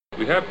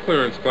have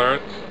clearance,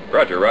 Clarence.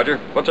 Roger, Roger.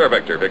 What's our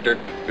vector, Victor?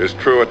 It's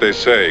true what they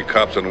say.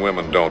 Cops and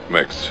women don't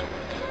mix.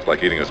 It's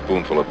like eating a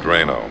spoonful of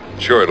Drano.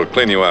 Sure, it'll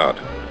clean you out.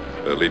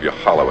 It'll leave you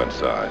hollow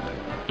inside.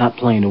 Not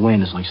playing to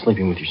win is like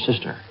sleeping with your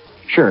sister.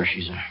 Sure,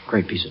 she's a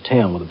great piece of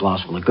tail with a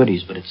blouse full of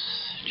goodies, but it's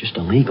just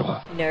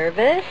illegal.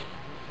 Nervous?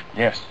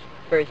 Yes.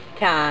 First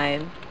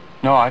time?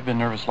 No, I've been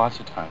nervous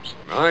lots of times.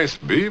 Nice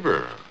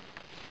beaver.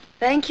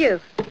 Thank you.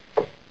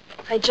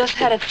 I just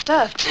had it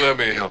stuffed. Let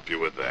me help you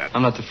with that.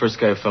 I'm not the first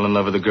guy who fell in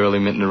love with a girl he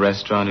met in a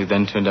restaurant who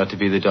then turned out to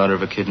be the daughter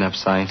of a kidnapped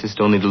scientist,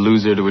 only to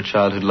lose her to a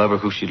childhood lover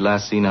who she'd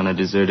last seen on a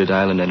deserted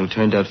island and who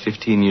turned out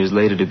 15 years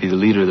later to be the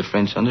leader of the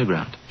French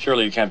underground.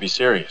 Surely you can't be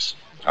serious.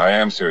 I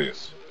am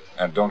serious.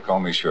 And don't call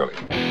me Shirley.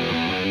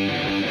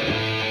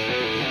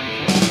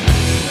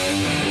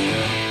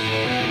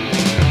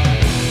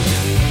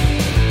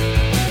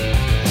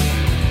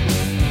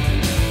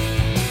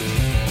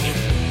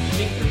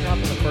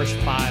 First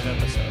 5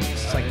 episodes.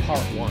 It's like part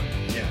 1.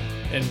 Yeah.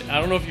 And I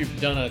don't know if you've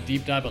done a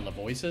deep dive on the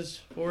voices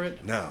for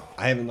it. No,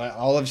 I haven't.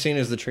 All I've seen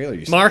is the trailer.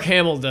 You Mark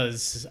Hamill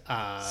does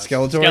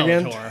Skeletor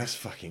again. That's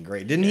fucking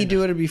great. Didn't he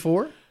do it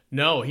before?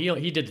 No,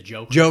 he did the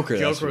Joker. Joker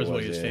is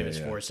what he was famous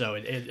for. So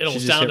it'll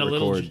Should sound just a hit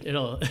little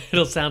record.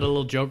 it'll sound a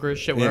little Jokerish.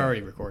 Shit, we're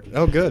already recording.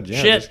 Oh, good.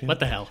 Yeah, shit, what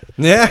the hell?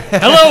 Yeah.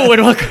 Hello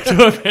and welcome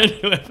to a brand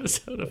new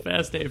episode of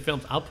Fascinating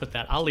Films.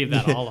 I'll leave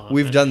that all on.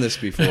 We've done this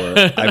before.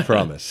 I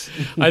promise.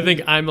 I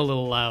think I'm a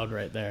little loud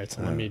right there.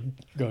 So let me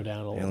go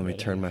down a little. Let me bit.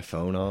 turn my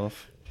phone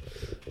off.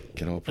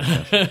 Get all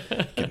professional.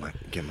 get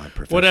my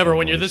professional. Whatever.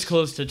 When voice. you're this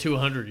close to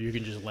 200, you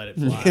can just let it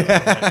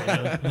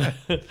fly.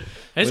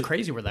 It's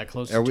crazy we're that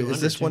close to 200. Is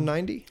this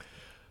 190?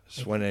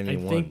 It's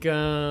 191. I think,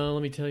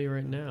 let me tell you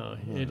right now,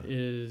 it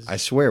is... I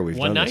swear we've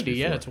done this 190,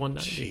 before. yeah, it's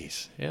 190.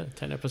 Jeez. Yeah,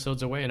 10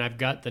 episodes away, and I've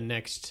got the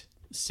next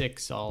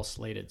 6 all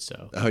slated,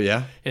 so... Oh,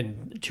 yeah?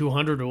 And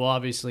 200 will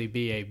obviously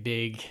be a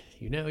big...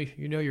 You know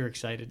you're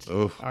excited.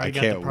 Oh, I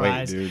can't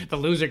wait, dude. The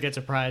loser gets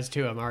a prize,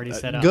 too. I'm already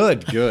set up.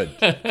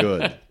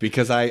 Good.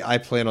 Because I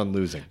plan on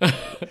losing.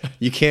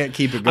 You can't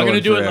keep it going I'm going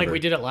to do forever. it like we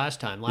did it last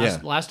time.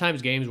 Last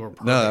time's games were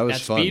perfect. No, that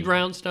was fun. Speed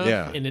round stuff,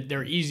 Yeah. and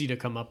they're easy to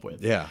come up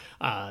with. Yeah.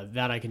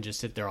 That I can just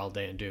sit there all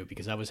day and do,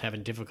 because I was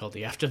having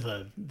difficulty after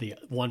the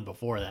one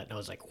before that, and I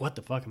was like, what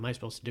the fuck am I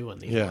supposed to do on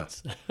these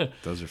ones?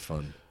 Those are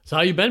fun. So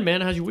how you been, man?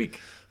 How's your week?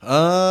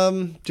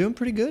 Doing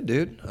pretty good,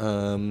 dude.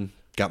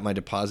 Got my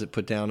deposit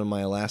put down on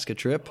my Alaska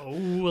trip. Oh,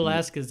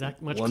 Alaska's that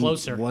much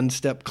closer. One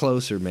step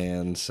closer,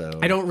 man. So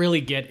I don't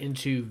really get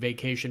into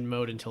vacation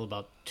mode until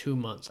about 2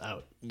 months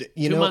out.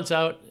 2 months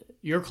out,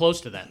 you're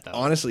close to that, though.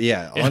 Honestly,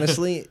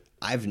 honestly,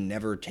 I've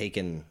never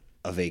taken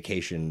a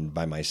vacation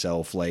by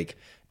myself. Like,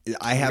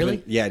 I haven't.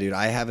 Really? Yeah, dude,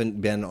 I haven't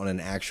been on an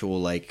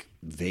actual like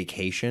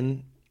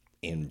vacation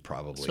in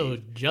probably so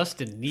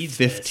Justin needs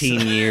 15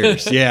 this.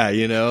 years. Yeah,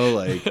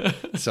 like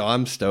so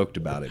I'm stoked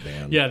about it,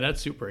 man. Yeah,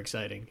 that's super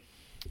exciting.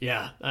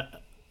 Yeah,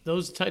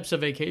 those types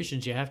of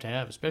vacations you have to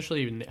have,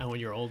 especially when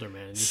you're older,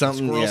 man. You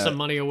squirrel some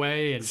money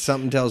away. And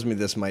something tells me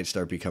this might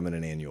start becoming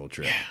an annual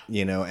trip,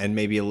 and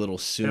maybe a little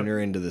sooner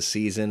into the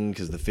season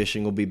because the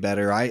fishing will be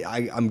better.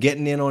 I'm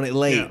getting in on it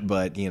late,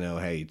 but,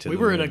 hey. We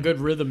were in a good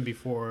rhythm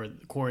before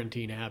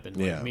quarantine happened.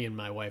 Like, me and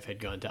my wife had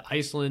gone to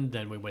Iceland,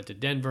 then we went to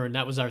Denver, and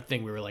that was our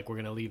thing. We were like, we're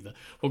going to leave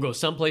we'll go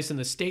someplace in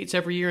the States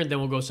every year, and then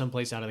we'll go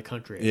someplace out of the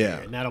country every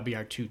year. And that'll be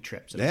our 2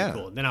 trips. It'll be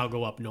cool. And then I'll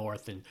go up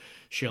north, and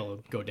she'll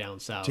go down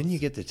south. Didn't you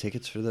get the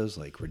tickets for those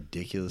like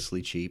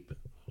ridiculously cheap?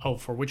 Oh,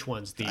 for which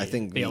ones? I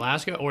think the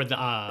Alaska or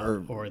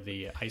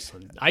the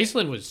Iceland.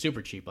 Iceland was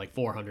super cheap, like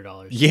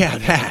 $400. Yeah,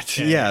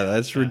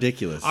 that's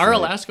ridiculous. Our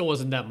Alaska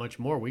wasn't that much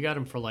more. We got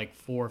them for like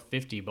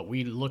 $450, but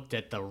we looked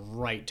at the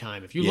right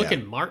time. If you look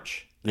in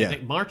March, I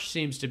think March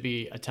seems to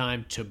be a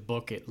time to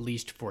book at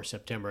least for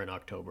September and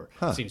October.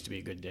 It seems to be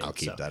a good date. I'll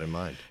keep that in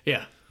mind.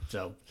 Yeah,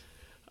 so.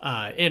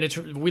 And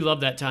we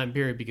love that time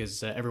period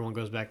because everyone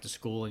goes back to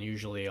school and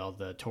usually all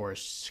the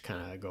tourists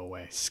kind of go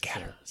away.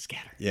 Scatter.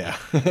 Yeah.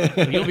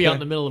 You'll be out in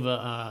the middle of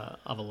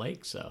a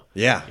lake, so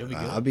yeah, you'll be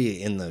good. I'll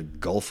be in the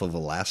Gulf of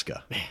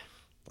Alaska. Man,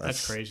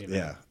 that's crazy, man.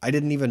 Yeah, I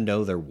didn't even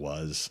know there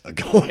was a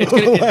Gulf of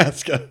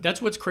Alaska. That's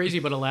what's crazy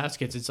about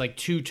Alaska. It's like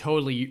two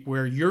totally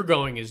where you're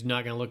going is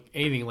not going to look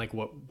anything like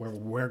where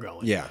we're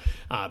going. Yeah,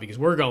 because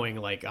we're going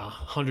like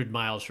 100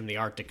 miles from the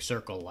Arctic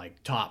Circle,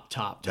 like top.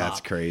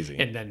 That's crazy.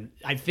 And then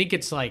I think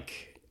it's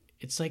like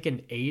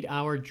an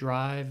 8-hour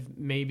drive,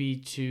 maybe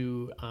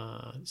to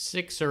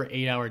 6 or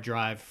 8 hour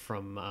drive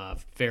from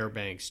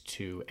Fairbanks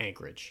to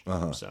Anchorage.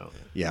 So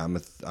yeah, I'm a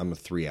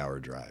 3-hour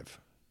drive.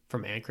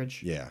 From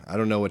Anchorage? Yeah, I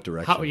don't know what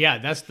direction.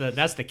 That's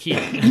the key.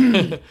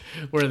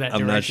 Where that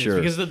I'm direction not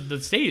sure. is. Because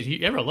the state,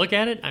 you ever look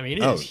at it? I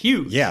mean, it's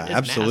huge. Yeah, it's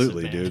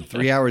absolutely, massive, dude.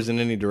 3 hours in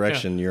any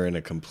direction, you're in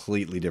a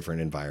completely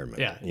different environment.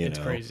 Yeah, it's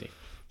crazy.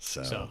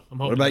 So I'm hoping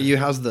what about you?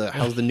 How's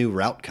the new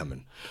route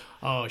coming?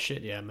 Oh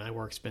shit, yeah. My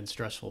work's been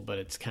stressful, but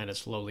it's kind of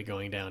slowly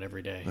going down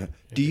every day.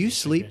 Do you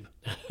sleep?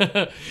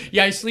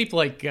 Yeah, I sleep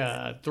like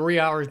 3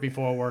 hours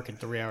before work and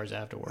 3 hours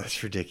after work.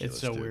 That's ridiculous.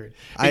 It's so dude. weird.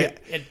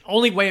 The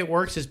only way it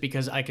works is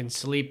because I can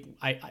sleep.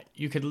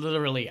 You could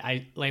literally,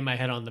 I lay my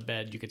head on the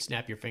bed. You could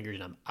snap your fingers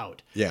and I'm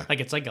out. Yeah. Like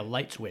it's like a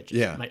light switch.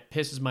 Yeah. It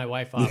pisses my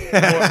wife off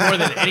more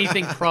than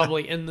anything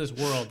probably in this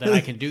world that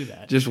I can do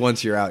that. Just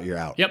once you're out, you're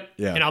out. Yep.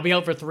 Yeah. And I'll be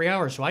out for 3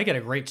 hours, so I get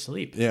a great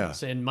sleep. Yeah.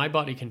 And my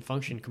body can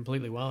function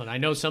completely well. And I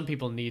know some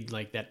people need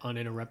like that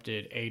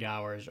uninterrupted 8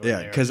 hours.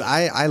 Yeah, because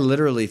I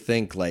literally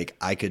think like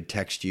I could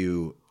text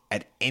you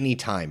at any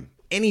time.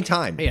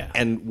 Yeah.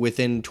 And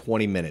within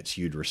 20 minutes,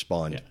 you'd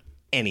respond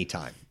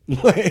anytime.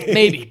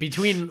 Maybe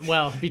between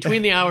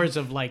the hours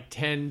of like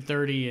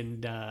 10:30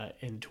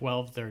 and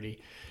 12:30.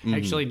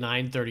 Actually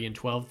 9:30 and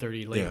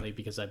 12:30 lately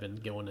because I've been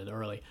going in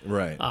early.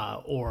 Right.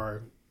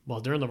 Or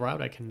during the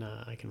route I can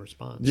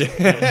respond.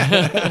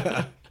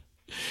 Yeah.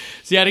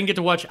 See, I didn't get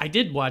to watch. I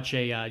did watch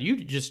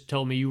you just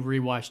told me you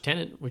rewatched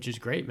Tenet, which is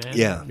great, man.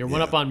 Yeah. You're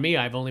one up on me.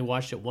 I've only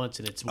watched it once,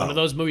 and it's one of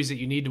those movies that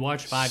you need to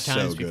watch 5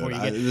 times before you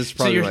get. This is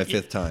probably my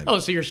 5th time. Oh,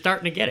 so you're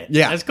starting to get it.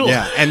 Yeah. That's cool.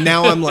 Yeah. And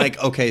now I'm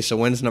like, okay, so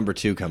when's number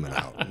 2 coming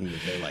out? And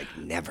they're like,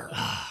 never.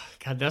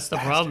 God, that's the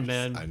problem,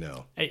 man. I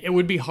know. It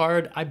would be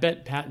hard. I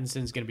bet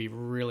Pattinson's going to be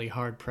really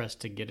hard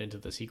pressed to get into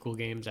the sequel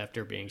games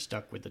after being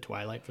stuck with the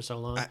Twilight for so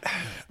long.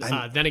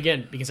 Then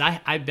again, because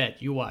I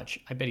bet you watch,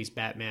 I bet he's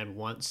Batman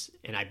once,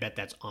 and I bet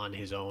that's on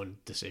his own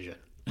decision.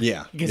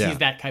 Yeah. Because he's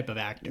that type of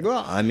actor.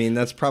 Well, I mean,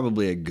 that's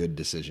probably a good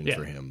decision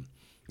for him,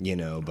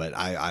 but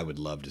I would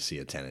love to see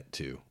a Tenet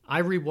too.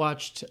 I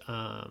rewatched.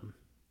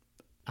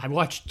 I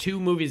watched 2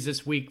 movies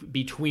this week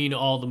between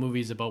all the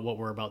movies about what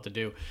we're about to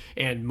do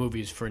and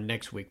movies for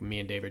next week. Me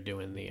and Dave are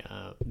doing the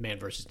Man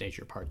vs.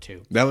 Nature Part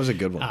 2. That was a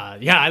good one.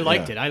 I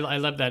liked it. I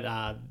love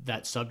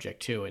that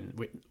subject too.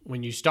 And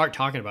when you start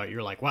talking about it,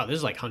 you're like, wow,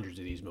 there's like hundreds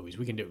of these movies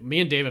we can do. Me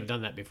and Dave have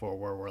done that before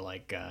where we're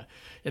like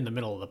in the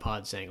middle of the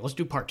pod saying, let's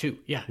do Part 2.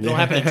 Yeah, it'll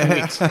happen in 2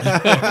 weeks.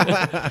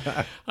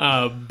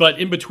 But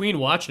in between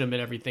watching them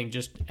and everything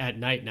just at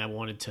night, and I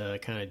wanted to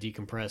kind of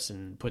decompress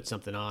and put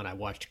something on, I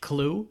watched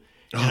Clue.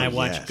 And I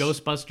watched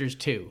Ghostbusters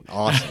 2.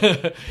 Awesome.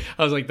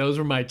 I was like, those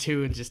were my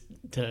 2 just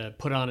to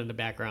put on in the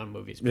background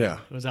movies. But yeah.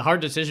 It was a hard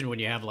decision when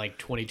you have like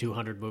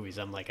 2,200 movies.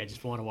 I'm like, I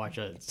just want to watch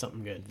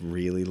something good.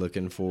 Really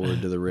looking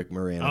forward to the Rick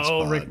Moranis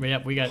Oh, pod. Rick,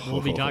 yeah,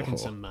 we'll be talking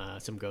some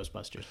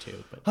Ghostbusters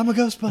too. But I'm a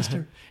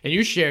Ghostbuster. And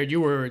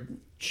you were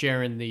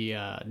sharing the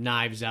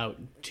Knives Out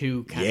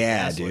 2 kind of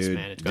cast list,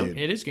 man.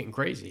 It is getting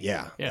crazy.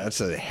 Yeah,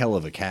 that's a hell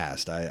of a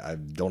cast. I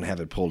don't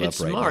have it pulled up right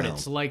now. It's smart.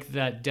 It's like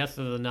that Death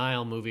of the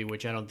Nile movie,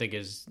 which I don't think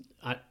is...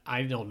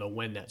 I don't know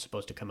when that's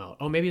supposed to come out.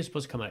 Oh, maybe it's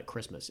supposed to come out at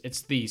Christmas.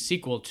 It's the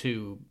sequel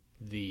to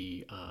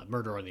the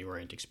Murder on the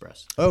Orient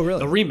Express. Oh, really?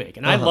 The remake.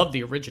 And I love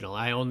the original.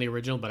 I own the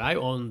original, but I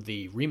own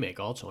the remake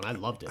also, and I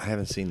loved it. I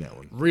haven't seen that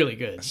one. Really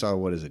good. I saw,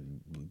 what is it,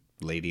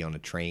 Lady on a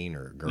Train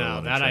or Girl on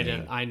a Train? No, that I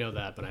didn't. I know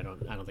that, but I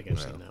don't think I've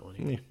seen that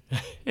one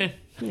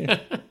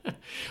either.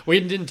 We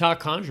didn't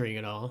talk Conjuring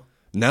at all.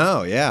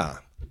 No, yeah.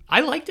 I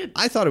liked it.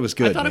 I thought it was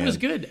good. It was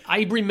good.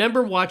 I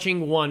remember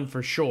watching 1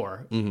 for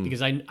sure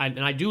because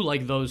I do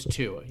like those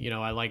 2. You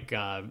know, I like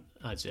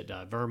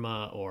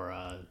Verma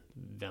or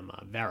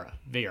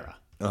Vera.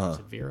 Is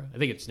it Vera? I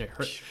think it's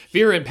her.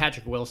 Vera and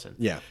Patrick Wilson.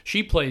 Yeah.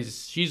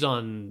 She's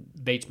on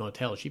Bates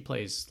Motel. She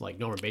plays like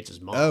Norman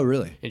Bates' mom. Oh,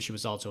 really? And she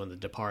was also in The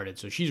Departed,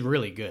 so she's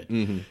really good.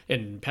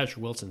 And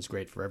Patrick Wilson's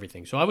great for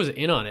everything. So I was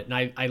in on it,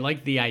 and I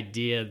liked the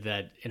idea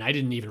that, and I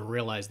didn't even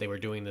realize they were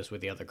doing this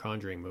with the other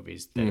Conjuring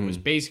movies, that it was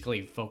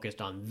basically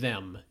focused on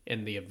them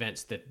and the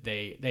events that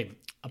they've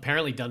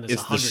apparently done this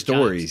 100 times. It's the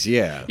stories,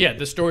 yeah. Yeah,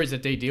 the stories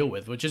that they deal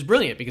with, which is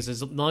brilliant because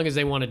as long as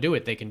they want to do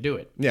it, they can do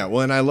it. Yeah,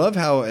 well, and I love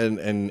how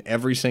in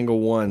every single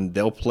one,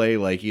 they'll play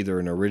like either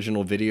an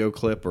original video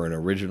clip or an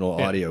original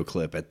audio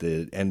clip at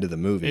the end of the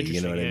movie.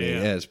 You know what I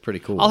mean? Yeah, it's pretty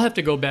cool. I'll have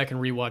to go back and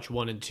rewatch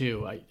 1 and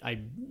 2.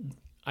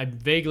 I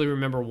vaguely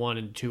remember 1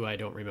 and 2. I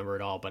don't remember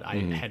at all, but I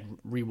had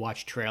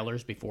rewatched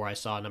trailers before I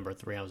saw number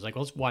 3. I was like,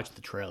 well, let's watch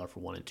the trailer for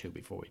 1 and 2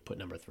 before we put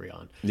number 3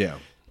 on. Yeah.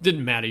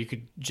 Didn't matter. You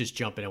could just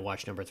jump in and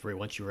watch number 3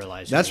 once you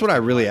realize. That's what I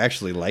really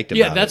actually liked about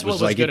it. Yeah, that's what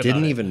was like good it didn't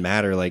about even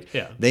matter. Like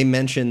they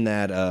mentioned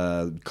that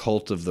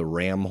Cult of the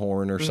Ram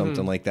Horn or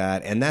something like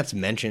that, and that's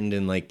mentioned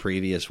in like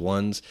previous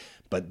ones,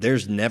 but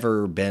there's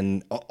never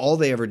been. All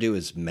they ever do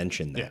is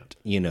mention that,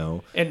 you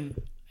know.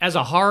 And as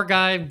a horror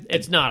guy,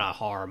 it's not a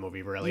horror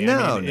movie, really.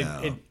 No.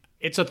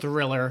 It's a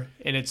thriller,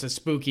 and it's a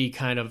spooky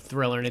kind of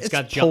thriller, and it's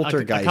got a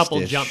poltergeist-ish.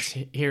 couple jumps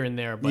here and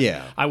there. But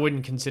yeah. I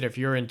wouldn't consider if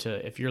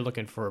you're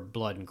looking for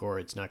blood and gore,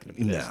 it's not going to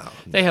be this. No.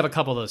 They have a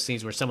couple of those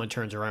scenes where someone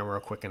turns around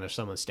real quick and there's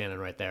someone standing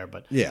right there.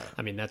 But yeah,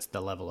 I mean that's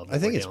the level of. I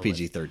think it's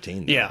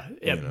PG-13. Yeah,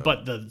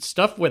 but the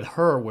stuff with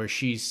her where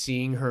she's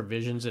seeing her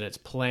visions and it's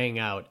playing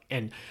out,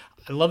 and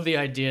I love the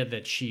idea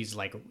that she's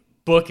like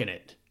booking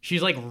it.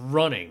 She's like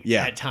running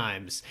at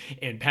times,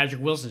 and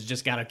Patrick Wilson's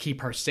just got to keep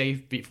her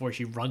safe before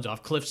she runs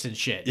off cliffs and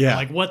shit. Yeah,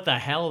 like what the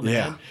hell, man?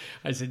 Yeah.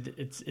 I said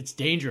it's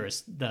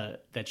dangerous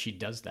that she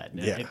does that.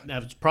 Yeah.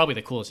 That was probably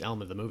the coolest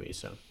element of the movie.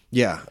 So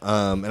Yeah,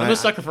 I'm a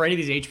sucker for any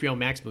of these HBO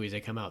Max movies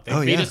that come out. They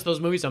feed us those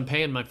movies. I'm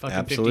paying my fucking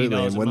absolutely.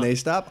 $15 And when they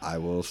stop, I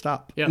will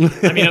stop. Yeah,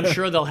 I mean, I'm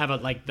sure they'll have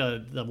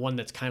the one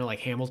that's kind of like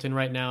Hamilton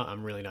right now.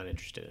 I'm really not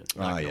interested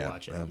in. I'm not gonna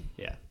watch it.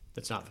 Yeah,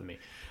 that's not for me.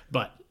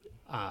 But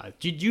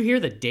did you hear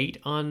the date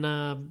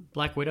on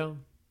Black Widow?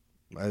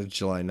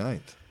 July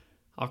 9th.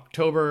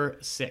 October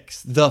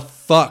 6th. The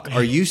fuck?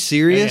 Are you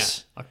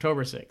serious? Yeah,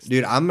 October 6th.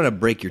 Dude, I'm going to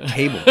break your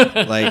table.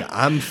 Like,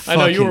 I'm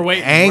fucking I know, you were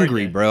waiting,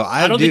 angry, bro.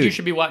 I don't think you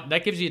should be watching.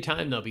 That gives you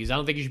time, though, because I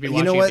don't think you should be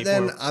watching it. You know what,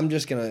 then? I'm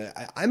just going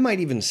to... I might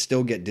even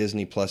still get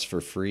Disney Plus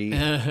for free.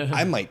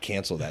 I might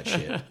cancel that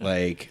shit.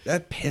 Like,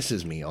 that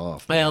pisses me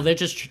off. Man. Well,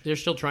 they're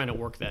still trying to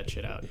work that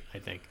shit out, I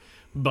think.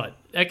 But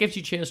that gives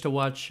you a chance to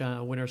watch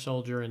Winter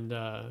Soldier and...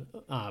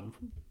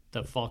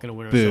 the Falcon and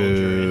Winter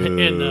Soldier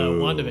and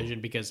WandaVision,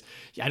 because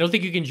I don't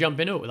think you can jump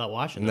into it without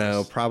watching those.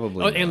 No,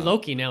 probably not. And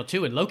Loki now,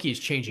 too. And Loki is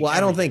changing Well,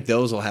 everything. I don't think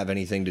those will have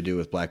anything to do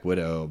with Black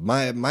Widow.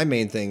 My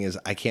main thing is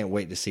I can't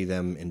wait to see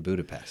them in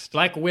Budapest.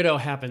 Black Widow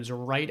happens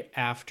right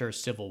after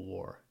Civil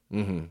War.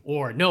 Mm-hmm.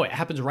 Or, no, it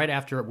happens right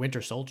after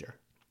Winter Soldier.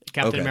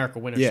 Captain America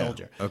Winter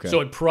Soldier. Okay.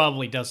 So it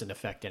probably doesn't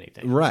affect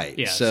anything. Right.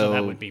 Yeah, so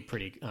that would be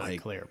pretty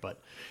clear. But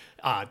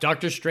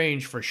Doctor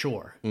Strange, for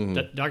sure.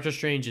 Mm-hmm. Doctor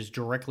Strange is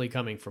directly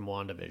coming from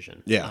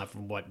WandaVision,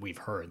 from what we've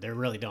heard. They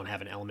really don't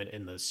have an element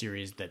in the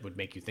series that would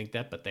make you think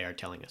that, but they are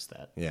telling us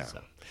that. Yeah.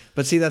 So.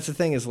 But see, that's the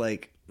thing is,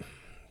 like,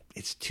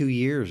 it's 2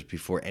 years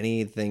before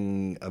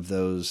anything of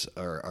those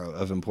are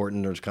of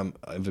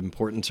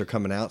importance are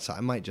coming out, so I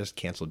might just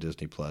cancel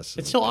Disney Plus.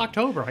 It's still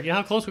October. You know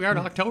how close we are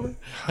to October?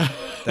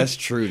 That's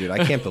true, dude.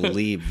 I can't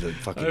believe the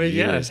fucking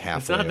year is halfway.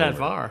 It's not that over.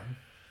 far.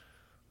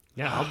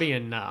 Yeah, I'll be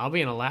in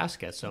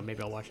Alaska, so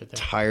maybe I'll watch it there.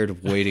 Tired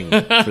of waiting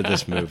for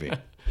this movie.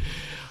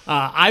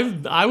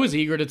 I was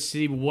eager to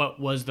see what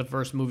was the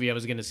first movie I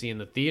was going to see in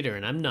the theater,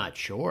 and I'm not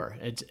sure.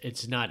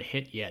 It's not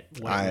hit yet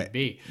what it would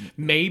be.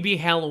 Maybe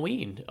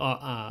Halloween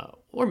or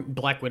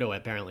Black Widow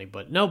apparently,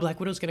 but no,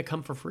 Black Widow's going to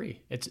come for free.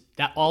 That's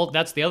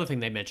the other thing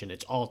they mentioned.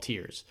 It's all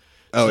tiers.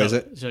 Oh, is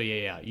it? So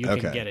yeah, you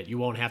can get it. You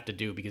won't have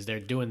to because they're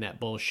doing that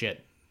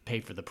bullshit pay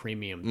for the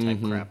premium type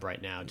crap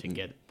right now to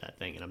get that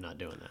thing, and I'm not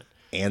doing that.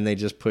 And they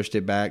just pushed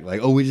it back,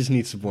 like, oh, we just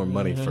need some more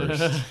money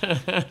first.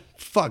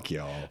 Fuck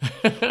y'all.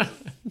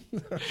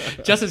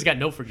 Justin's got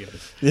no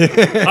forgiveness.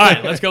 All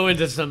right, let's go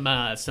into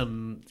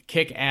some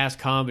kick-ass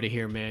comedy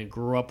here, man.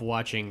 Grew up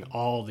watching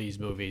all these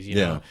movies. You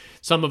know,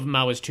 some of them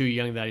I was too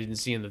young that I didn't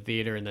see in the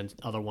theater, and then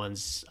other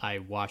ones I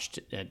watched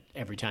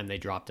every time they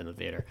dropped in the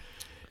theater.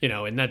 You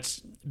know, and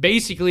that's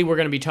basically we're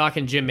going to be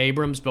talking Jim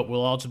Abrams, but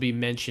we'll also be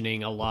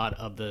mentioning a lot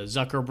of the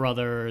Zucker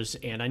brothers,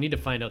 and I need to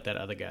find out that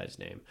other guy's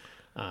name.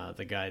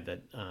 The guy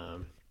that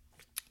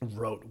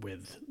wrote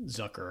with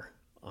Zucker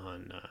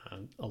on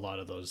a lot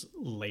of those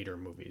later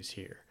movies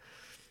here.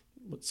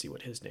 Let's see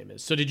what his name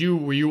is. So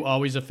were you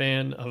always a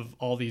fan of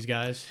all these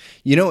guys?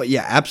 You know,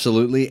 yeah,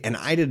 absolutely. And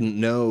I didn't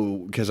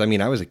know, because I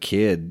mean, I was a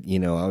kid,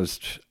 I was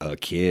a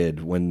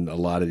kid when a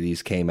lot of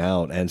these came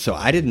out. And so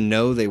I didn't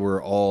know they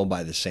were all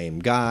by the same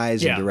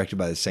guys and directed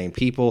by the same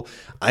people.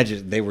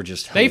 They were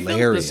just hilarious. They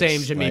felt the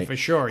same to me for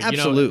sure.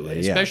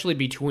 Absolutely. Especially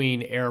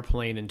between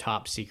Airplane and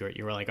Top Secret.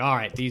 You were like, all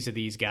right, these are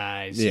these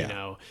guys,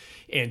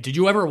 And did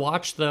you ever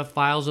watch the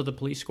Files of the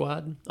Police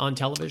Squad on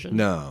television?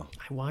 No,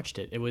 I watched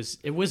it. It was.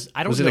 I don't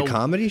know. Was it a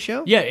comedy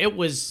show? Yeah, it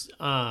was.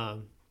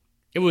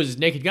 It was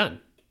Naked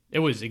Gun. It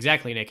was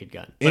exactly Naked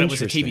Gun, but it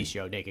was a TV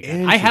show, Naked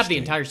Gun. I have the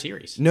entire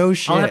series. No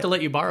shit. I'll have to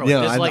let you borrow it.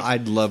 Yeah,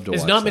 I'd love to watch it.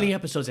 There's not many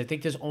episodes. I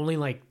think there's only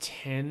like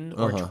 10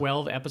 or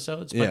 12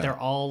 episodes, but they're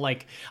all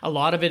like, a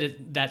lot of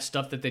it, that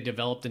stuff that they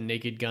developed in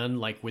Naked Gun,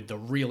 like with the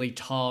really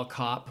tall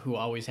cop who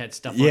always had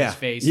stuff on his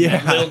face, and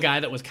that little guy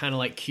that was kind of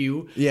like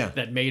Q,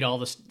 that made all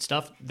the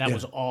stuff, that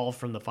was all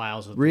from the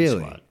Files of the Police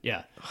Squad.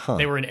 Yeah. Huh.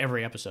 They were in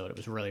every episode. It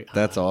was really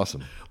That's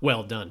awesome.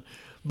 Well done.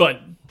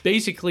 But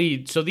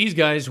basically, so these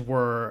guys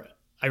were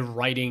a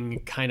writing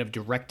kind of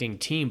directing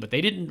team, but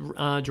they didn't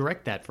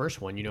direct that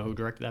first one. You know who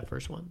directed that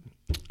first one?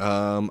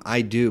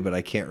 I do, but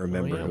I can't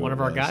remember. Who one of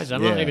our guys.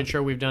 I'm not even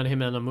sure we've done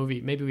him in a movie.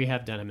 Maybe we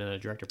have done him in a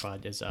director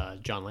pod. Is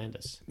John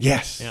Landis.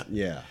 Yes.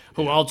 Yeah.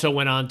 Who also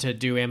went on to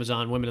do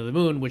Amazon Women of the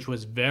Moon, which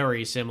was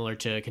very similar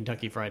to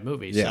Kentucky Fried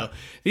Movie. Yeah. So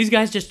these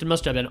guys just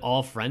must have been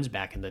all friends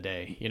back in the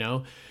day,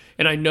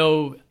 And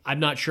I'm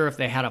not sure if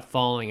they had a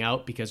falling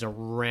out because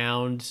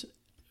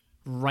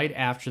right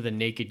after the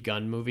Naked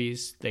Gun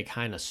movies, they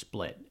kind of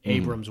split.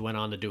 Abrams went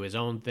on to do his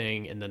own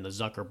thing, and then the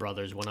Zucker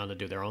brothers went on to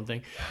do their own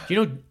thing. I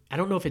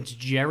don't know if it's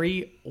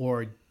Jerry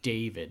or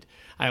David.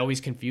 I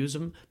always confuse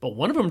them, but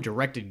one of them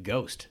directed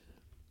Ghost.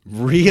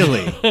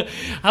 Really?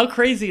 How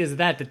crazy is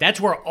that? That's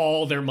where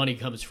all their money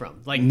comes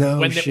from. Like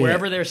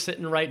wherever they're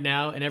sitting right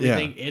now and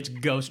everything, it's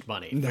Ghost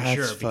money for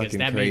sure, because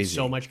that made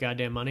so much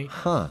goddamn money.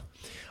 Huh.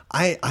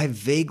 I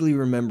vaguely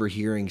remember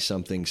hearing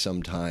something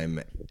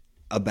sometime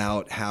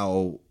about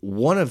how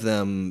one of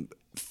them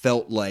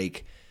felt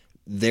like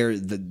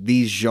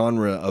these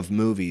genre of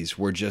movies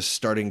were just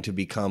starting to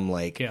become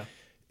like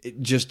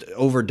just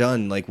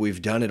overdone, like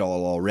we've done it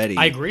all already.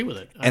 I agree with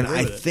it.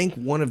 I think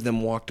one of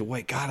them walked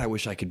away. God, I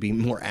wish I could be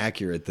more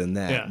accurate than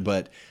that. Yeah.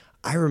 But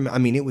I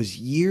mean, it was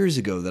years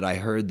ago that I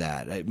heard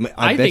that.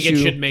 I think it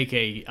should make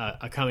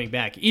a coming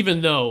back,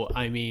 even though,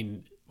 I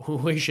mean,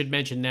 we should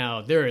mention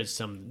now, there is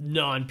some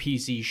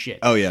non-PC shit.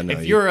 Oh, yeah, no.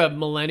 If you're a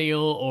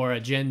millennial or a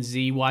Gen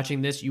Z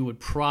watching this, you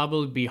would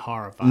probably be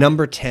horrified.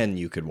 Number 10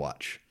 you could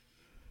watch.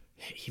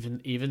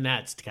 Even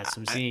that's got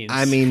some scenes.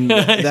 I mean,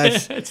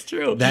 that's... That's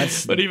true.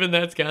 But even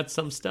that's got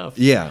some stuff.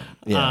 Yeah.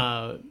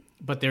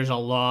 But there's a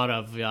lot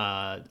of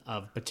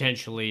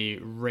potentially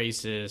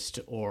racist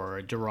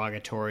or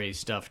derogatory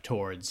stuff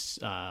towards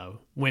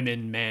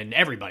women, men,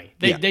 everybody.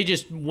 They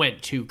just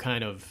went to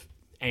kind of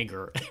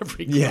anger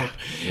every group.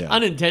 Yeah.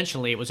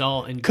 Unintentionally, it was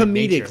all in good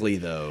comedically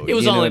nature. Though. It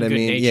was all in good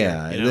nature.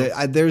 Yeah. You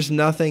know? There's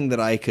nothing that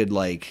I could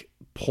like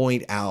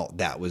point out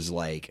that was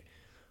like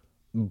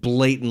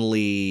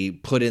blatantly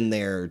put in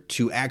there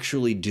to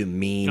actually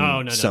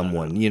demean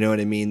someone. No. You know what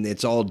I mean?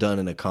 It's all done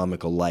in a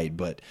comical light,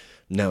 but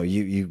no,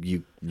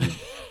 you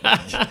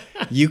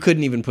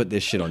couldn't even put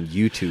this shit on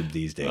YouTube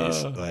these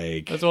days.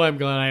 That's why I'm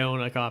glad I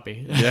own a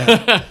copy.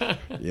 Yeah.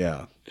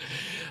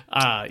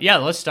 Yeah.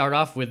 Let's start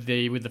off with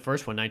the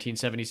first one,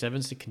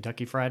 1977's the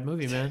Kentucky Fried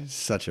Movie, man.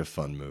 Such a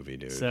fun movie,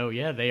 dude. So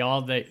yeah,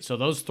 so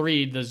those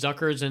three, the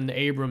Zuckers and the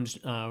Abrams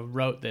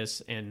wrote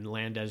this, and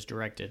Landis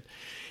directed.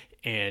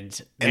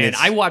 And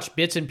I watched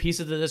bits and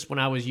pieces of this when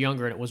I was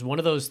younger, and it was one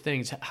of those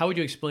things. How would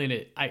you explain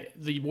it?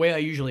 The way I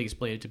usually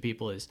explain it to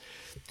people is,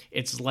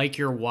 it's like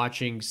you're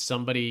watching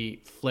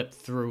somebody flip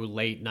through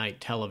late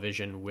night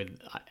television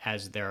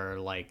as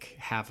they're like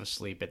half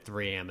asleep at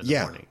 3 a.m. in the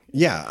morning.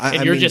 Yeah,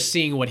 and you're just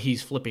seeing what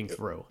he's flipping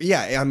through.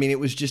 Yeah, I mean, it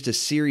was just a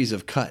series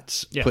of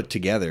cuts put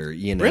together.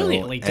 You know,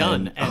 brilliantly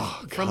done.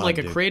 From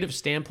a creative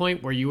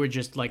standpoint, where you were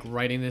just like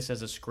writing this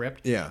as a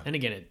script. Yeah, and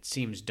again, it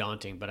seems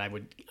daunting, but I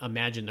would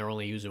imagine they're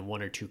only using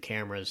 1 or 2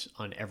 cameras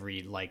on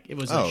every, like, it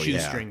was a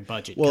shoestring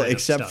budget. Well,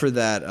 except for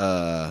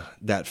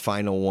that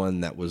final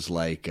one that was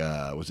like,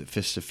 was it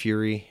Fist of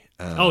Fury?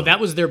 That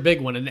was their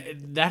big one,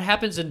 and that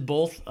happens in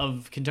both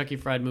of Kentucky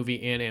Fried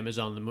Movie and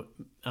Amazon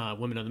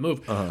Women on the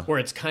Move, where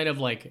it's kind of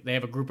like they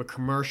have a group of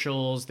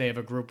commercials, they have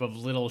a group of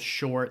little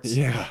shorts,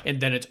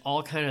 and then it's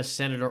all kind of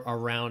centered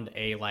around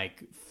a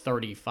like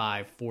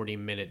 35-40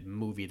 minute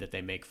movie that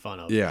they make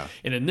fun of. Yeah.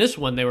 And in this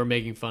one, they were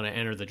making fun of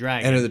Enter the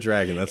Dragon. Enter the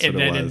Dragon, that's what it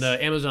was. And then in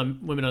the Amazon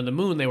Women on the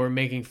Moon, they were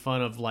making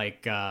fun of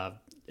like...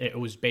 it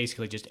was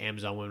basically just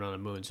Amazon Women on the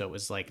Moon, so it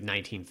was like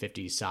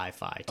 1950s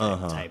sci-fi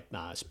type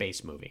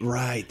space movie.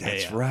 Right,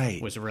 that's right.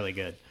 It was really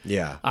good.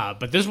 Yeah.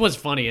 But this was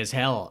funny as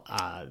hell,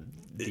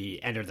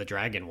 the Enter the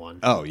Dragon one.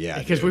 Oh, yeah.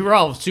 Because we were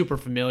all super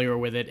familiar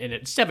with it, and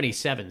it's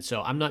 77,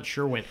 so I'm not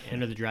sure when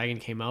Enter the Dragon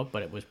came out,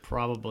 but it was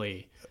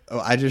probably... Oh,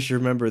 I just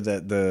remember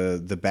that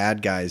the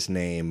bad guy's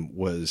name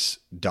was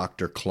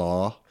Dr.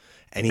 Claw.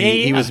 And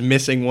he was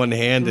missing one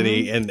hand,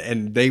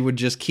 and they would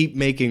just keep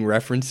making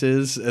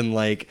references, and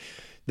like...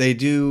 They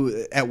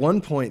do, at one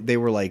point, they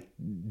were like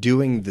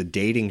doing the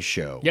dating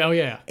show. Oh,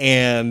 yeah.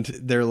 And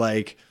they're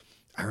like,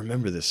 I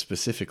remember this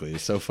specifically.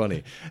 It's so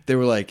funny. They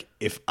were like,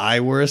 if I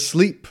were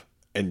asleep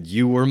and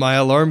you were my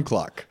alarm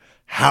clock,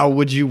 how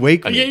would you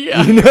wake me?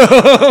 Yeah. You know?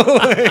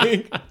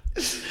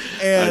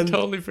 I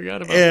totally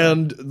forgot about that.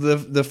 And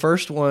the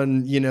first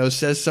one, you know,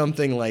 says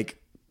something like,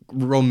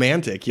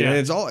 romantic, you know,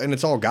 and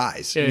it's all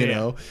guys, you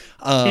know.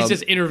 He's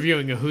just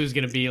interviewing who's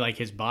going to be like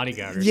his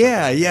bodyguard or something.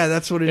 Yeah,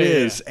 that's what it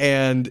is.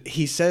 And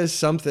he says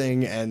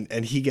something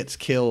and he gets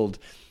killed,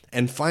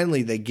 and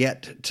finally they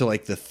get to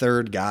like the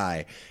third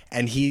guy,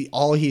 and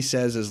all he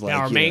says is like,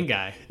 our main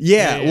guy.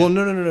 Yeah, well,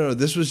 no.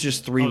 This was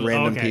just 3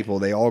 random people.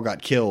 They all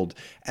got killed.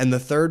 And the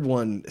third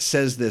one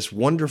says this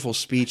wonderful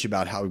speech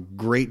about how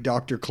great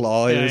Dr.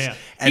 Claw is. Yeah.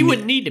 And he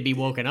wouldn't need to be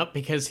woken up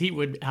because he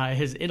would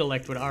his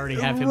intellect would already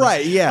have him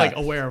like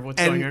aware of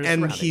what's going on.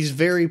 And he's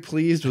very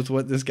pleased with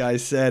what this guy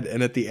said.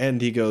 And at the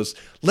end, he goes,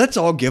 "Let's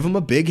all give him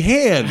a big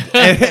hand."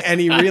 and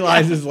he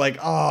realizes like,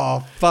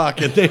 oh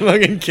fuck, and they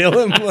fucking kill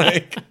him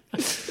like.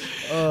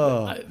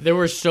 There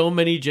were so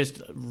many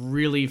just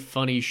really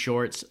funny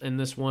shorts in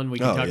this one. We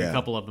can talk a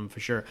couple of them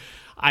for sure.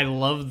 I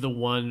love the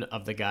one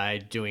of the guy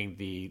doing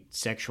the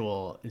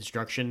sexual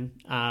instruction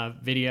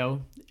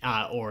video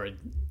or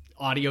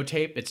audio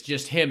tape. It's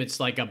just him. It's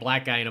like a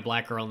black guy and a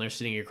black girl, and they're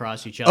sitting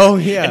across each other. Oh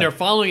yeah, and they're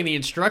following the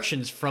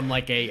instructions from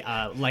like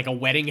a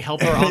wedding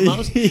helper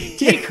almost.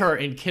 Take her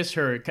and kiss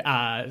her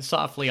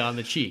softly on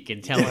the cheek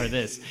and tell her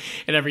this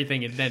and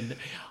everything, and then.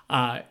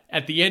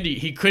 At the end,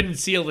 he couldn't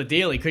seal the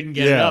deal. He couldn't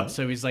get it up.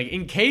 So he's like,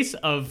 in case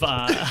of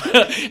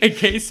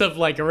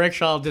like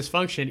erectile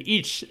dysfunction,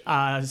 each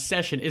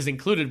session is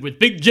included with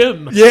Big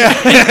Jim.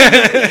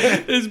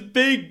 Yeah, this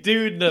big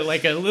dude,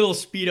 like a little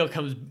Speedo,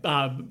 comes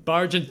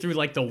barging through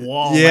like the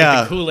wall.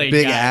 Yeah, like the Kool-Aid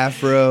big guy.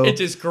 afro. It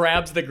just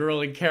grabs the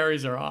girl and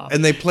carries her off.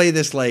 And they play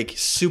this like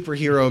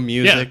superhero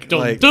music, dum,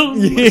 like dum,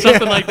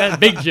 something like that.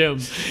 Big Jim.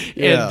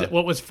 And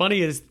what was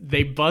funny is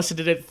they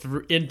busted it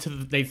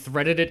they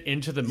threaded it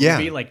into the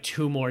movie like like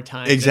 2 more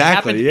times.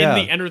 Exactly. It happened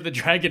in the Enter the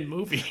Dragon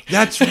movie.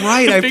 That's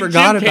right. I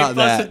forgot about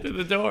that. Through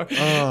the door.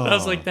 Oh. I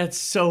was like, that's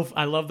so.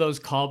 I love those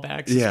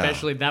callbacks. Yeah.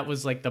 Especially that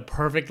was like the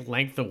perfect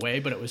length away,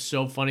 but it was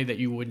so funny that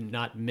you would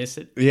not miss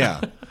it.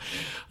 Yeah.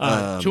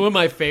 2 of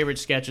my favorite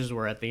sketches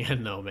were at the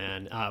end, though,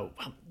 man.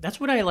 That's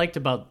what I liked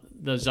about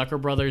the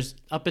Zucker brothers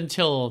up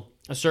until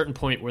a certain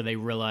point where they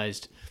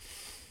realized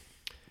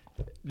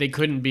they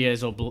couldn't be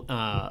as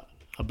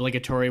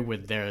obligatory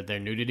with their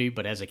nudity,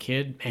 but as a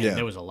kid, man,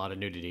 there was a lot of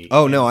nudity.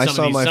 Oh no,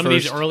 some of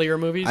these earlier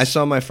movies. I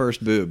saw my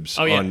first boobs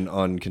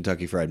on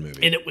Kentucky Fried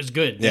Movie, and it was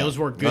good. Yeah. Those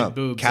were good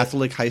boobs.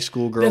 Catholic high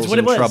school girls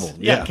in trouble.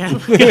 Yeah,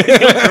 Catholic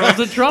girls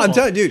in trouble. I'm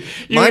telling you, dude,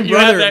 my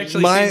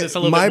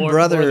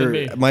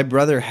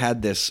brother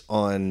had this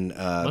on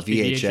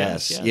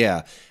VHS.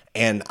 Yeah,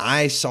 and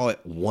I saw it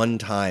one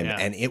time,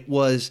 and it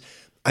was.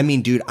 I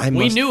mean, dude,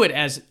 we knew it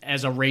as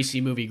a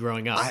racy movie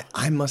growing up.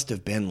 I must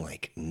have been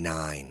like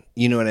 9.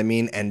 You know what I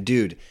mean? And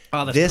dude,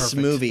 this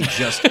perfect. movie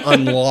just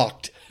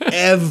unlocked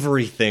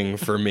everything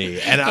for me,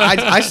 and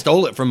I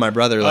stole it from my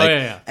brother.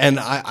 And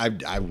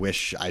I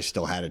wish I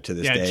still had it to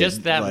this day. Yeah,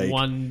 just that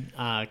one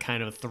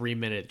kind of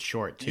 3-minute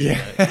short too.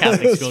 Yeah,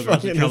 Catholic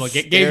Schoolgirls in Trouble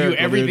gave you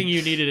everything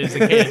you needed as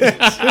a kid.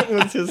 It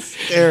was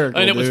hysterical,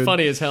 and it was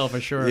funny as hell for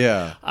sure.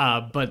 Yeah.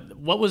 But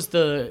what was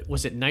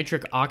it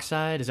nitric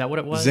oxide? Is that what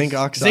it was? Zinc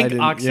oxide.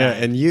 Yeah,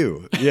 and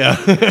you. Yeah.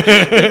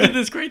 They did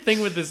this great thing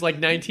with this like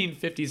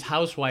 1950s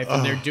housewife,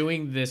 and they're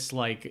doing this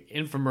like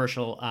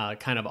infomercial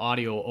kind of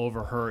audio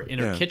over her in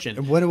her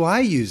kitchen. What do I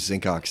use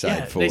zinc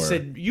oxide for? They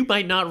said you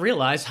might not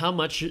realize how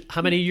many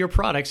of your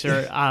products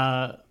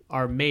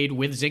are made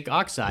with zinc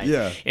oxide.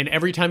 Yeah. And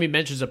every time he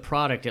mentions a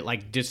product, it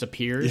like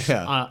disappears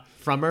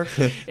from her.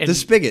 And the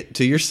spigot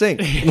to your sink.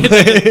 But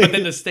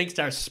then the stink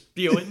starts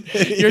spewing.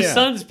 Your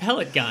son's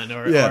pellet gun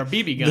or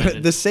BB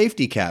gun. The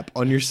safety cap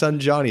on your son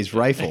Johnny's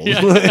rifle. Yeah.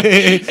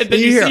 And then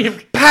you see him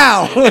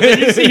pow. And then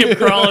you see him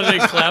crawling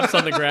and collapse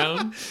on the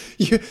ground.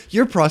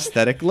 Your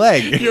prosthetic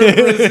leg. Your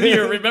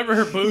brassiere. Remember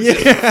her boobs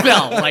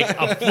fell like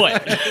a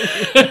foot.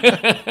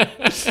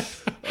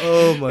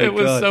 Oh my god! It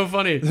was so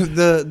funny.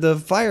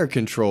 The fire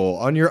control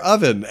on your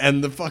oven,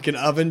 and the fucking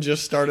oven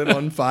just started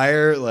on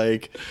fire.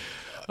 Like,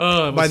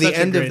 by the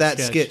end of that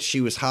skit, she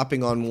was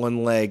hopping on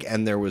one leg,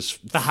 and there was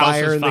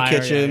fire in the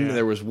kitchen.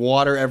 There was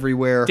water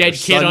everywhere. Dead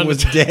kid on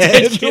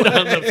dead kid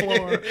on the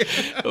floor.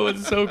 It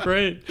was so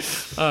great.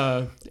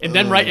 And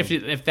then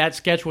if that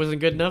sketch wasn't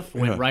good enough,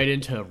 went right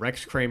into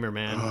Rex Kramer,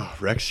 man. Oh,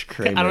 Rex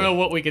Kramer. I don't know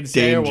what we can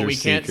say or what we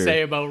can't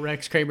say about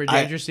Rex Kramer,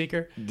 Danger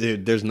Seeker.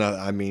 Dude, there's not.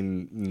 I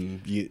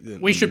mean,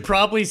 we should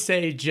probably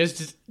say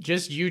just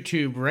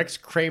YouTube Rex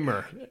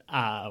Kramer,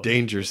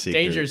 Danger Seeker.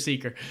 Danger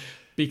Seeker.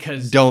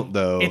 Because don't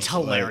though. It's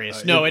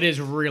hilarious. No, it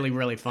is really,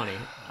 really funny.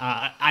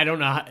 I don't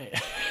know.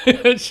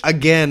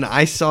 Again,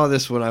 I saw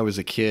this when I was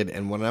a kid,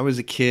 and when I was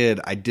a kid,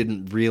 I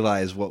didn't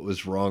realize what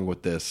was wrong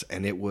with this,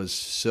 and it was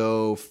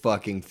so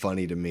fucking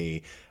funny to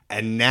me.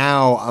 And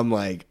now I'm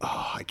like,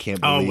 I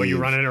can't believe. Oh, were you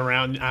running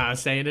around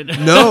saying it?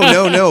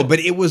 No. But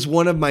it was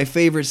one of my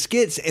favorite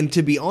skits, and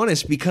to be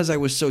honest, because I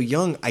was so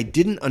young, I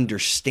didn't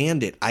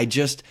understand it. I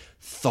just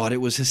thought it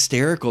was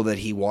hysterical that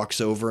he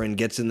walks over and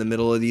gets in the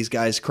middle of these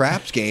guys'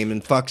 craps game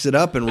and fucks it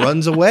up and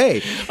runs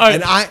away.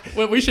 And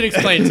we should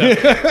explain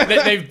something.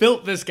 They've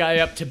built this guy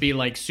up to be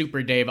like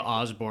Super Dave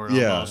Osborne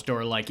almost,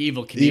 or like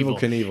Evel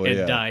Knievel.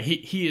 And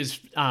he has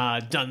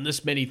done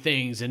this many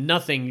things, and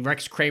nothing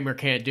Rex Kramer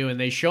can't do. And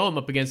they show him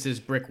up against this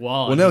brick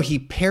wall. Well, no, he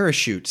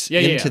parachutes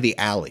into the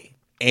alley.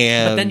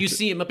 But then you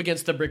see him up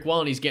against the brick wall,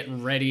 and he's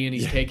getting ready, and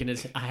he's taking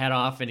his hat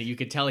off, and you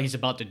could tell he's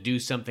about to do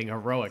something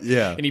heroic.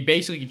 Yeah. And he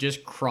basically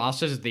just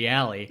crosses the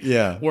alley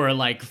where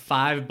like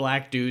 5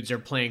 black dudes are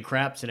playing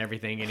craps and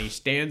everything, and he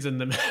stands in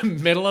the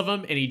middle of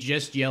them, and he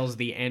just yells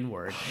the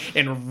N-word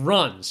and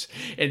runs,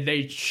 and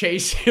they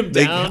chase him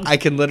down. I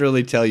can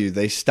literally tell you,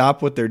 they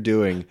stop what they're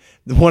doing.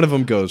 One of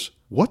them goes,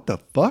 "What the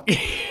fuck?"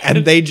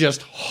 And they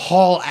just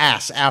haul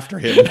ass after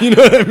him. You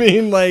know what I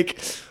mean? Like...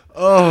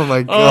 Oh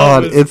my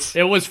god!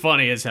 It was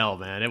funny as hell,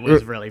 man. It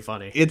was really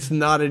funny. It's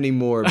not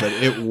anymore, but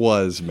it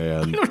was,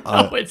 man. I don't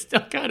know. It's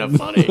still kind of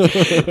funny.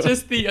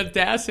 Just the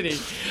audacity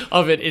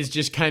of it is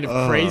just kind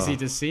of crazy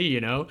to see, you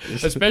know.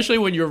 Especially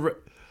when you're.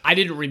 I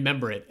didn't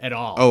remember it at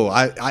all. Oh,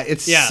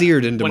 it's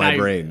seared into my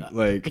brain,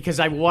 like because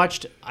I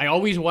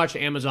always watched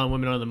Amazon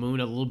Women on the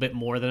Moon a little bit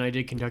more than I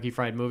did Kentucky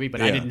Fried Movie,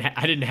 but I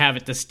didn't have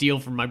it to steal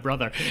from my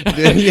brother.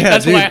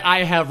 That's why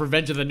I have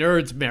Revenge of the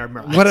Nerds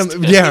memorized.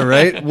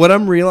 What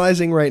I'm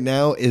realizing right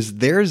now is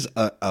there's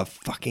a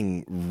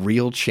fucking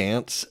real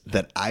chance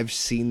that I've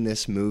seen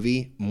this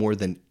movie more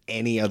than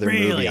any other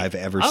movie I've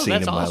ever seen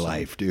in my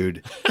life,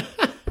 dude.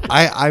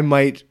 I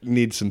might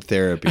need some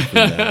therapy for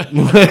that.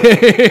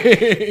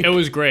 It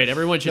was great.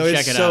 Everyone should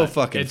check it out. It's so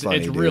fucking funny.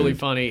 It's really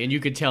funny, and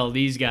you could tell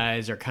these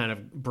guys are kind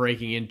of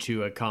breaking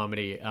into a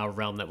comedy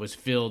realm that was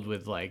filled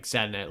with like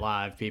Saturday Night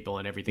Live people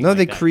and everything. No,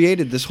 they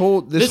created this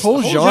whole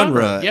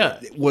genre.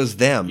 Was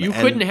them. You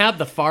couldn't have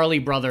the Farley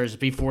brothers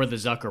before the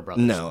Zucker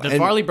brothers. No, the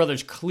Farley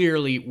brothers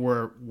clearly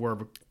were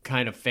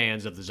kind of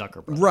fans of the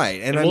Zucker brothers.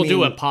 Right. And we'll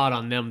do a pod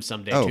on them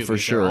someday, too. Oh, for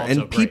sure.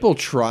 And people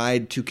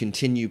tried to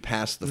continue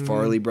past the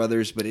Farley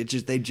brothers, but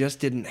they just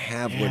didn't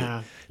have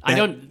what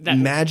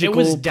magical it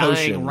was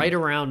dying potion. Right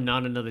around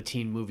Not Another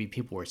Teen Movie.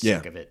 People were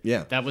sick of it.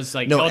 Yeah. That was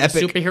like, the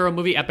superhero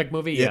movie, epic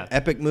movie. Yeah.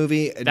 Epic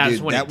movie. That's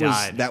when it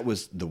died. That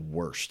was the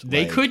worst.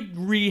 They could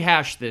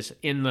rehash this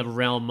in the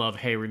realm of,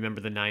 hey,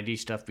 remember the 90s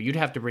stuff, but you'd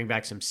have to bring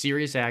back some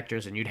serious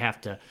actors, and you'd have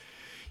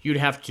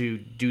to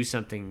do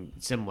something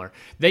similar.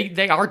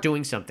 They are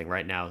doing something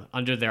right now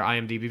under their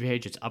IMDb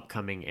page. It's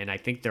upcoming, and I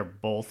think they're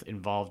both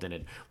involved in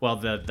it. Well,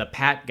 the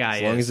Pat guy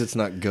as long as it's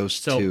not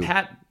Ghost 2. So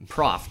Pat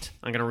Proft,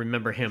 I'm going to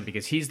remember him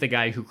because he's the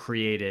guy who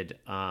created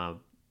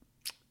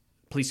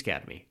Police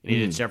Academy. And he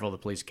did several of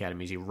the Police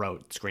Academies. He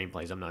wrote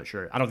screenplays. I'm not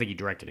sure. I don't think he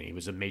directed it. He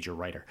was a major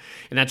writer.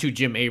 And that's who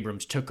Jim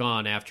Abrams took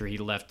on after he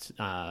left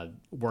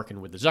working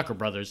with the Zucker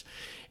brothers.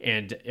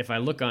 And if I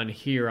look on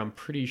here, I'm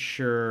pretty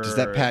sure... Does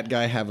that Pat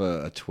guy have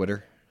a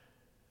Twitter?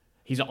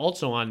 He's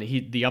also on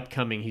the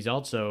upcoming... He's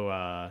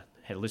also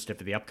had listed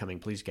for the upcoming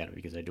Police Academy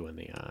because they're doing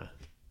the...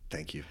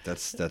 Thank you.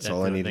 That's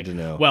all I needed to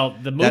know. Well,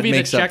 the movie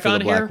to check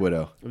on here, Black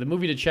Widow. The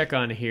movie to check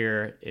on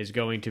here is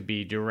going to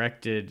be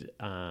directed.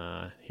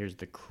 Here's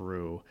the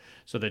crew.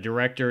 So the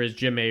director is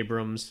Jim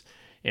Abrams,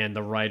 and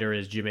the writer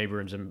is Jim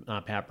Abrams and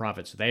Pat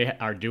Proft. So they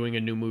are doing a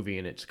new movie,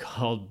 and it's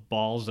called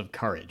Balls of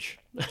Courage.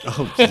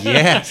 Oh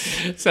yes.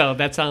 So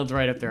that sounds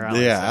right up their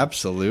alley. Yeah,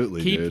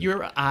 absolutely. Keep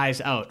your eyes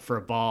out for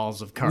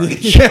Balls of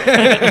Courage.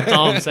 That's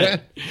all I'm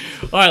saying.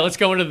 All right, let's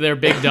go into their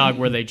big dog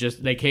where they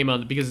came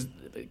on because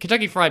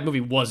Kentucky Fried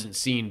Movie wasn't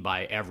seen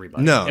by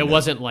everybody. No, it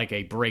wasn't like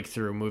a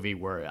breakthrough movie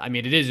where, I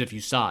mean, it is if you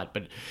saw it,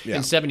 but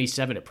in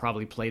 77 it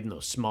probably played in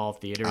those small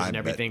theaters and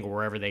everything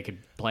wherever they could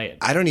play it.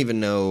 I don't even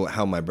know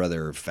how my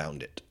brother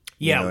found it.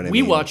 Yeah,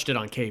 we watched it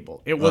on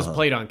cable. It was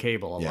played on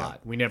cable a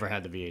lot. We never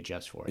had the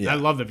VHS for it. Yeah. I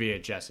love the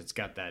VHS. It's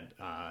got that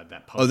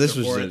poster. Oh, this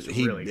was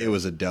really it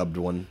was a dubbed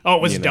one. Oh,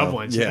 it was a dubbed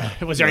one.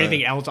 Yeah. Was there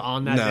anything else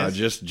on that? No,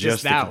 disc?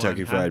 just the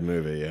Kentucky Fried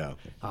Movie. Yeah.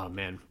 Oh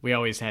man, we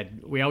always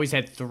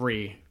had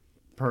 3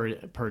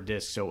 per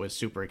disc, so it was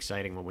super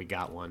exciting when we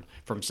got one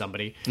from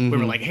somebody. We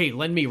were like, hey,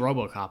 lend me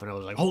RoboCop, and I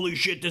was like, holy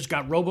shit, this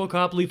got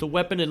RoboCop, Lethal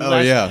Weapon, and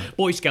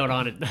Boy Scout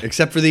on it.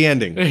 Except for the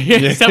ending.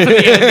 Except for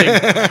the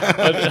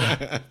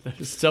ending.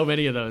 There's so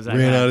many of those.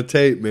 Ran out of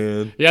tape,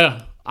 man.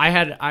 Yeah.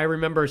 I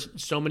remember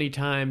so many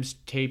times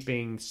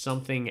taping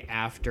something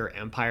after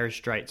Empire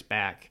Strikes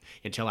Back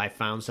until I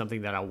found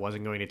something that I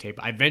wasn't going to tape.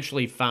 I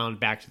eventually found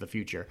Back to the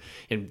Future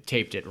and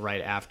taped it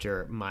right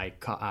after my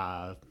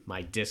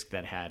disc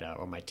that had,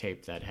 or my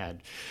tape that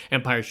had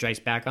Empire Strikes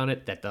Back on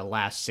it, that the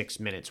last 6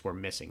 minutes were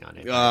missing on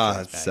it.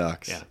 That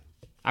sucks. Yeah.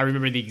 I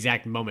remember the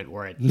exact moment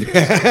where it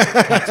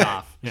cuts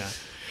off. Yeah.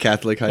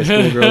 Catholic high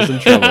school girls in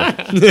trouble.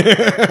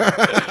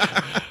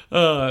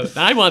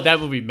 I want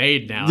that movie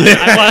made now.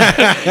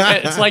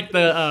 It's like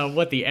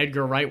the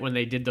Edgar Wright when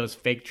they did those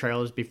fake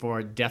trailers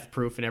before Death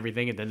Proof and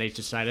everything, and then they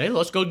decided, hey,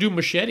 let's go do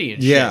Machete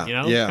and shit. You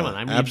know, come on,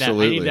 I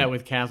need that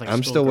with Catholic.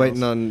 I'm still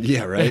waiting on.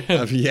 Yeah, right.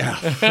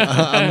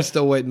 I'm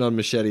still waiting on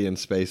Machete in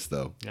space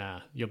though.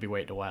 Yeah, you'll be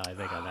waiting a while, I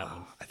think, on that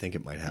one. I think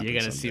it might happen. You're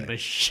gonna someday.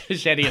 see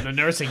Machete in the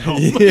nursing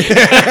home,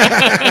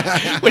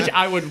 which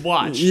I would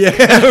watch. Yeah,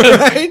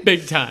 right.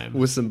 Big time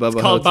with some Bubba.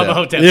 It's called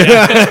Hotep. Bubba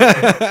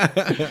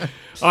Hotep. Yeah.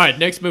 All right,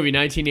 next movie,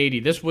 1980.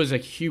 This was a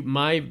huge...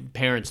 My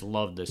parents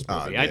loved this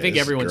movie. I think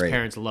everyone's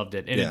parents loved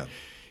it. And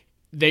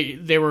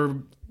they were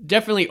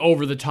definitely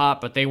over the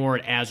top, but they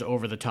weren't as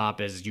over the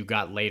top as you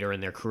got later in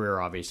their career,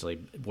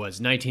 obviously. Was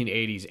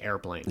 1980's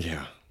Airplane.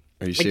 Yeah.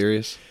 Are you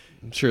serious?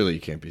 Surely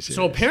you can't be serious.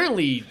 So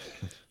apparently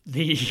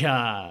they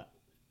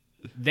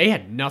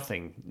had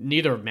nothing.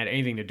 Neither had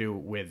anything to do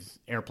with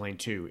Airplane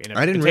 2.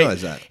 I didn't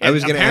realize that. I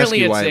was going to ask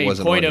you why it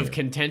wasn't on Apparently it's a point of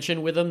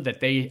contention with them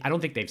that I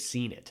don't think they've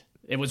seen it.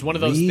 It was one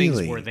of those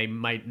things where they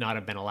might not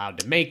have been allowed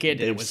to make it.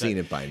 They've seen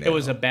it by now. It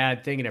was a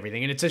bad thing and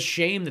everything. And it's a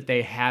shame that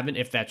they haven't,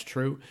 if that's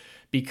true,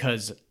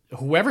 because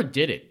whoever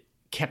did it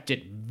kept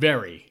it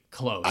very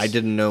close. I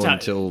didn't know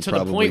until probably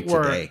to the point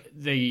today.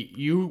 Where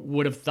you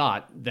would have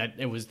thought that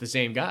it was the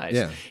same guys.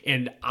 Yeah.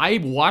 And I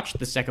watched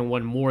the second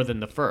one more than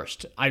the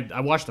first.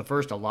 I watched the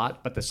first a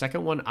lot, but the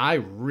second one I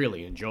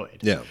really enjoyed.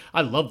 Yeah.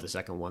 I love the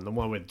second one, the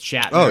one with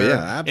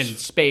Shatner and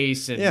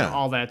space and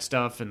all that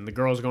stuff, and the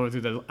girls going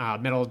through the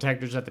metal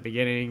detectors at the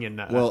beginning.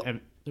 And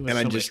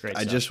I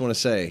just want to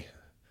say,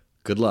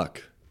 good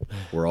luck.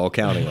 We're all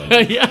counting on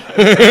it. Yeah.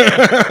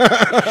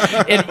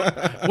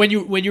 And when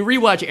you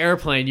rewatch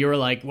Airplane, you were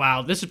like,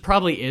 "Wow, this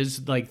probably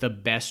is like the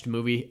best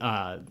movie,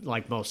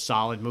 like most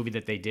solid movie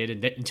that they did."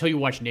 And until you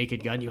watch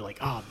Naked Gun, you're like,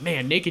 "Oh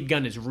man, Naked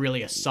Gun is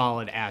really a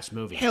solid ass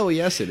movie." Hell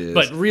yes, it is.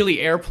 But really,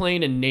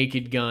 Airplane and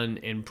Naked Gun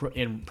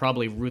and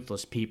probably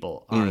Ruthless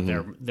People are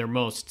their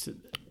most.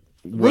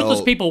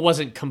 Ruthless People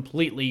wasn't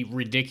completely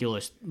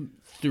ridiculous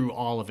through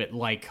all of it,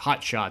 like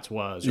Hot Shots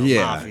was, or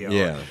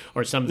Mafia,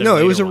 or something. No,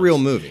 it was a real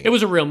movie. It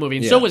was a real movie,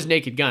 and so was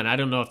Naked Gun. I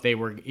don't know if they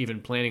were even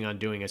planning on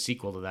doing a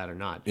sequel to that or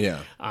not. Yeah.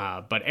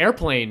 But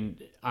Airplane,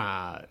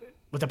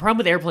 But the problem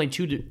with Airplane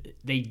 2,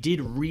 they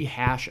did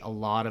rehash a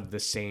lot of the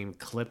same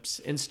clips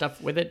and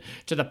stuff with it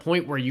to the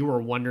point where you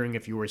were wondering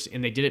if you were...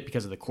 And they did it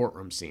because of the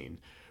courtroom scene.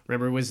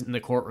 Remember, it was in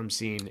the courtroom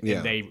scene,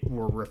 and they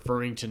were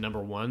referring to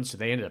number 1, so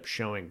they ended up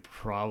showing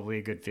probably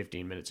a good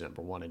 15 minutes of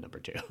number 1 and number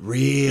 2.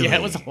 Really? Yeah,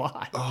 it was a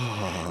lot.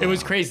 Oh. It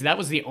was crazy. That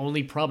was the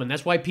only problem.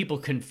 That's why people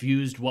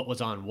confused what was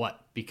on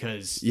what,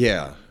 because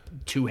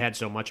 2 had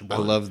so much 1. I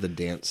love the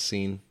dance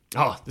scene.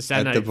 Oh, the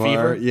Saturday Night Night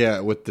Fever? Yeah,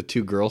 with the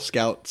 2 Girl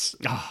Scouts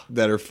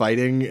that are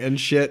fighting and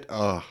shit.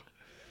 Oh.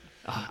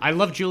 I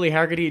love Julie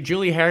Haggerty.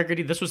 Julie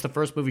Haggerty, this was the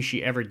first movie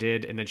she ever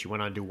did, and then she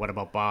went on to do What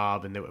About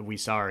Bob, and we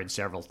saw her in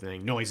several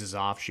things. Noises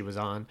Off, she was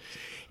on.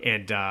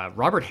 And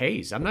Robert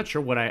Hayes. I'm not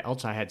sure what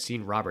else I had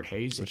seen Robert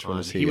Hayes Which on. one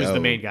was he? He was the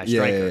main guy,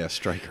 Stryker. Yeah,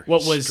 Stryker.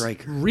 What was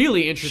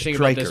really interesting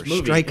about this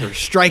movie...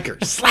 Stryker.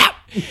 Slap!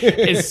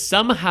 is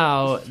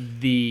somehow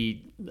the...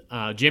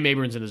 Jim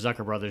Abrams and the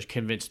Zucker brothers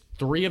convinced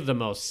 3 of the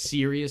most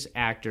serious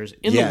actors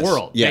in the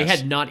world. Yes. They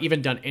had not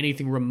even done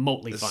anything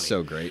remotely funny.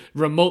 So great.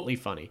 Remotely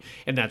funny.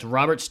 And that's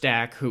Robert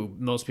Stack, who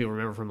most people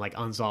remember from like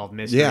Unsolved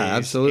Mysteries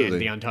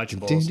absolutely. and The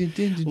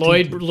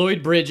Untouchables.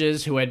 Lloyd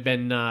Bridges, who had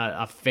been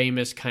a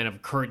famous kind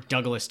of Kirk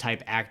Douglas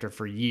type actor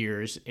for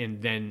years,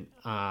 and then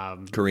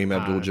Kareem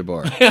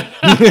Abdul-Jabbar.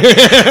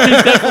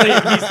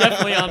 he's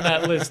definitely on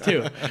that list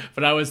too.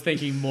 But I was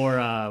thinking more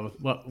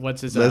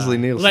what's his Leslie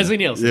Nielsen. Leslie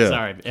Nielsen,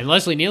 sorry. And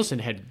Leslie Nielsen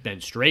had been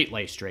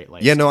straight-laced.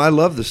 Yeah, no, I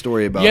love the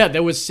story about... Yeah,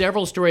 there was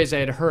several stories I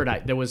had heard.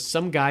 There was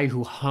some guy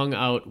who hung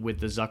out with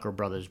the Zucker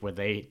brothers where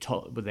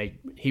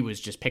he was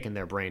just picking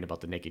their brain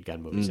about the Naked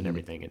Gun movies and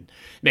everything. And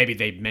maybe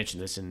they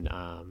mentioned this in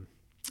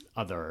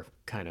other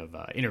kind of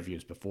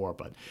interviews before,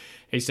 but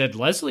he said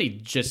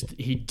Leslie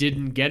he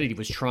didn't get it. He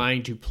was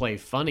trying to play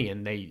funny,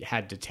 and they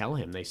had to tell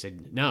him. They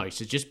said, no, he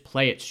said, just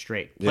play it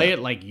straight. Play it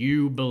like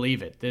you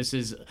believe it. This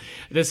is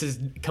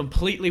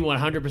completely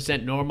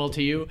 100% normal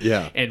to you,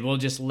 and we'll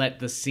just let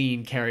the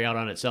scene carry out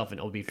on itself, and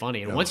it'll be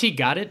funny. And once he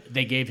got it,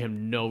 they gave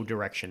him no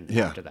direction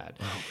after that.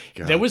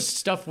 Oh, there was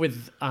stuff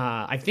with,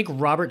 I think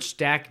Robert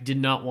Stack did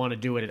not want to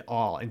do it at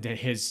all, and then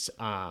his...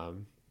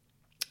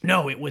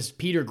 No, it was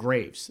Peter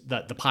Graves,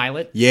 the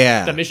pilot.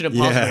 Yeah. The Mission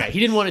Impossible guy. He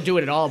didn't want to do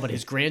it at all, but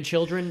his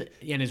grandchildren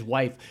and his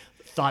wife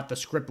thought the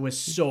script was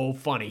so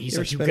funny. He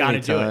said, you got to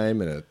do it.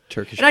 In a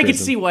Turkish and I could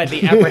see why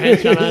the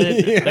apprehension on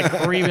it. The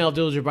Kareem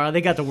Abdul-Jabbar, they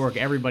got to work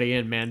everybody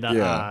in, man.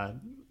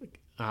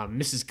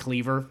 Mrs.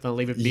 Cleaver, the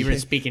Leave It Beaver,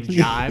 speaking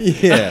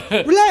jive.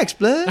 Yeah. Relax,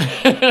 blood.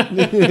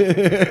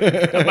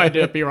 That might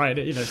be right.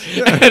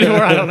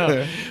 Anymore, I don't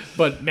know.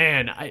 But,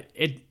 man,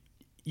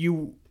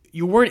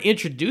 you weren't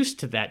introduced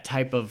to that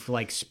type of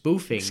like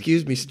spoofing.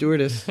 Excuse me,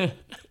 stewardess.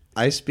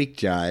 I speak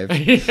jive.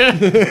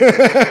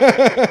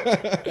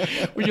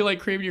 Would you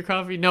like cream in your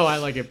coffee? No, I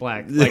like it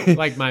black,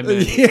 like my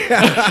men.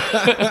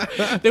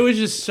 Yeah. There was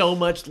just so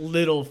much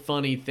little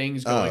funny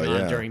things going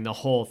on during the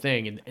whole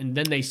thing, and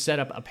then they set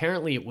up.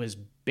 Apparently, it was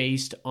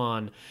based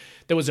on.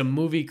 There was a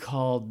movie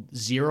called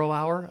 0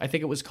 Hour, I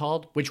think it was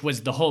called, which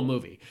was the whole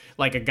movie.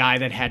 Like a guy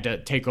that had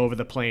to take over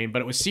the plane,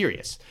 but it was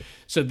serious.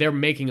 So they're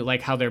making it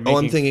like how they're making... Oh,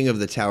 I'm thinking of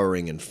the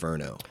Towering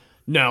Inferno.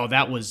 No,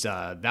 that was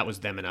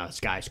them in a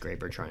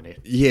skyscraper trying to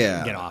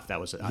get off.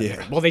 That was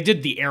well, they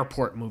did the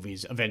airport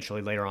movies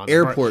eventually later on.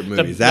 Airport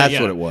movies, that's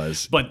what it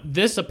was. But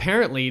this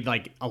apparently,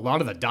 like a lot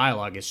of the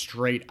dialogue is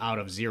straight out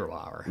of 0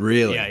 Hour.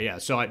 Really? Yeah.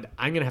 So I'm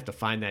gonna have to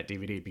find that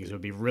DVD because it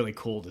would be really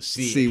cool to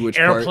see which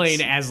Airplane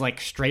parts. as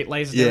like straight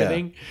laced and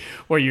everything,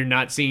 where you're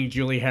not seeing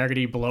Julie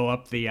Haggerty blow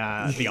up the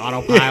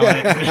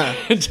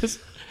autopilot. Just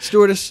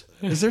stewardess,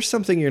 is there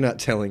something you're not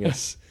telling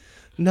us?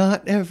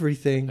 Not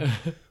everything.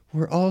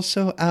 We're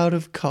also out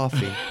of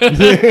coffee. But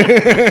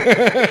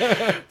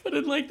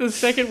in like the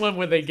second one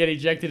where they get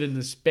ejected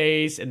into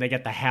space and they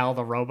get the Hal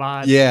the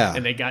robot. Yeah.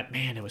 And they got,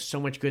 man, there was so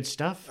much good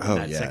stuff in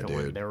that second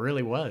one. There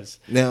really was.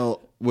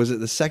 Now, was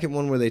it the second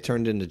one where they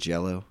turned into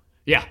Jello?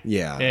 Yeah.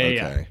 Yeah.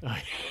 Okay.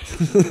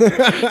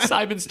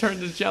 Simon's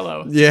turned to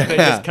Jello. Yeah. They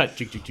just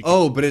cut.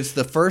 Oh, but it's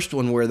the first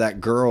one where that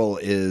girl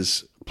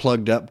is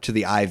plugged up to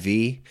the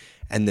IV.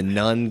 And the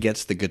nun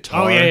gets the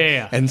guitar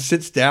and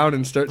sits down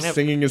and starts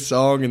singing a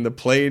song, and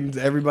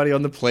everybody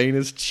on the plane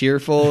is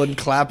cheerful and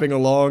clapping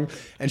along,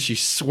 and she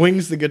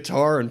swings the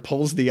guitar and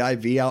pulls the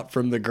IV out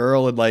from the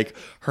girl, and like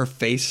her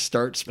face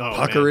starts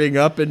puckering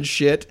up and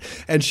shit,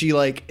 and she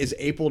like is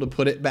able to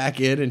put it back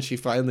in, and she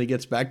finally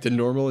gets back to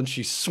normal, and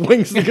she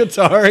swings the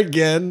guitar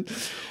again.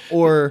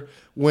 Or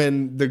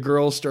when the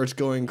girl starts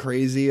going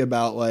crazy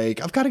about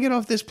like, I've got to get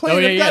off this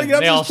plane. I've got to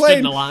get off this plane.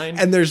 In the line.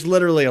 And there's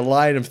literally a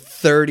line of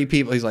 30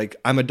 people. He's like,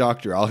 I'm a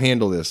doctor. I'll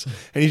handle this.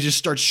 And he just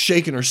starts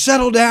shaking her.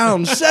 Settle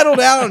down. Settle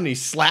down. And he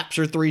slaps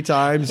her 3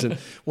 times. And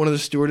one of the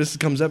stewardesses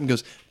comes up and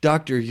goes,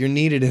 Doctor, you're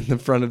needed in the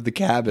front of the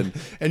cabin.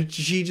 And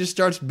she just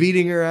starts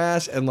beating her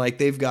ass. And like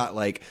they've got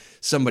like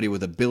somebody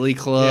with a billy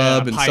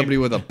club and somebody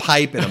with a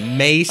pipe and a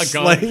mace. A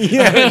gun. Like,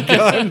 a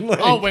gun. Like,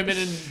 all women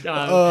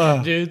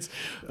and dudes.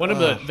 One of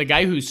the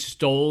guy who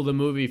stole the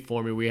movie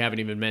for me, we haven't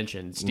even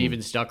mentioned,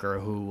 Steven Stucker,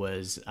 who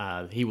was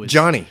he was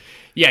Johnny.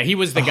 Yeah, he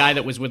was the guy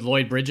that was with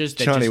Lloyd Bridges.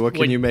 That Johnny, what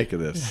can you make of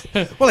this?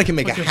 Well, I can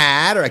make a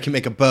hat, or I can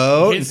make a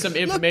boat. Here's some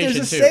information, Look,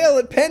 there's a too. sale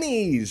at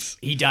Penny's.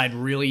 He died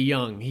really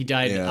young. He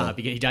died.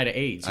 He died of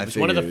AIDS. He I was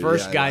one of the figured,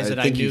 first guys that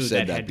I think you knew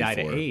said that had died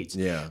of before. AIDS.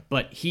 Yeah.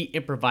 But he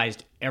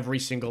improvised every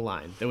single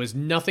line. There was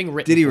nothing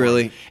written. Did he for him.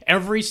 really?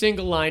 Every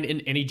single line,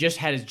 and he just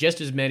had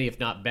just as many, if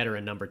not better,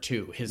 in number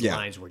 2. His Yeah.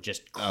 lines were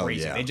just Oh,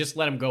 crazy. yeah. They just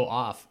let him go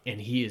off, and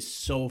he is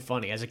so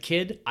funny. As a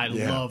kid, I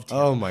loved him.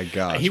 Oh my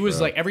gosh. He was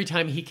bro. like, every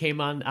time he came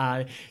on,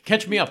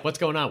 catch me up, what's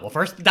going on? Well,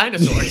 first the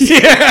dinosaurs.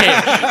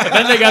 But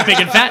then they got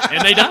big and fat,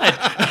 and they died.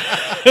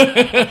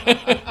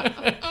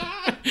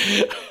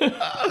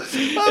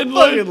 I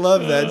fucking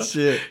love that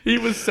shit. He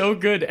was so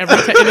good every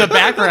time in the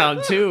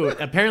background too.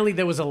 Apparently,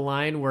 there was a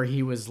line where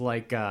he was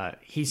like,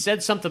 he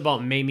said something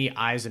about Mamie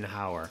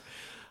Eisenhower.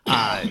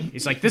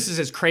 He's like, this is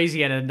as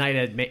crazy at a night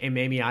at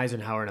Mamie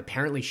Eisenhower, and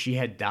apparently she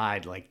had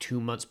died like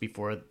 2 months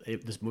before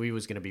this movie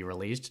was going to be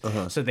released.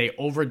 So they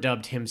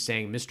overdubbed him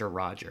saying Mr.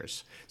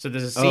 Rogers. So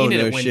there's a scene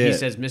in it when he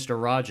says Mr.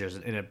 Rogers,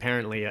 and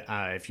apparently,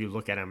 if you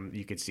look at him,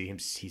 you could see him.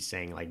 He's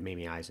saying like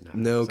Mamie Eisenhower.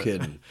 No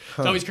kidding.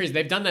 It's always crazy.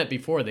 They've done that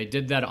before. They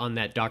did that on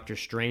that Dr.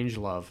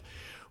 Strangelove,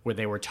 where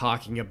they were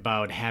talking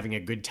about having a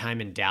good time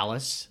in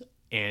Dallas,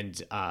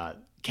 and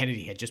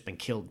Kennedy had just been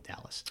killed in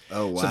Dallas.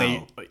 Oh, wow. So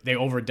they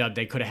overdubbed.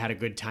 They could have had a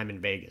good time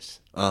in Vegas.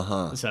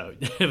 So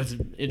it was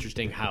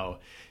interesting how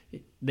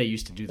they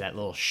used to do that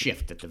little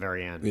shift at the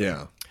very end.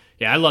 Yeah.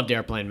 Yeah, I loved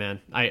Airplane,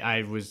 man.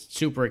 I was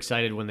super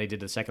excited when they did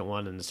the second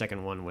one, and the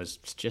second one was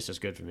just as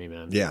good for me,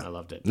 man. Yeah. I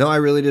loved it. No, I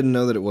really didn't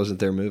know that it wasn't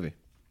their movie.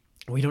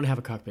 We don't have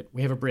a cockpit.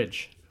 We have a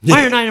bridge.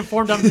 Why aren't I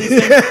informed on these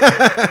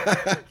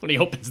things? When he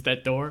opens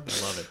that door.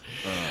 I love it.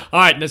 All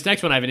right, and this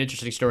next one I have an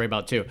interesting story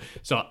about, too.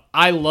 So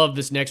I love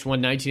this next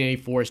one,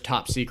 1984's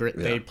Top Secret.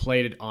 Yeah. They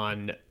played it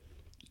on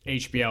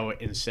HBO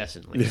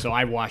incessantly. So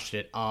I watched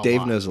it a lot.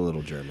 Dave knows a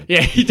little German.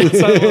 Yeah, he does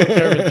sound a little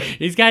German.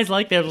 These guys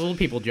like their little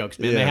people jokes,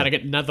 man. They Yeah. had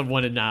another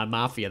one in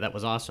Mafia that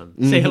was awesome.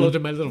 Say hello to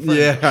my little friend.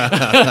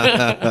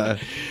 Yeah.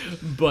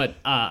 But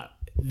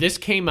this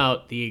came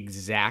out the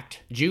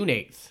exact June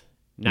 8th,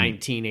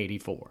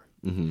 1984.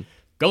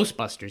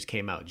 Ghostbusters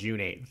came out June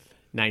 8th,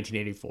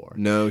 1984.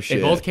 No shit.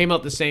 They both came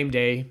out the same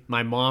day.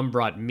 My mom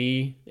brought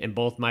me and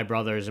both my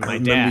brothers and my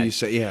remember dad. you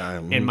say,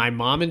 yeah. And my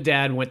mom and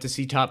dad went to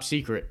see Top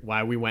Secret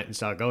while we went and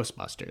saw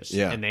Ghostbusters.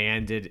 Yeah. And they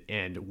ended,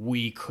 and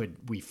we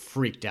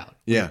freaked out.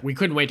 Yeah. We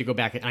couldn't wait to go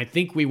back. I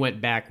think we went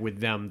back with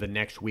them the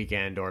next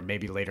weekend or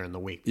maybe later in the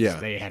week.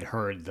 Yeah. They had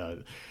heard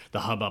the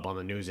hubbub on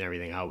the news and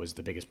everything, how it was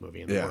the biggest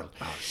movie in the world.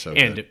 Oh, so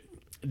and good.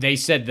 they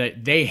said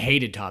that they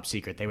hated Top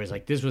Secret. They was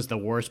like, this was the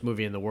worst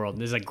movie in the world.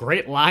 And there's a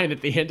great line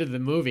at the end of the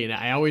movie, and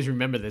I always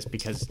remember this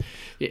because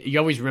you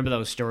always remember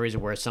those stories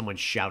where someone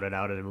shouted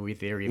out at a movie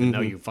theater, even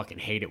though you fucking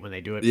hate it when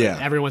they do it. Yeah.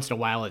 But every once in a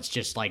while, it's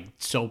just like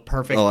so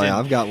perfect. Oh, yeah, and,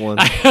 I've got one.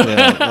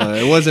 Yeah.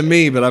 It wasn't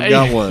me, but I've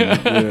got one.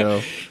 You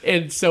know.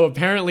 And so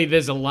apparently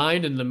there's a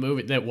line in the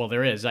movie that, well,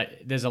 there is.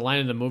 There's a line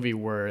in the movie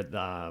where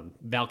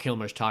Val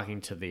Kilmer's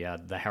talking to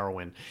the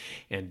heroine,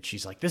 and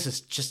she's like, this is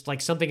just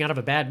like something out of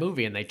a bad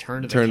movie. And they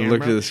turn to the camera and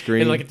look to the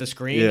screen. and look at the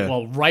screen. Yeah.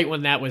 Well, right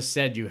when that was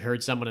said, you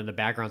heard someone in the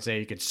background say,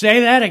 you could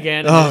say that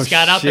again. And Oh, they just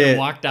got up shit. and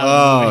walked out.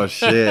 Oh, of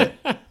the movie.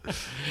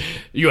 shit.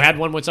 You had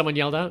one when someone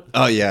yelled out?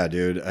 Oh, yeah,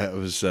 dude. It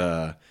was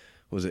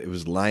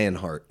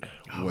Lionheart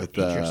with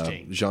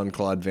interesting.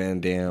 Jean-Claude Van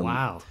Damme.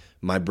 Wow.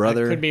 My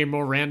brother. Could be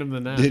more random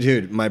than that.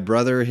 Dude, my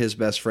brother, his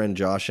best friend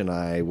Josh, and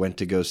I went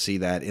to go see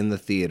that in the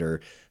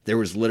theater. There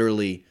was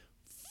literally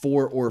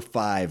 4 or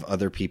 5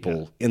 other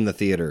people in the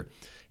theater.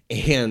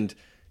 And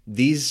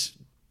these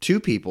 2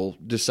 people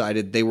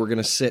decided they were going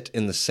to sit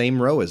in the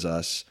same row as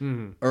us.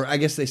 Or I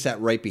guess they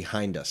sat right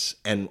behind us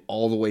and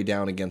all the way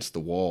down against the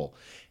wall.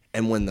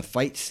 And when the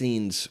fight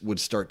scenes would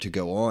start to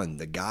go on,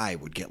 the guy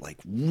would get like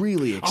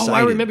really excited. Oh,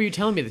 I remember you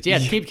telling me this. Yeah,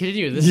 keep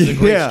continuing. This is a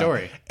great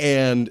story.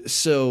 And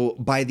so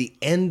by the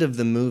end of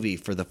the movie,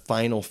 for the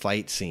final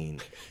fight scene,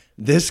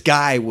 this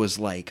guy was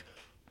like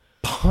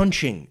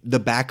punching the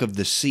back of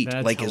the seat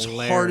That's like as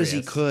hard as he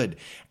hilarious. could,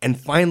 and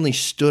finally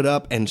stood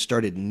up and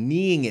started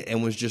kneeing it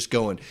and was just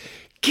going,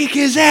 kick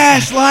his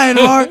ass,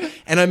 Lionheart.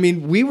 And I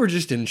mean, we were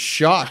just in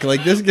shock.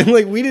 Like this,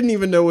 like we didn't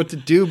even know what to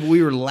do, but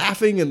we were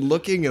laughing and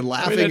looking and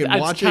laughing and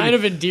watching. It's kind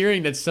of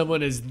endearing that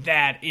someone is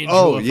that into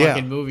a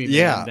fucking movie,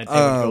 man, that they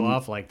would go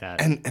off like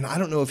that. And I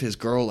don't know if his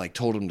girl like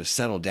told him to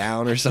settle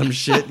down or some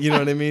shit, you know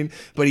what I mean?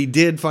 But he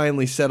did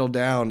finally settle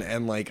down,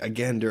 and like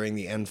again during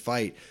the end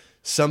fight,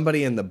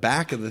 somebody in the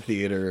back of the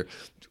theater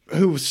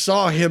who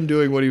saw him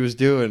doing what he was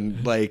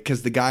doing, like,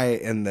 because the guy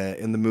in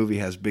the movie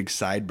has big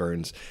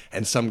sideburns,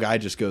 and some guy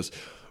just goes,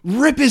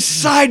 rip his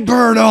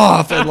sideburn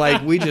off, and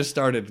like we just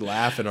started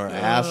laughing our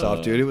ass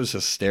off, dude. It was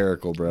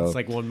hysterical, bro. It's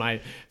like one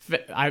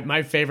of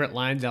my favorite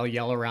lines. I'll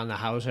yell around the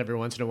house every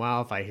once in a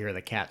while if I hear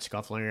the cat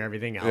scuffling or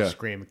everything. I'll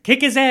scream,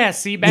 "Kick his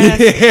ass, Seabass!"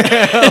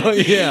 Oh,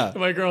 yeah.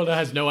 My girl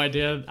has no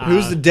idea.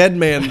 Who's the dead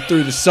man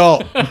through the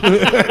salt?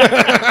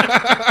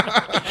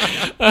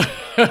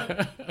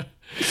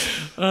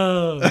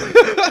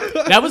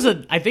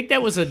 I think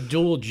that was a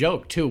dual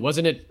joke too,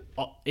 wasn't it?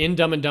 In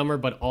Dumb and Dumber,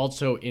 but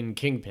also in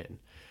Kingpin.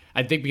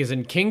 I think because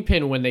in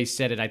Kingpin, when they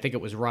said it, I think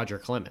it was Roger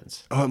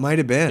Clemens. Oh, it might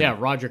have been. Yeah,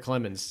 Roger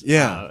Clemens.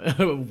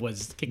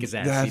 Was kick his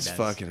ass. That's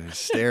fucking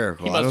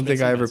hysterical. I don't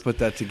think I ever put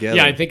that together.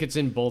 Yeah, I think it's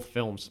in both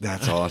films.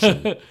 That's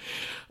awesome.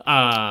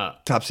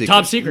 Top Secret.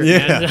 Top Secret,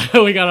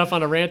 man. We got off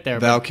on a rant there.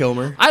 Val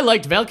Kilmer. I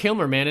liked Val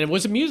Kilmer, man. And it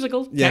was a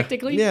musical,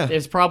 technically. Yeah.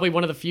 It's probably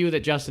one of the few that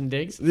Justin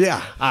digs.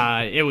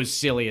 Yeah. It was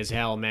silly as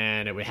hell,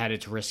 man. It had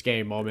its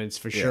risque moments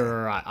for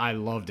sure. I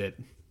loved it.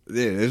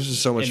 Yeah, this was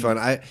so much fun.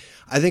 I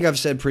think I've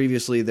said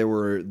previously there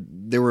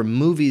were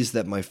movies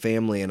that my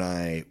family and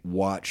I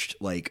watched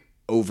like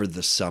over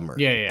the summer.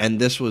 Yeah. And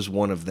this was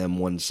one of them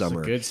one summer.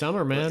 It's a good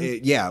summer, man.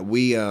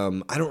 We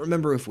I don't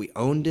remember if we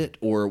owned it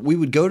or we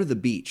would go to the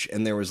beach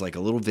and there was like a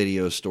little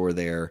video store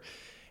there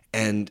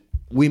and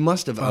we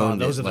must have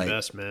owned those it. Those are the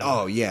best, man.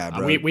 Oh, yeah,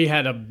 bro. We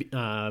had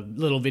a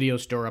little video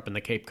store up in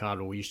the Cape Cod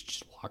where we used to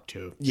just walk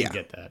to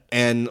get that.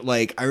 And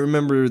like I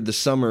remember the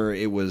summer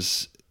it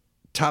was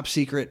Top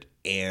Secret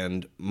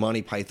and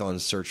Monty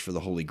Python's Search for the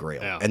Holy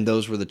Grail. Yeah. And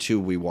those were the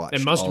two we watched.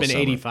 It must have been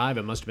 85.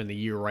 It must have been the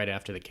year right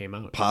after they came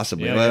out.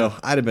 Possibly.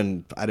 I'd have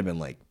been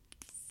like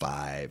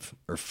 5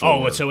 or 4.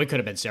 Oh, so it could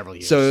have been several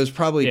years. So it was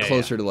probably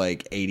closer to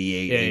like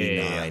 88,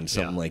 89,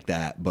 something like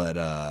that.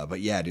 But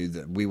yeah,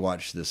 dude, we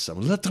watched this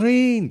summer.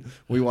 Latrine!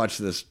 We watched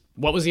this.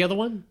 What was the other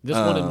one? This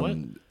one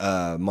and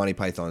what? Monty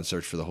Python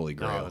Search for the Holy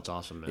Grail. Oh, that's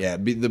awesome, man. Yeah,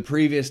 the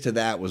previous to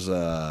that was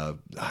I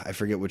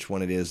forget which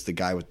one it is. The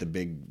guy with the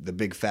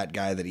big fat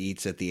guy that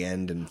eats at the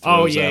end and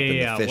throws up,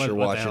 and the fish are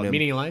watching him.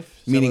 Meaning of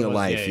Life. Meaning of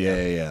Life.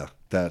 Yeah.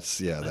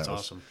 That's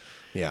awesome.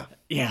 Yeah.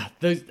 Yeah,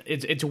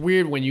 it's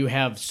weird when you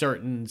have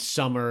certain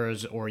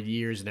summers or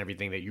years and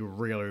everything that you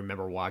really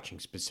remember watching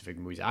specific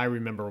movies. I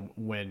remember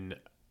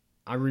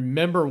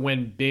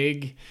when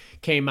Big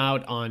came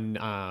out on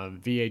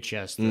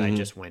VHS that I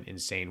just went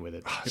insane with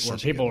it. Where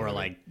people were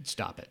like,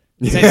 stop it.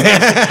 Same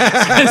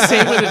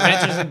with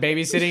Adventures in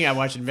Babysitting. I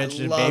watched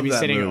Adventures in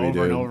Babysitting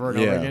over and over and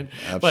over again.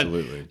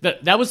 Absolutely.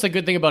 But that was the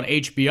good thing about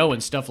HBO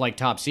and stuff like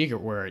Top Secret,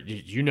 where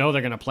you know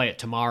they're going to play it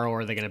tomorrow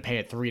or they're going to pay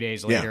it 3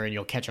 days later, and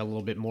you'll catch a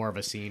little bit more of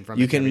a scene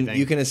from it.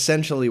 You can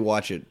essentially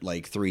watch it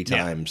like 3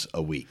 times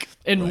a week.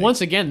 And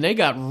once again, they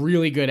got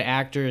really good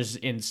actors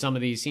in some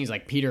of these scenes.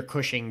 Like Peter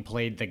Cushing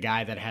played the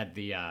guy that had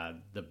the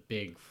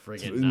big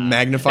friggin'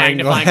 magnifying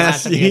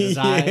glass at the end of his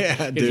eye.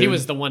 Yeah, dude. He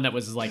was the one that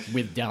was like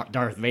with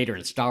Darth Vader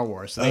in Star Wars.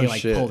 So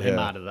they pulled him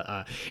out of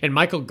the. And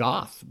Michael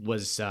Goth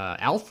was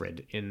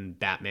Alfred in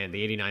Batman,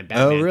 the '89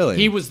 Batman. Oh, really?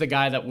 He was the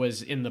guy that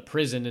was in the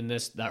prison in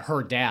this.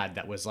 Her dad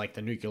that was like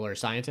the nuclear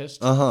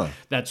scientist.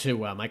 That's who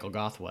Michael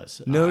Goth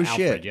was. No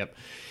shit. Alfred, yep.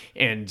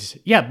 And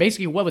yeah,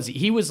 basically, what was he?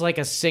 He was like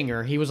a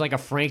singer. He was like a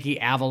Frankie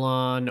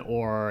Avalon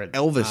or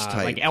Elvis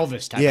type. Like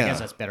Elvis type. Yeah. I guess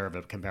that's better of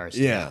a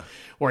comparison. Yeah.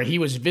 Where he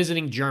was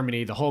visiting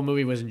Germany. The whole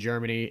movie was in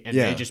Germany, and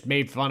they just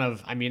made fun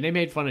of. I mean, they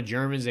made fun of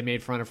Germans. They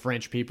made fun of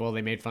French people.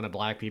 They made fun of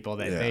black people.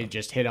 They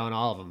just hit on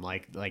all of them,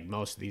 like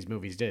most of these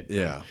movies did.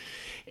 Yeah.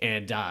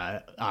 And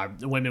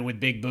women with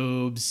big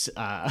boobs.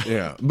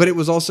 Yeah, but it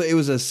was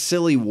a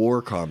silly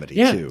war comedy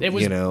too. It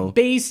was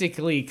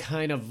basically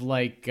kind of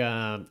like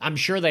I'm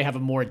sure they have a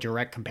more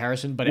direct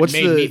comparison, but it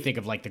made me think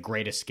of like The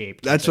Great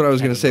Escape. That's what I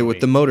was going to say with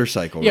the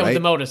motorcycle. Yeah, right? with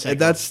the motorcycle.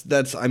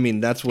 That's I mean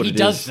that's what he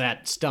does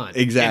that stunt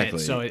exactly.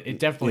 So it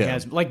definitely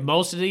has like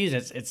most of these.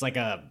 It's like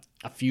a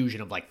fusion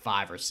of like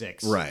 5 or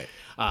 6. Right.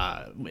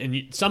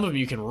 And some of them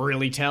you can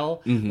really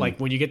tell. Like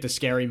when you get the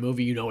Scary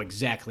Movie, you know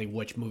exactly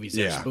which movies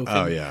they're spoofing.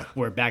 Oh, yeah.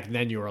 Where back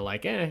then you were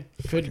like,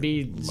 could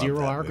be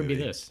Zero Hour, could be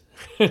this.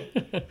 What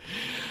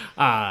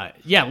are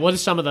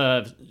some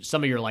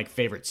of your like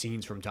favorite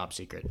scenes from Top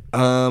Secret?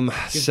 So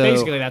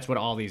basically that's what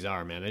all these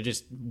are, man. They're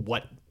just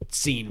what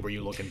scene were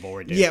you looking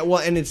forward to? Yeah, well,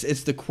 and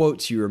it's the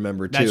quotes you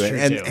remember too. That's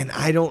true, too. And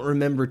I don't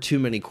remember too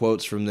many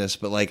quotes from this,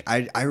 but like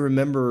I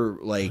remember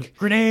like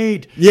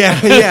grenade.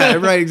 Yeah,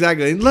 right,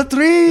 exactly.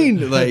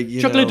 Latrine, like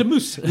chocolate de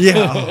mousse.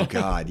 Yeah, oh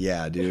god,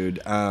 yeah,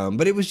 dude.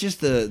 But it was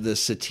just the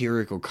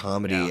satirical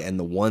comedy and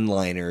the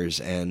one-liners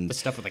and the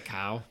stuff with the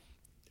cow.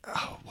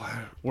 Oh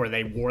wow! Where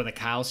they wore the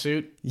cow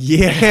suit.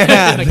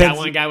 Yeah,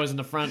 one guy was in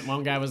the front,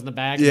 one guy was in the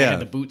back. Yeah, they had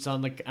the boots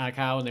on the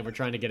cow, and they were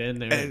trying to get in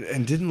there.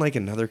 And didn't like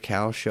another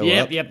cow show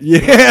up? Yep.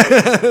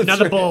 Yeah,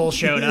 another bull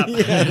showed up.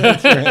 Yeah,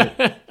 that's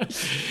right.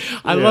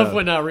 I love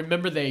when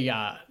remember they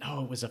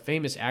it was a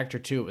famous actor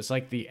too. It was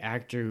like the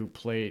actor who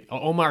played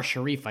Omar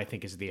Sharif, I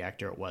think is the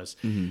actor it was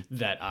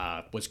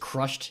that was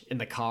crushed in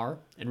the car.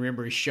 And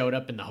remember, he showed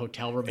up in the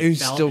hotel room. And he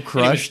was still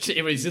crushed.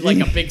 It was like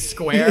a big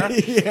square.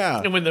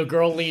 Yeah. And when the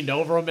girl leaned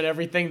over him and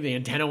everything, the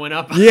antenna went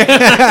up.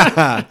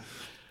 Yeah.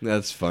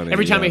 That's funny.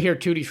 Every time I hear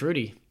Tutti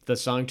Frutti, the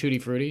song Tutti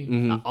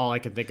Frutti, all I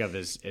can think of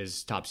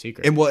is Top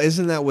Secret. And well,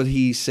 isn't that what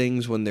he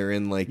sings when they're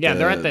in like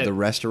they're at the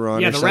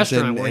restaurant? Yeah, or the something?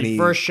 restaurant where he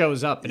first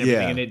shows up and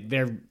everything,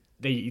 and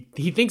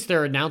he thinks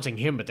they're announcing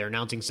him, but they're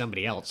announcing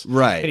somebody else.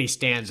 Right. And he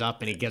stands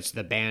up and he gets to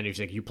the band. He's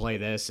like, "You play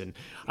this," and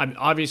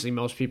obviously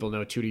most people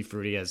know Tutti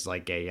Frutti as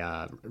like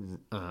a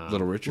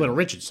Little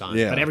Richard song.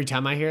 Yeah. But every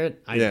time I hear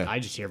it, I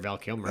just hear Val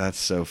Kilmer. That's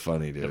so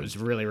funny, dude. It was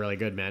really, really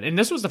good, man. And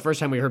this was the first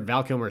time we heard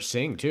Val Kilmer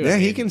sing too. Yeah,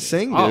 he can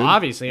sing, dude. Oh,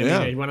 obviously. I mean,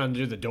 Yeah. he went on to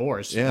do the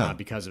Doors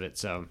because of it.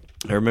 So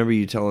I remember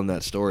you telling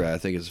that story. I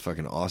think it's a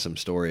fucking awesome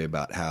story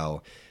about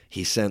how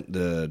he sent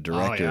the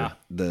director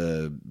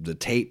the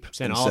tape.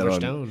 Sent and Oliver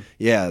said Stone.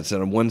 Yeah, it said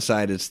on one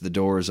side it's the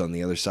Doors, on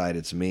the other side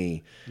it's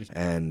me.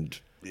 And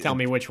tell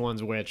me which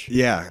one's which.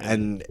 yeah,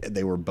 and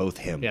they were both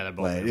him. Yeah, they're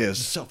both like, him. it was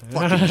so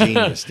fucking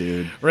genius,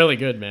 dude. Really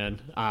good, man.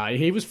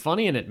 He was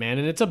funny in it, man,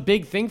 and it's a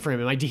big thing for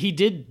him. He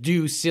did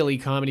do silly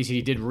comedies.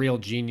 He did Real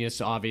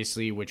Genius,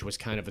 obviously, which was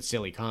kind of a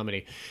silly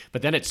comedy.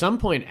 But then at some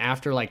point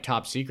after like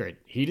Top Secret,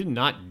 he did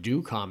not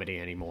do comedy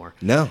anymore.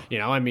 No. You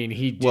know, I mean,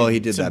 he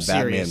did that some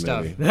Batman serious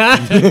stuff.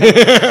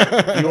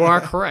 movie. You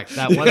are correct.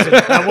 That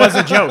was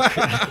a joke.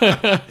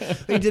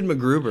 He did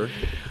MacGruber.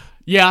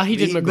 Yeah, he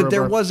did MacGruber. But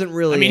there wasn't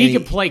really I mean, he any-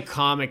 could play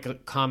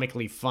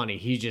comically funny.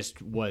 He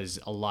just was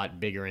a lot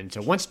bigger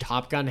into. Once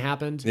Top Gun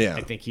happened, Yeah.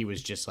 I think he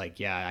was just like,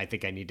 yeah, I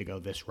think I need to go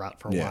this route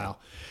for a Yeah. while.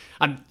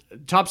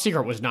 Top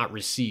Secret was not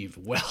received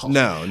well.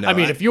 No, I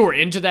mean, if you were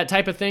into that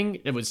type of thing,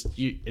 it's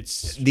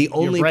The your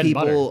only bread and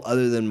people butter.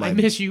 other than my I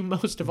miss you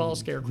most of all,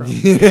 Scarecrow.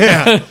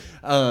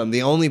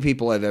 the only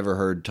people I've ever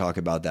heard talk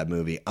about that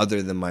movie,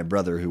 other than my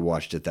brother who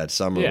watched it that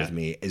summer Yeah. with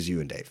me, is you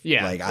and Dave.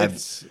 Yeah, like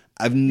it's-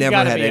 I've never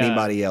gotta had be,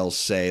 anybody else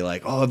say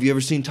like, "Oh, have you ever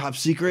seen Top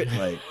Secret?"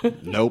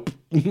 Like, nope.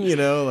 You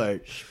know,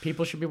 like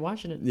People should be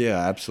watching it. yeah,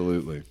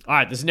 absolutely. All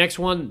right, this next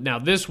one. Now,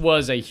 this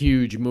was a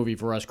huge movie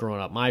for us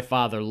growing up. My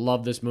father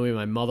loved this movie.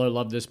 My mother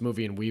loved this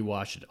movie, and we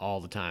watched it all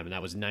the time. And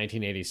that was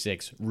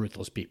 1986,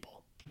 Ruthless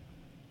People.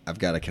 I've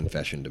got a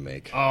confession to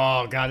make.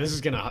 Oh, God, this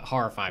is going to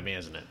horrify me,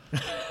 isn't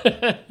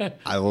it?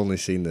 I've only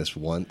seen this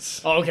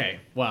once. Oh,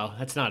 okay. Well,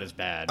 that's not as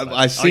bad. but-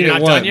 I've seen you're it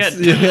not done once.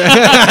 yet?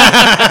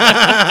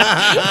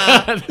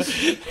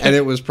 And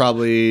it was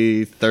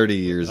probably 30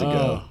 years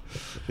ago.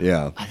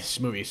 Yeah. This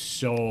movie is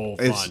so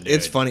fun, It's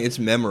dude. funny. It's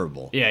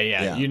memorable.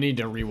 Yeah. You need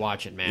to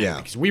rewatch it, man. Yeah.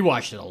 Because we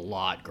watched it a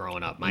lot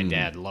growing up. My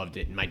dad loved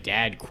it, and my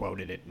dad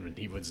quoted it, and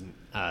he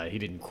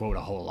didn't quote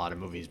a whole lot of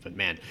movies, but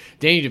man,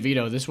 Danny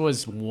DeVito. This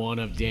was one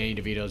of Danny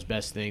DeVito's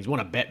best things. One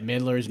of Bette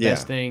Midler's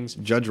best things.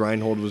 Judge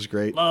Reinhold was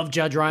great. Love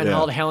Judge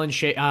Reinhold. Yeah.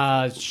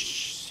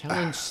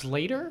 Helen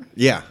Slater.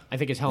 Yeah. I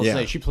think it's Helen Yeah.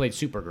 Slater. She played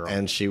Supergirl.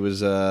 And she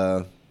was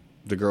the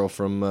girl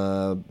from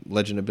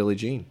Legend of Billie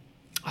Jean.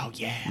 Oh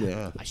yeah.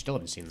 Yeah. I still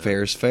haven't seen that.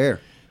 Fair's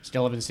fair.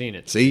 Still haven't seen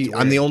it. See, It's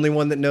I'm the weird. only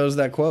one that knows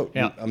that quote.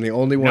 Yeah. I'm the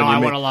only one. No, I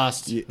You're would have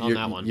lost on you're-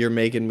 that one. You're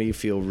making me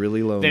feel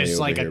really lonely. There's over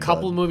like a here,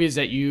 couple bud. movies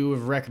that you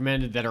have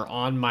recommended that are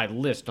on my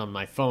list on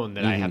my phone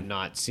that I Mm-hmm. have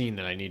not seen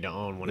that I need to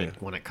own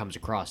when it comes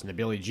across. And the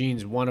Billie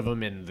Jean's one of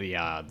them, and the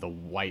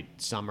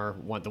White Summer,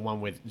 the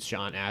one with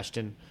Sean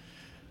Ashton.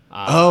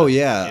 Oh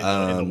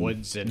yeah, in the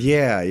woods. And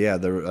yeah,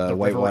 the the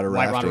whitewater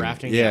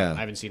rafting. Yeah, I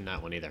haven't seen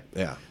that one either.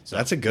 Yeah, So,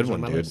 that's a good it's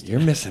one, my dude. list.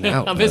 You're missing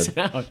out. I'm bud. missing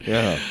out.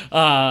 Yeah.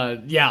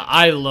 Yeah,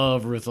 I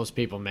love Ruthless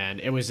People, man.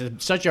 It was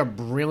such a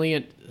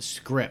brilliant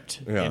script,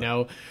 Yeah. you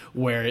know,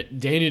 where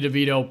Danny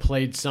DeVito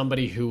played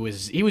somebody who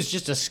was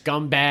just a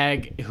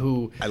scumbag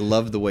who I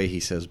love the way he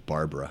says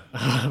Barbara.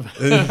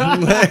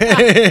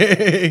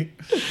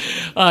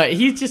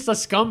 he's just a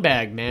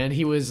scumbag, man.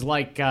 He was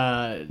like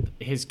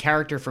his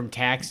character from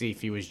Taxi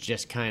if he was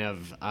just kind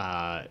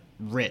of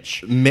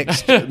rich.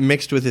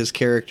 mixed with his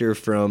character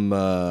from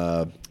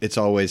It's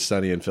Always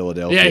Sunny in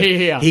Philadelphia.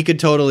 Yeah. He could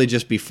totally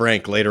just be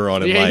Frank later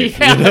on in life.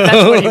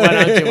 That's what he went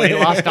on to when he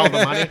lost all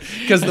the money.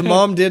 Because the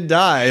mom did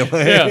die.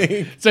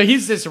 Yeah. So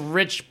he's this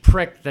rich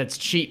prick that's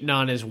cheating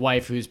on his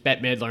wife, who's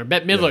Bette Midler. And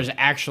Bette Midler's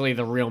actually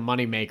the real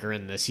moneymaker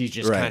in this. He's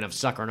just Right. kind of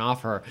suckering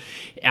off her.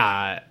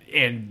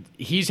 And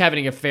he's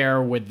having an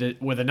affair with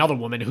another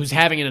woman who's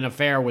having an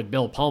affair with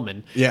Bill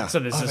Pullman. Yeah. So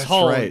there's Oh, this that's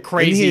whole right.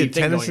 crazy Isn't he a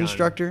thing tennis going on.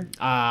 instructor?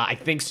 I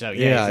think so.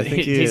 Yeah, I he's,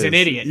 think he he's is. an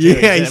idiot. Too,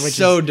 Yeah, he's which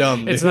so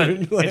dumb, It's,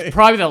 dude. it's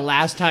probably the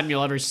last time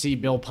you'll ever see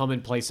Bill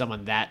Pullman play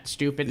someone that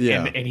stupid.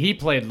 Yeah. And he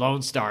played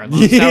Lone Star. And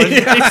Lone Star was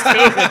really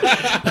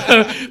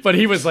stupid. But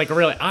he was like,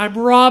 really, I'm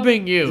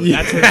robbing you.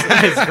 That's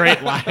his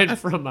great line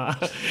from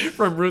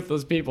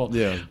Ruthless People.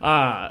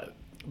 Yeah.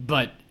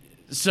 But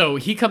so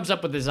he comes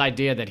up with this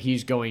idea that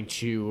he's going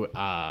to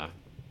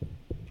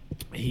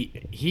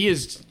he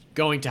is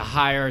going to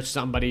hire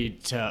somebody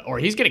or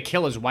he's going to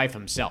kill his wife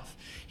himself.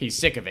 He's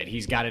sick of it.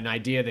 He's got an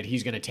idea that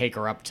he's going to take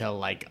her up to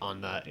like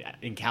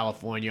in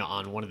California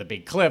on one of the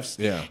big cliffs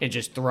and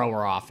just throw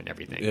her off and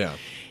everything. Yeah.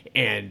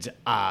 And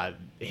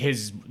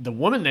the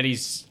woman that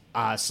he's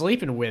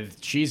sleeping with,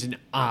 she's an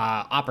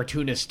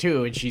opportunist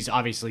too, and she's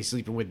obviously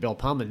sleeping with Bill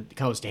Pullman,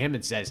 goes to him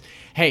and says,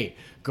 hey,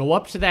 go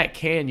up to that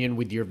canyon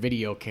with your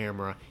video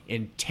camera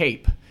and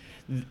tape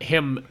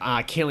him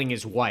killing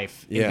his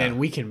wife, and then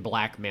we can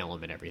blackmail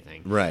him and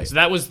everything. Right. So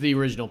that was the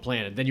original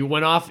plan. And then you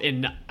went off,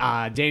 and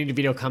Danny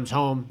DeVito comes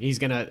home. He's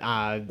going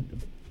to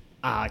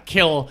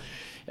kill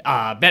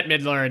Bette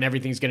Midler and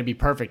everything's going to be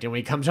perfect. And when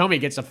he comes home, he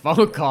gets a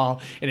phone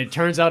call, and it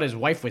turns out his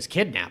wife was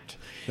kidnapped.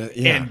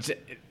 And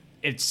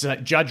it's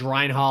Judge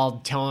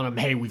Reinhold telling him,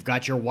 hey, we've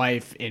got your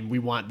wife, and we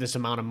want this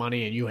amount of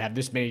money, and you have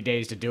this many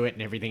days to do it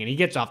and everything. And he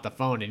gets off the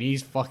phone, and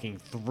he's fucking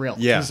thrilled.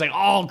 Yeah. He's like,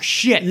 oh,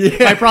 shit,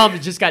 my problem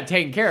just got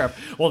taken care of.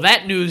 Well,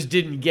 that news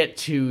didn't get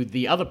to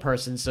the other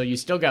person, so you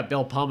still got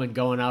Bill Pullman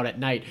going out at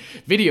night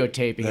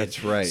videotaping it.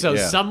 That's right, So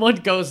someone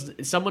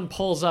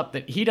pulls up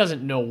that he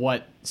doesn't know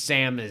what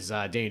Sam is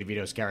Danny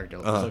DeVito's character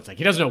looks like.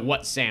 He doesn't know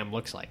what Sam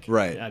looks like.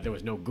 Right. There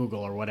was no Google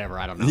or whatever.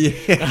 I don't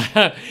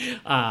know.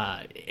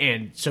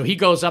 And so he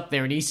goes up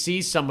there and he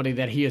sees somebody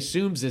that he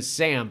assumes is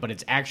Sam, but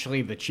it's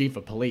actually the chief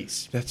of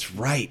police. That's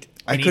right.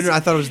 I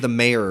thought it was the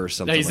mayor or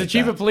something. No, he's the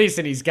chief of police,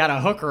 and he's got a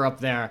hooker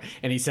up there,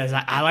 and he says,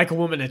 I like a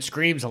woman that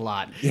screams a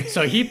lot.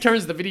 So he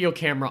turns the video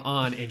camera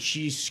on, and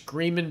she's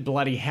screaming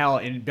bloody hell,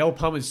 and Bill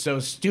Pullman's so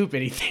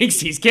stupid, he thinks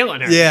he's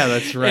killing her. Yeah,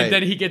 that's right. And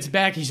then he gets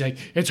back, he's like,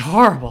 it's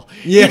horrible.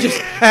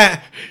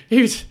 Yeah.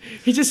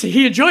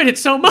 He enjoyed it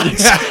so much.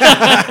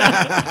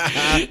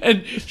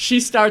 And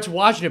she starts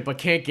watching it, but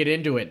can't get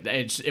into it.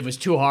 It was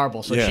too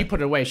horrible, so she put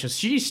it away. So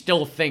she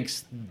still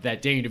thinks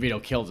that Danny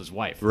DeVito killed his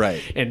wife.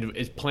 Right. And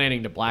is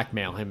planning to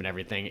blackmail him and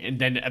everything, and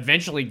then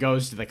eventually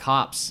goes to the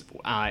cops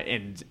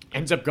and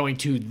ends up going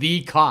to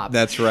the cop.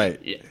 That's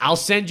right. I'll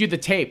send you the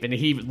tape, and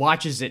he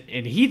watches it,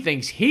 and he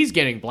thinks he's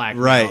getting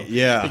blackmailed. Right,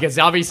 yeah. Because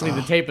obviously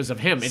the tape is of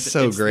him. It's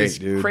great, this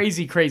dude.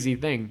 Crazy, crazy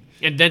thing.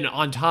 And then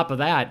on top of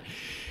that,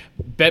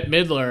 Bette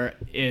Midler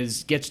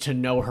gets to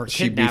know her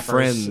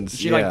kidnappers.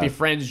 She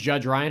befriends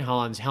Judge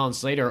Reinhold and Helen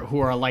Slater, who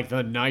are like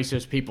the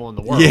nicest people in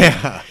the world.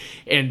 Yeah.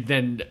 And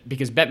then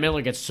because Bette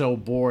Midler gets so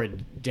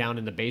bored down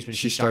in the basement,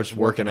 she starts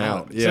working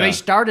out. Yeah. So they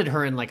started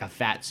her in like a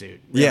fat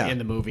suit in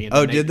the movie.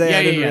 And did they? Yeah,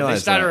 I didn't realize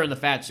they started that. her in the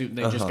fat suit, and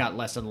they just got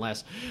less and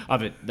less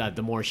of it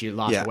the more she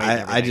lost weight.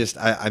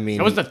 I mean,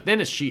 it was the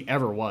thinnest she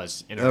ever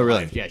was in her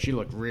life. Yeah, she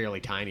looked really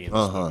tiny in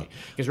this movie.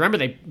 Because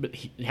remember,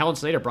 Helen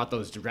Slater brought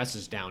those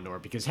dresses down to her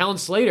because Helen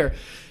Slater.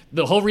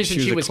 The whole reason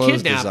she was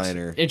kidnapped,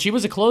 and she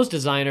was a clothes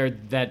designer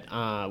that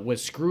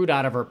was screwed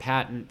out of her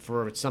patent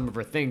for some of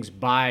her things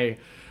by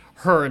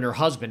her and her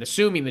husband,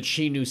 assuming that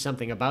she knew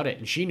something about it,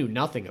 and she knew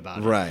nothing about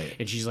it. Right.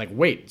 And she's like,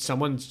 wait,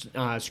 someone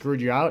screwed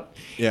you out?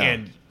 Yeah.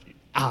 And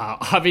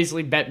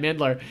obviously Bette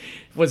Midler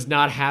was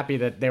not happy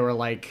that they were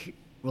like,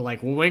 well,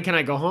 when can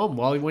I go home?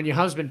 Well, when your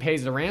husband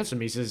pays the ransom,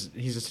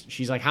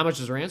 she's like, how much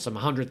is the ransom?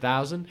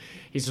 $100,000?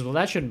 He says, well,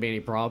 that shouldn't be any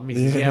problem. He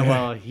says, yeah,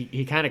 well,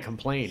 he kind of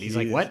complained. He's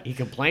like, what? He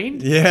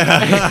complained?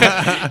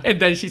 Yeah. And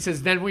then she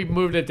says, then we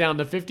moved it down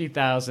to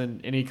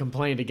 $50,000, and he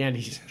complained again.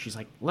 She's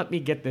like, let me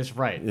get this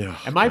right. Yeah,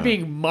 Am I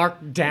being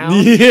marked down?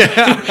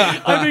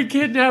 Yeah. I've been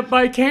kidnapped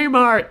by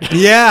Kmart.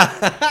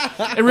 Yeah.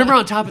 And remember,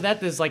 on top of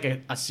that, there's like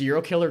a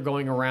serial killer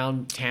going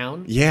around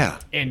town. Yeah.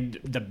 And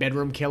the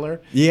bedroom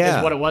killer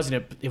is what it was.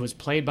 And it was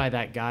played by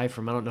that guy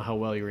from, I don't know how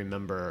well you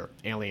remember,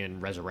 Alien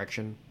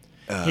Resurrection.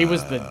 He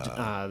was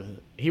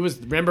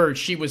remember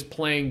she was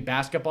playing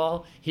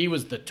basketball? He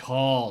was the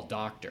tall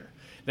doctor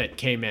that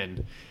came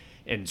in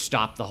and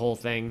stopped the whole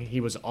thing. He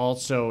was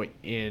also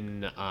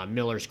in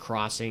Miller's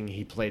Crossing.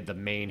 He played the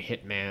main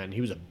hitman.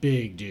 He was a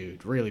big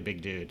dude, really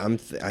big dude.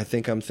 I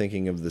think I'm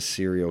thinking of the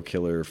serial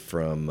killer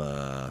from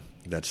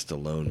that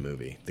Stallone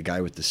movie. The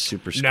guy with the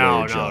super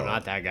square jaw. No,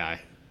 not that guy.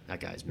 That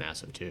guy's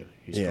massive too.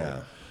 He's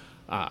cool.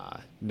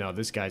 No,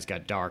 this guy's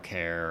got dark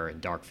hair and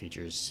dark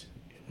features.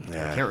 I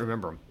can't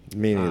remember him.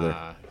 Me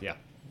neither. Yeah.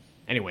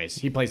 Anyways,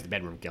 he plays the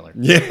bedroom killer.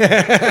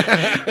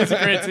 Yeah. It's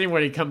a great scene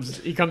when he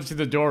comes to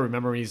the door,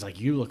 remember, and he's like,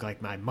 you look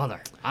like my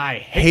mother. I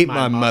hate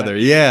my mother.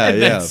 Yeah,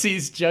 and then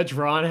sees Judge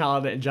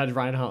Reinhold, and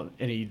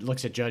he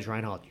looks at Judge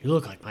Reinhold. You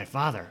look like my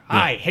father. Yeah.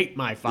 I hate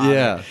my father.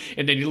 Yeah.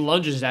 And then he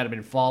lunges at him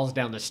and falls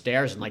down the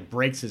stairs and like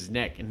breaks his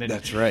neck. And then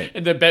that's right.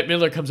 And then Bette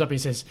Midler comes up and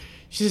he says,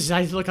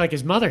 I look like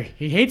his mother.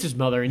 He hates his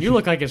mother, and you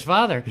look like his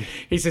father.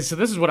 He says, so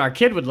this is what our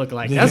kid would look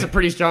like. That's a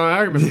pretty strong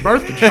argument for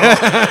birth control.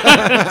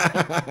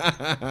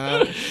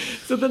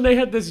 So then they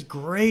had this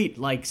great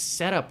like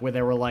setup where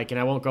they were like, and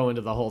I won't go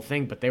into the whole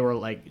thing, but they were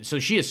like, so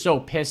she is so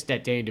pissed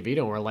at Danny DeVito,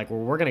 and we're like, well,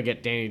 we're gonna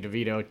get Danny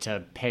DeVito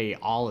to pay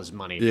all his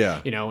money,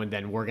 and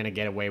then we're gonna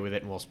get away with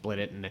it and we'll split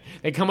it. And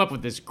they come up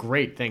with this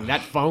great thing.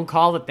 That phone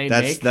call that they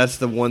make. That's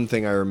the one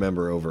thing I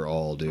remember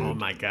overall, dude. Oh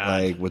my god!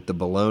 Like with the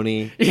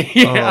baloney.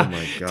 Yeah. Oh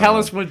my god! Tell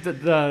us what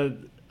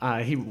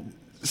he.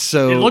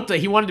 So it looked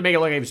like he wanted to make it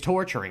look like he was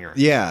torturing her.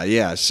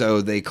 Yeah.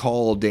 So they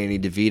call Danny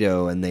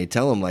DeVito and they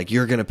tell him like,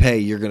 you're gonna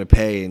pay,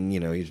 and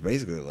he's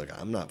basically like,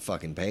 I'm not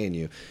fucking paying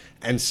you.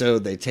 And so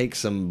they take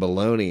some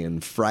bologna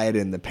and fry it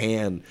in the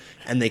pan,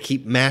 and they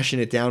keep mashing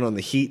it down on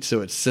the heat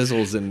so it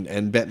sizzles,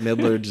 and Bette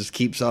Midler just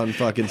keeps on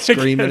fucking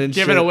screaming and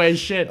giving away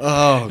shit.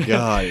 Oh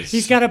god,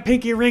 he's got a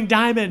pinky ring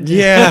diamond.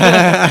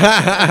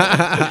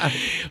 Yeah.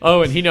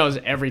 Oh, and he knows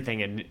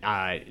everything, and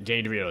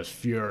Danny DeVito is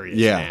furious.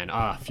 Man,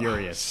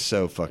 furious.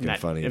 So fucking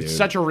funny, dude. It's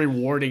such a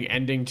rewarding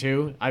ending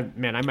too. I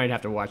might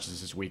have to watch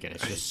this weekend.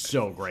 It's just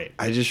so great.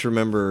 I just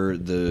remember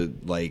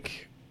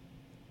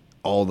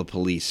all the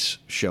police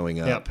showing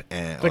up. Yep.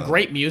 And the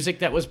great music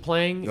that was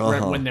playing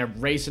when they're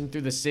racing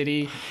through the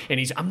city,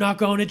 and I'm not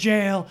going to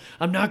jail,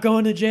 I'm not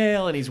going to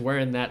jail, and he's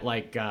wearing that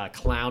like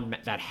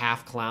that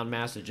half clown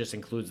mask that just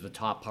includes the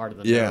top part of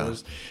the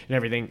nose and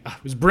everything.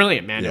 It was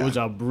brilliant, man. It was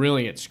a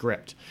brilliant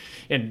script.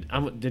 And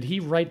did he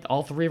write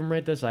all three of them?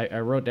 Write this? I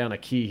wrote down a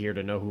key here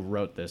to know who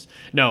wrote this.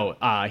 No,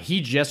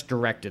 he just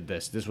directed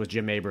this. This was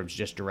Jim Abrams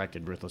just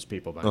directed Ruthless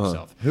People by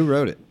himself. Who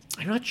wrote it?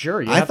 I'm not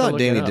sure. I thought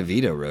Danny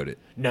DeVito wrote it.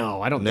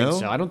 No, I don't think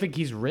so. I don't think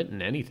he's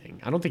written anything.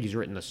 I don't think he's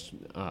written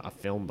a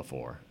film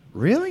before.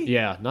 Really?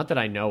 Yeah, not that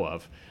I know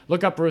of.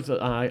 Look up Ruth.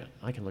 I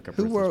can look up.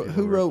 Who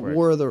wrote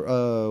War of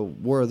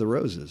the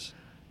Roses?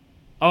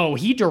 Oh,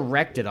 he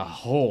directed a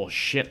whole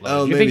shitload.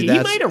 Oh, he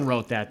might have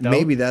wrote that though.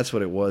 Maybe that's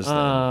what it was.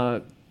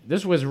 Then.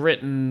 This was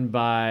written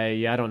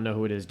by I don't know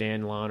who it is,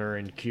 Dan Launer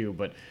and Q,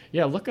 but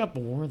yeah, look up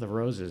War of the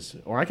Roses,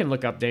 or I can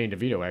look up Danny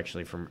DeVito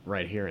actually from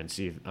right here and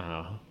see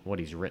what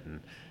he's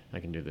written. I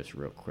can do this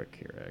real quick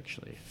here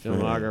actually.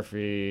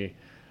 Filmography.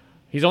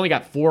 He's only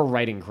got 4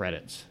 writing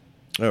credits.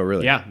 Oh,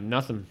 really? Yeah,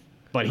 nothing.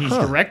 But he's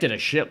directed a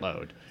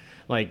shitload.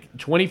 Like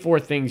 24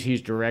 things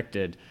he's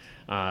directed.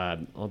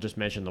 I'll just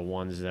mention the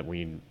ones that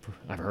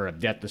I've heard of: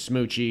 Death to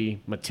Smoochie,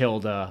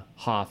 Matilda,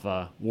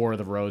 Hoffa, War of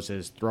the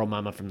Roses, Throw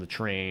Mama from the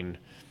Train.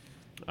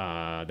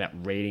 That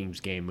ratings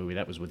game movie,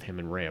 that was with him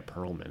and Rhea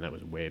Perlman. That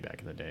was way back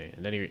in the day.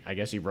 And then I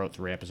guess he wrote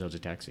 3 episodes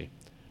of Taxi.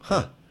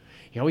 Huh.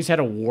 He always had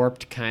a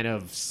warped kind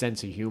of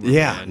sense of humor.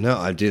 Yeah, man.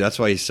 no, dude, that's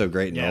why he's so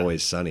great and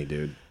Always Sunny,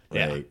 dude.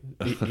 Yeah,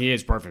 he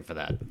is perfect for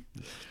that.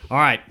 All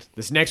right,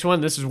 this next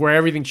one, this is where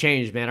everything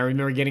changed, man. I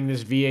remember getting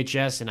this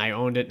VHS, and I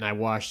owned it, and I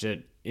watched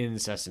it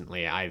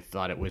incessantly. I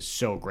thought it was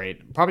so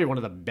great. Probably one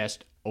of the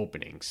best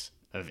openings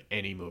of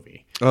any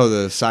movie. Oh,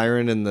 the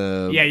siren and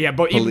the... Yeah,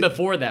 but even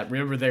before that,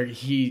 remember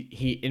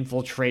he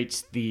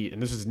infiltrates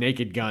and this is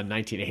Naked Gun,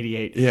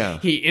 1988. Yeah.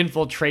 He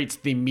infiltrates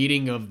the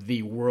meeting of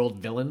the world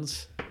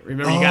villains.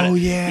 Remember,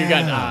 you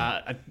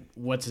got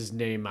what's his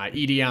name,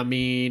 Idi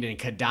Amin and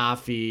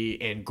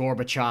Gaddafi and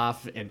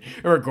Gorbachev, and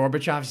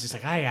Gorbachev's just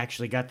like, I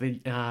actually got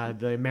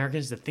the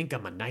Americans to think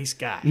I'm a nice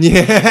guy. Yeah,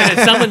 and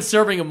then someone's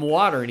serving him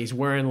water, and he's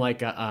wearing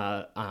like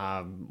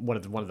one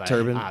of the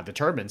turban, the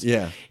turbans.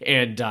 Yeah,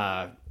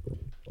 and.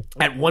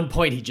 At one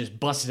point, he just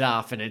busted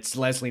off, and it's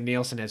Leslie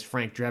Nielsen as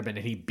Frank Drebin, and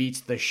he beats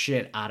the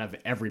shit out of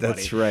everybody.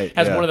 That's right.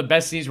 Has one of the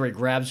best scenes where he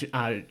grabs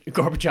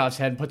Gorbachev's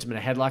head, puts him in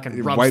a headlock,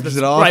 and wipes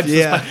it off.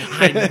 Yeah,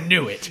 I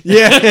knew it.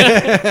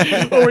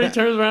 Yeah. Or when he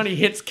turns around, he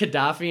hits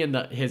Gaddafi, and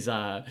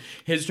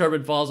his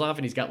turban falls off,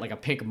 and he's got like a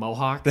pink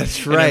mohawk.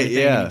 That's right.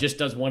 Yeah. And he just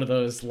does one of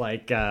those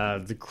like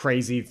the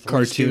crazy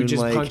cartoon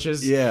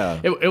punches. Yeah.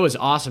 It was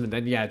awesome, and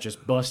then it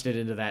just busted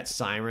into that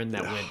siren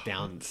that went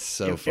down.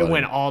 So it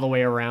went all the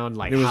way around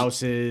like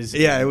houses.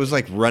 Yeah, it was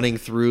like running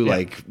through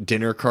like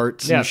dinner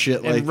carts and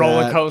shit like that. And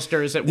roller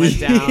coasters that went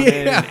down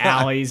in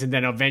alleys, and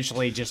then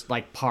eventually just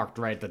like parked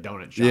right at the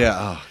donut shop. Yeah,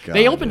 oh god.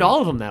 They opened all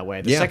of them that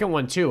way. The second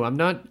one too. I'm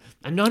not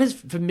as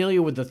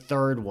familiar with the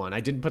third one. I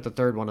didn't put the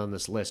third one on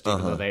this list,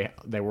 even though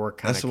they were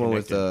kind of. That's the one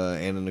with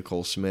Anna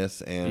Nicole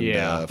Smith and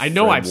I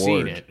know Fred I've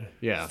Ward. seen it.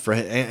 Yeah,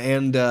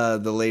 and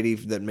the lady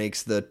that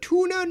makes the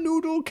tuna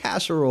noodle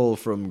casserole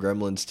from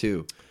Gremlins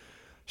 2.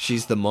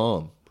 She's the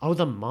mom. Oh,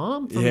 the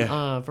mom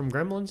from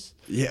Gremlins?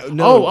 Yeah.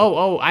 No.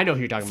 Oh, I know who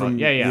you're talking about.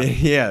 Yeah.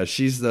 Yeah,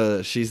 she's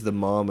the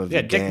mom of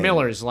the Dick gang.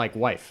 Miller's like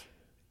wife.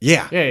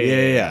 Yeah.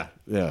 Yeah.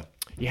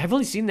 Yeah, I've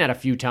only seen that a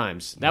few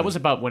times. That was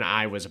about when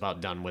I was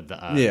about done with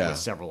with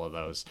several of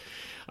those.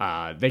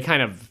 They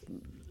kind of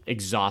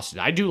exhausted.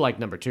 I do like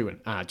number 2 and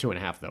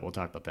 2.5 though. We'll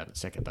talk about that in a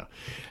second though.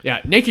 Yeah,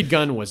 Naked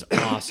Gun was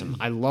awesome.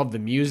 I love the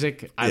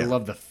music. I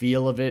love the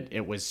feel of it.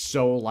 It was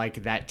so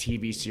like that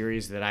TV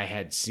series that I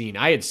had seen.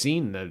 I had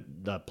seen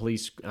the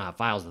police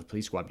files of the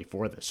Police Squad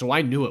before this, so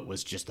I knew it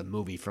was just a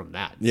movie from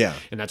that. Yeah,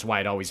 and that's why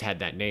it always had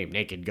that name,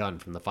 Naked Gun,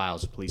 from the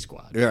files of Police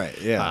Squad. Right.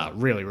 Yeah.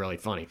 Really, really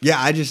funny.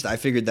 Yeah, I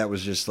figured that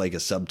was just like a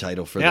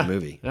subtitle for the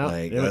movie. No,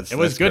 like, it was good,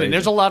 crazy. And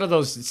there's a lot of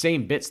those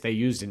same bits they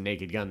used in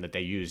Naked Gun that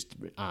they used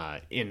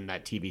in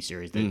that TV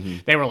series.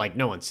 They were like,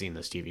 no one's seen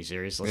this TV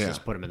series. Let's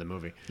just put him in the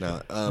movie.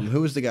 No,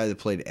 who was the guy that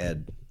played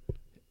Ed?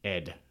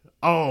 Ed.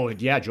 Oh,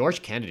 yeah,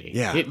 George Kennedy.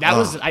 Yeah.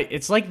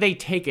 It's like they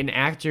take an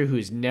actor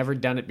who's never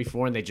done it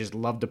before and they just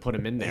love to put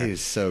him in there. He was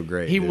so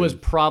great. He was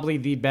probably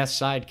the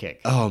best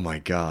sidekick. Oh, my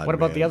God. What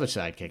about the other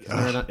sidekick?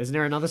 Isn't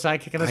there another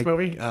sidekick in this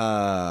movie?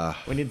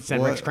 We need to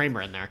send Rex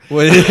Kramer in there.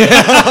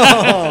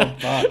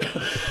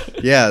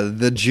 Yeah,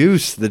 the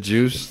juice.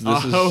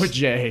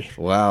 Jay.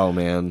 Wow,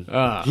 man.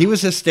 He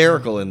was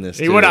hysterical in this,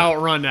 He would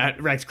outrun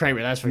Rex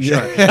Kramer, that's for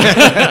sure.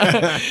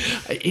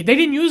 They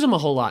didn't use him a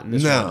whole lot in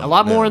this one. A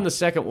lot more in the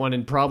second one,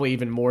 and probably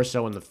probably even more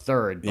so in the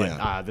third.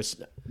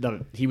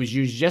 But he was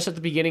used just at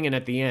the beginning and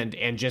at the end,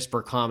 and just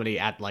for comedy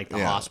at like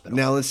the hospital.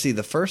 Now let's see.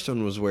 The first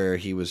one was where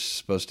he was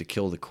supposed to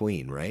kill the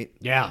queen, right?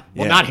 Yeah.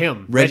 Well, not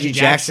him. Reggie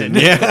Jackson.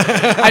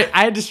 Yeah.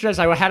 I had to stress.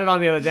 I had it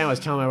on the other day. I was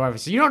telling my wife, I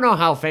said, "You don't know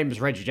how famous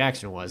Reggie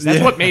Jackson was.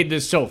 That's what made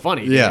this so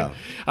funny." Dude. Yeah.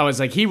 I was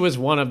like, he was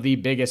one of the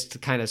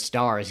biggest kind of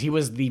stars. He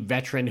was the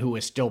veteran who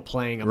was still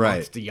playing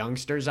amongst the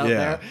youngsters out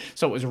there.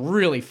 So it was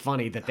really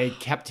funny that they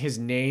kept his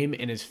name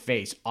and his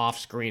face off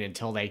screen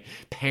until they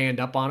panned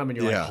up on him, and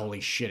you're like,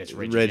 "Holy shit, it's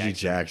Reggie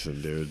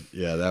Jackson, dude."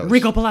 Yeah, that was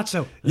Rico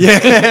Palazzo.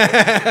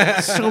 Yeah,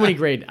 so many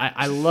great.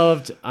 I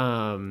loved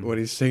when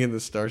he's singing the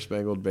Star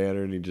Spangled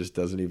Banner and he just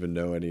doesn't even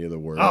know any of the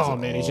words. Oh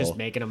man, he's just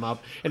making them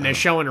up, and they're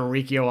showing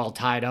Enrico all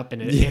tied up in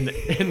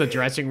the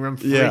dressing room,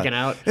 freaking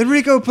out.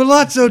 Enrico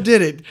Palazzo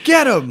did it.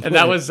 Get him! And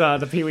that was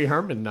the Pee Wee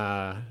Herman,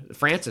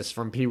 Francis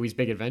from Pee Wee's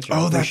Big Adventure.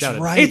 Oh, that's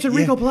right. Hey, it's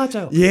Enrico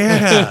Palazzo.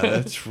 Yeah,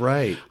 that's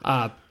right.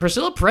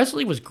 Priscilla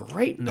Presley was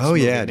great in this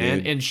movie, man,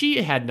 dude. And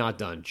she had not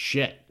done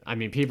shit. I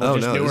mean, people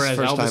just knew her as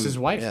Elvis's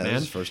wife, man.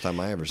 This is the first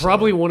time I ever saw her.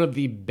 Probably one of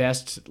the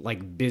best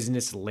like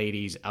business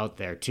ladies out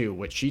there too.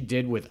 What she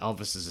did with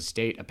Elvis's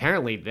estate,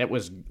 apparently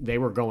they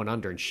were going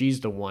under, and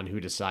she's the one who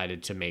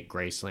decided to make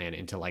Graceland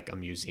into like a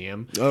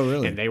museum. Oh,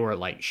 really? And they were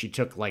like, she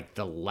took like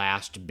the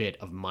last bit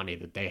of money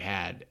that they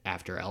had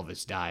after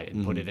Elvis died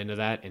and put it into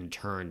that, and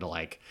turned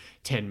like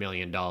 $10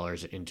 million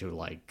into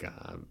like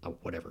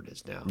whatever it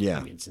is now. Yeah,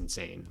 I mean, it's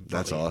insane.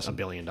 That's awesome. $1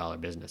 billion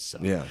business. So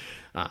yeah,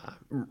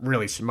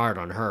 really smart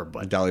on her.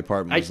 But Dolly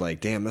Parton was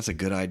like, "Damn, that's a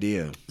good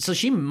idea." So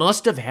she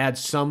must have had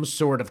some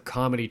sort of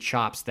comedy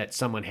chops that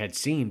someone had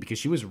seen, because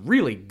she was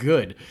really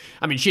good.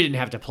 I mean, she didn't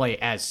have to play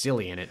as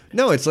silly in it.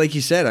 No, it's like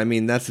you said. I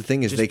mean, that's the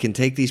thing is they can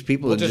take these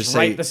people and just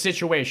write say the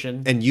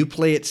situation, and you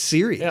play it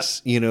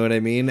serious. You know what I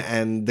mean?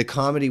 And the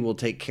comedy will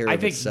take care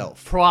of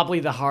itself.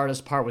 Probably the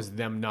hardest part was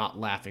them not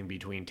laughing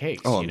between takes.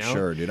 Oh, I'm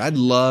sure, dude. I'd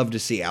love to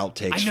see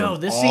outtakes from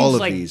all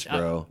of these,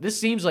 bro. This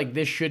seems like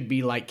this should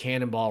be like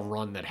Cannonball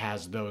Run that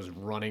has those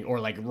running, or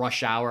like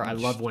Rush Hour. I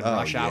love when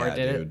Rush Hour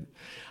did it.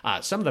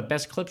 Some of the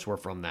best clips were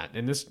from that.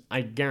 And this,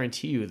 I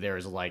guarantee you,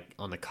 there's like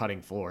on the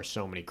cutting floor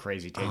so many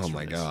crazy takes. Oh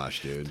my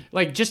gosh, dude.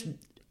 Like just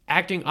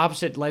acting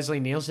opposite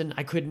Leslie Nielsen,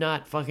 I could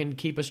not fucking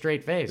keep a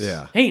straight face.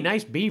 Yeah. Hey,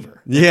 nice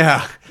beaver.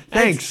 Yeah.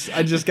 Thanks.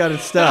 I just got it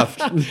stuffed.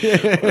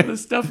 The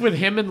stuff with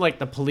him and like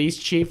the police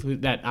chief,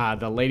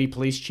 the lady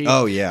police chief.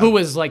 Oh yeah. Who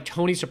was like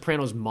Tony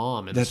Soprano's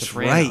mom in The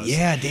Sopranos. That's right.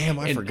 Yeah. Damn.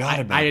 I forgot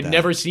about that. I had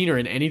never seen her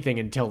in anything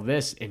until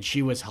this, and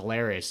she was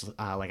hilarious.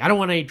 Like, I don't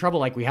want any trouble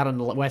like we had on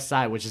the West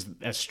Side, which is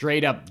a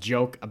straight up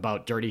joke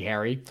about Dirty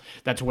Harry.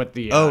 That's what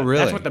the really?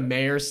 That's what the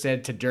mayor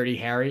said to Dirty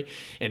Harry,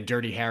 and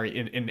Dirty Harry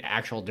in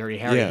actual Dirty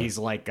Harry, he's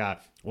like,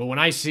 well, when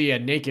I see a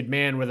naked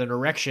man with an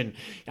erection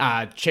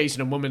chasing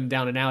a woman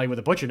down an alley with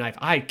a butcher knife,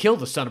 I kill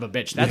the son of a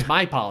bitch. That's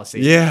my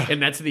policy. Yeah.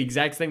 And that's the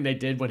exact thing they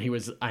did when he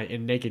was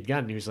in Naked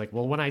Gun. He was like,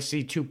 well, when I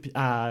see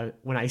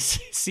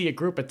see a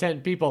group of 10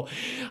 people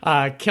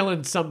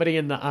killing somebody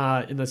in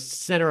the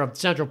center of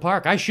Central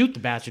Park, I shoot the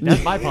bastard.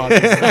 That's my policy.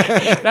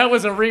 That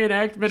was a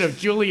reenactment of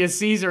Julius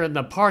Caesar in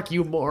the park,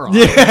 you moron.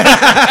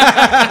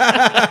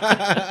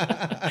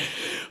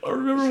 I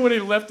remember when he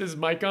left his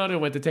mic on and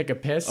went to take a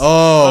piss.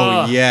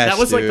 Oh, yes, that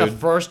was dude. like the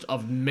first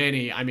of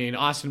many. I mean,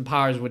 Austin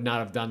Powers would not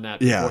have done that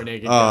before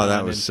Naked Gun. Oh,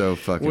 that was so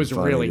fucking funny. It was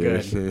really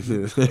dude.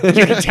 Good.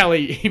 You could tell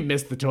he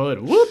missed the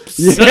toilet. Whoops.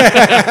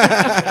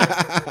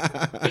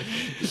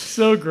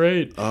 So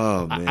great.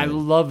 Oh, man. I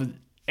love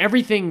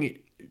everything.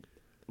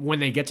 When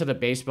they get to the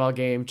baseball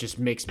game, just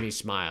makes me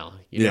smile.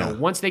 You know,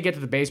 once they get to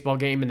the baseball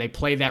game and they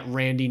play that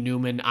Randy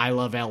Newman "I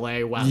Love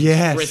L.A." while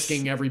he's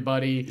frisking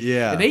everybody.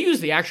 Yeah, and they use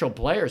the actual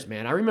players,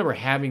 man. I remember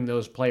having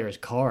those players'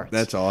 cards.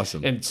 That's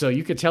awesome. And so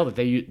you could tell that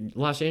they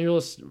Los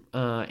Angeles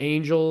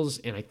Angels,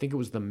 and I think it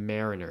was the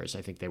Mariners.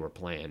 I think they were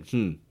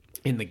playing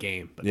in the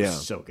game. But it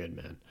was so good,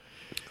 man.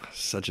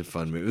 Such a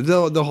fun movie.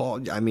 The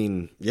whole, I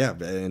mean,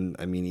 and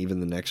I mean even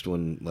the next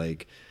one,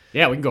 like,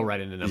 we can go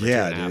right into number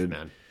 2.5,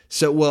 man.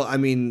 So, well, I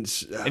mean...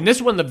 in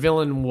this one, the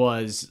villain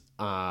was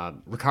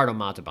Ricardo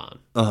Montalban,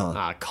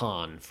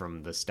 Khan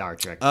from the Star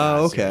Trek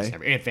series,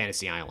 and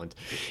Fantasy Island.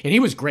 And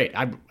he was great.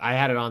 I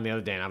had it on the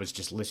other day, and I was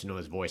just listening to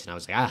his voice, and I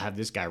was like, I'll have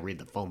this guy read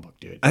the phone book,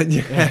 dude.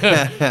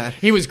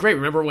 He was great.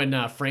 Remember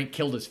when Frank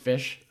killed his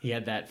fish? He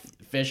had that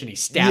fish, and he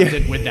stabbed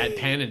it with that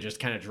pen and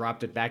just kind of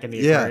dropped it back in the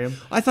aquarium.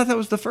 I thought that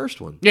was the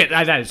first one.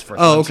 Yeah, that is the first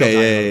one.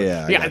 Okay,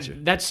 yeah. I got you.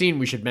 That scene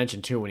we should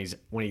mention, too,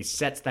 when he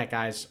sets that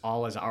guy's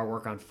all his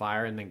artwork on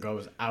fire and then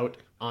goes out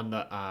on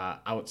the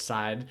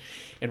outside,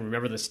 and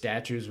remember the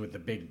statues with the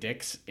big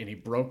dicks, and he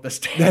broke the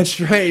statue. That's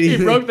right. He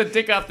broke the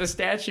dick off the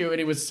statue, and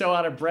he was so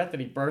out of breath,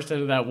 and he burst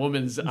into that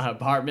woman's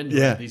apartment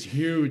with these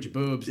huge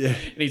boobs, and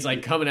he's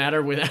like coming at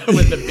her with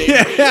the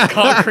big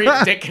concrete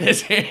dick in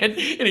his hand,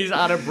 and he's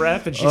out of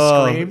breath, and she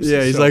screams.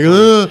 Yeah, he's so like,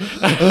 but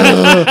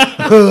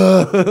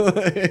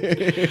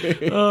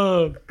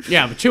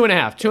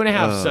 2.5.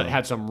 2.5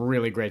 had some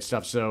really great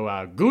stuff.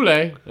 So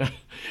Goulet.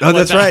 Oh,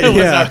 that's right.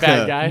 Was our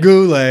bad guy.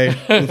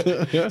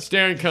 Goulet.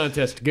 Staring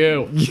contest,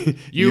 go.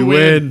 You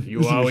win.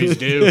 You always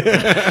do.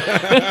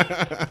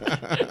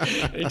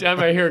 Anytime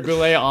I hear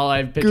Goulet, all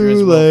I picture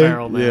is Will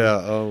Ferrell, man.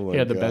 Yeah, oh my He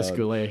had the God. best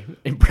Goulet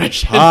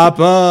impression.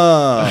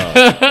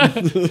 Papa!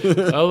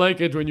 I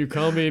like it when you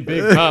call me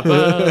Big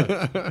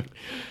Papa.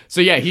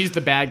 So yeah, he's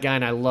the bad guy,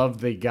 and I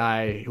love the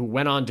guy who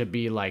went on to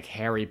be like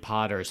Harry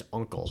Potter's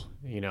uncle.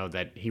 You know,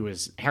 that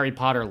Harry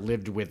Potter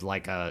lived with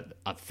like a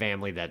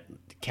family that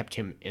kept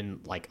him in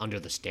like under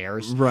the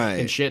stairs, right,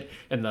 and shit.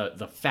 And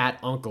the fat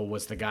uncle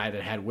was the guy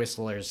that had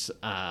Whistler's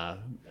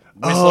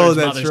that's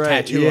mother's right.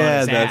 tattoo Yeah, on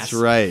his that's ass.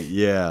 right.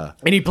 Yeah,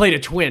 And he played a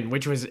twin,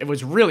 it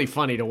was really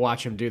funny to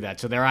watch him do that.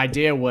 So their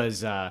idea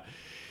was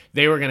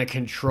they were going to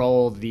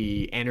control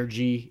the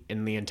energy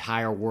in the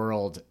entire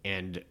world,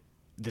 and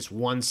this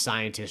one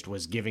scientist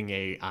was giving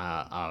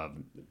a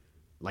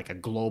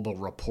global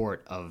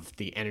report of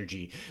the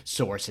energy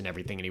source and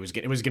everything, and it was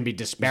going to be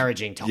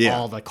disparaging to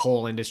all the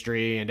coal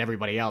industry and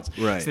everybody else.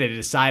 Right. So they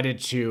decided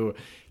to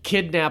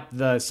kidnap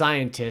the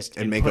scientist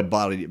and make a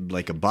body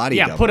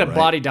double. Put a right?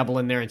 body double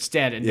in there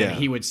instead, and then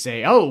he would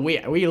say, "Oh,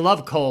 we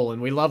love coal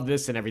and we love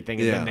this and everything,"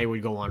 and then they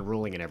would go on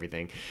ruling and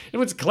everything. It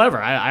was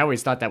clever. I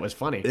always thought that was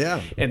funny.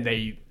 Yeah, and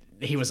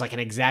he was like an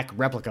exact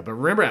replica. But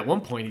remember, at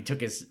one point, he took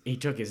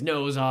his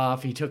nose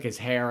off, he took his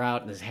hair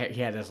out, and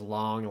he had this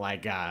long,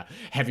 like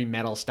heavy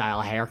metal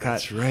style haircut.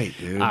 That's right,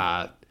 dude.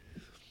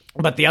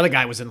 But the other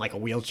guy was in like a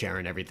wheelchair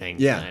and everything.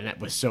 Yeah, and that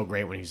was so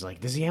great when he's like,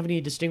 "Does he have any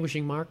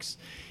distinguishing marks?"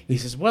 He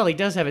says, "Well, he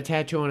does have a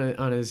tattoo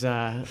on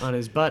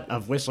his butt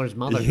of Whistler's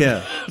mother."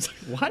 Yeah. I was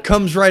like, what?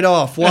 Comes right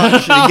off.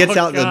 Watch. And he gets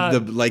out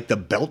God. the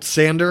belt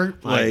sander.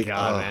 My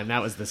God, man,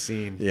 that was the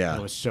scene. Yeah,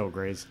 that was so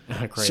great.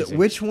 Crazy. So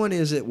which one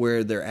is it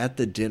where they're at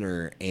the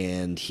dinner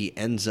and he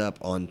ends up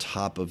on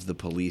top of the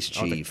police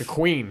chief? The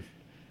Queen.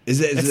 Is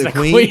it it's the the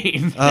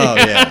Queen? Oh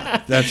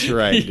yeah, that's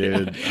right,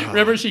 dude. Yeah. Oh.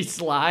 Remember, he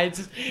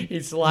slides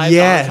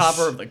on top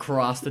of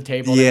across the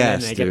table,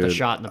 and they get the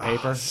shot in the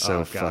paper. Oh,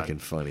 so fucking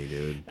funny,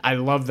 dude. I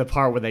love the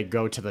part where they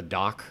go to the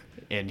dock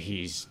and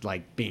he's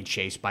like being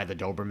chased by the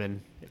Doberman,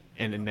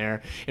 and in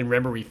there, and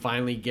remember,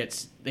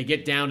 they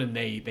get down and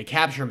they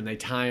capture him and they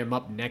tie him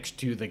up next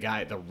to the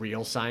guy, the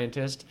real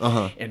scientist.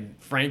 And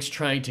Frank's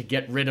trying to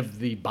get rid of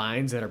the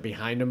binds that are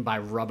behind him by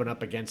rubbing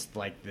up against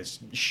like this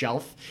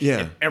shelf. Yeah,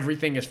 and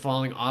everything is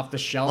falling off the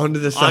shelf onto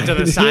the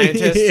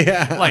scientist.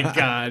 Yeah,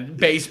 like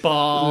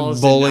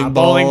baseballs, bowling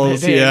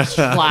balls, pins,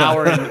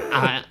 flour,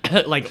 and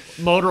like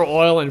motor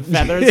oil and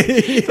feathers.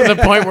 To the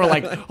point where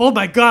like, oh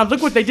my God,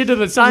 look what they did to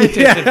the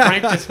scientist. And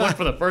Frank just went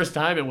for the first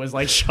time and was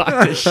like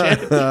shocked as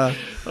shit.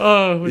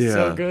 Oh, it was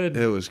so good.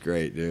 It was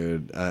great,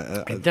 dude.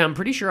 I'm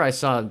pretty sure I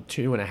saw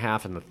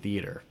 2.5 in the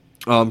theater.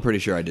 Oh, I'm pretty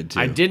sure I did too.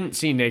 I didn't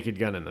see Naked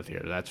Gun in the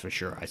theater, that's for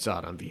sure. I saw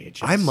it on VHS.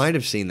 I might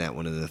have seen that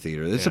one in the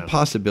theater. There's a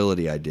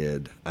possibility I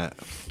did.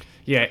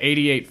 Yeah,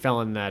 88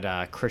 fell in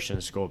that Christian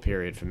school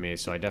period for me,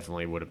 so I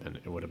definitely would have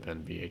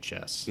been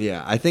VHS.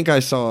 Yeah, I think I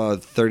saw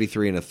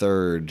 33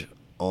 1/3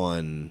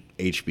 on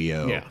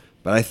HBO. Yeah.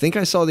 But I think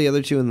I saw the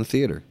other two in the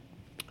theater.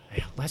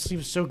 Yeah, Leslie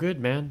was so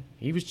good, man.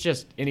 He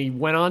was and he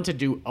went on to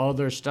do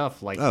other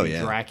stuff like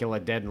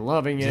Dracula Dead and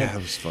Loving It. Yeah,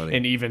 it was funny.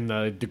 And even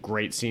the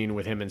great scene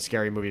with him in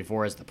Scary Movie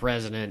 4 as the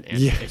president.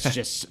 And it's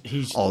just,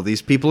 all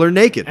these people are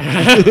naked. All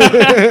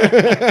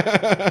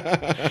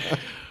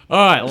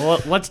right,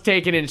 well, let's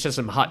take it into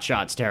some Hot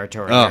Shots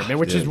territory here, man,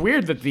 which is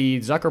weird that the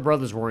Zucker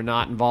brothers were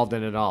not involved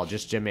in it at all,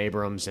 just Jim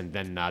Abrams and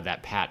then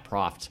that Pat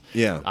Proft,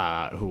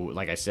 who,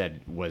 like I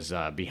said, was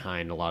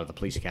behind a lot of the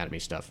Police Academy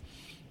stuff.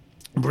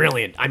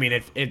 Brilliant. I mean,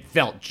 it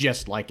felt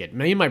just like it.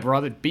 Me and my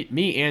brother,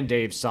 me and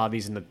Dave saw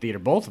these in the theater,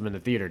 both of them in the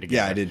theater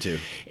together. Yeah, I did too.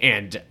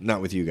 And not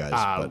with you guys,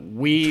 but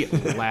we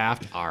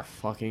laughed our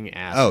fucking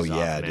asses off,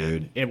 man.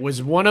 Dude. It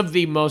was one of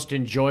the most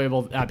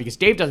enjoyable, because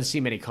Dave doesn't see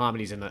many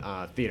comedies in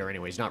the theater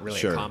anyway. He's not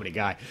really a comedy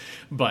guy.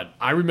 But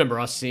I remember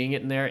us seeing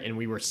it in there, and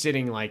we were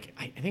sitting like,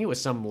 I think it was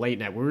some late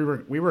night. We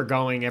were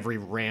going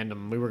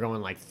we were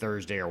going like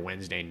Thursday or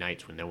Wednesday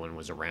nights when no one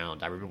was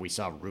around. I remember we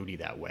saw Rudy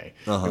that way.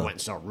 We went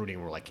and saw Rudy,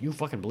 and we're like, you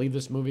fucking believe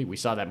this movie? We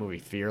saw that movie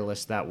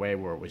Fearless that way,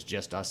 where it was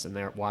just us in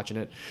there watching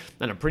it.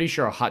 And I'm pretty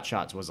sure Hot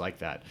Shots was like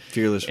that.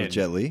 Fearless with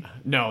Jet Li?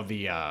 No,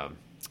 the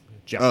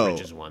Jeff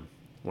Bridges one,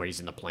 where he's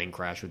in the plane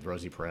crash with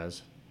Rosie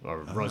Perez. Or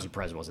Rosie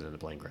Perez wasn't in the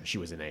plane crash. She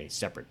was in a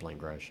separate plane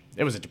crash.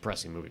 It was a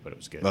depressing movie, but it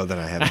was good. Oh, then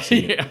I haven't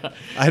seen it.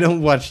 I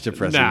don't watch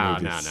depressing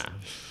movies. No.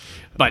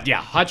 But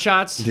yeah, Hot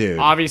Shots, dude.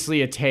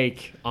 Obviously a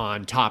take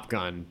on Top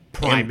Gun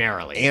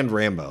primarily. And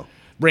Rambo.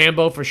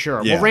 Rambo for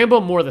sure. Yeah. Well, Rambo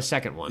more the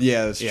second one.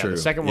 Yeah, that's true. The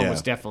second one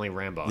was definitely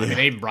Rambo. I mean,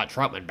 they even brought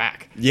Troutman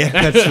back. Yeah,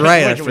 that's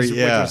right. which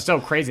was so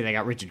crazy they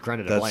got Richard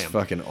Crenna to play him.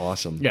 That's fucking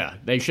awesome. Yeah,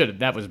 they should have.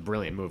 That was a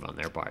brilliant move on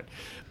their part.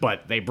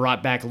 But they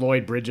brought back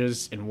Lloyd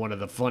Bridges in one of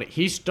the funny.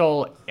 He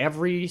stole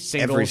every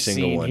single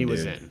scene one, he dude.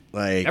 was in.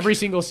 Like every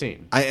single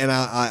scene.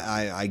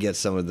 I get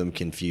some of them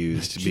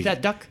confused. Did you see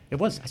that duck? It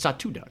was. I saw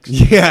 2 ducks.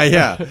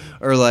 Yeah.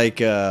 Or like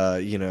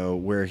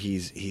where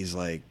he's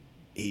like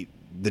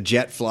the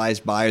jet flies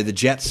by, or the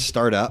jets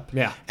start up.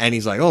 Yeah. And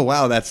he's like, oh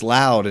wow, that's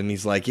loud. And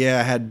he's like,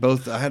 yeah,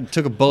 I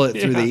took a bullet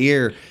through the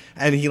ear.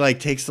 and he like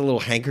takes the little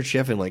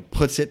handkerchief and like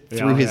puts it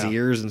through his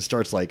ears and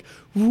starts like,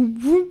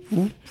 whoop, whoop,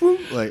 whoop,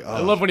 whoop. Like, I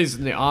love when he's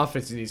in the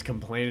office and he's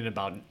complaining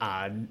about.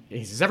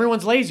 He says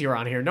everyone's lazy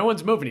around here. No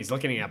one's moving. He's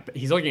looking at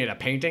a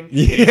painting.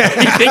 Yeah.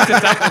 He thinks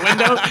it's out the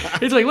window.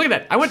 He's like, look at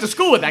that. I went to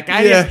school with that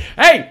guy. Yeah.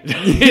 Hey,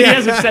 he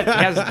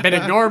hasn't been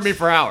ignoring me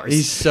for hours.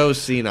 He's so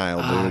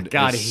senile, dude.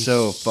 God, he's he's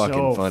so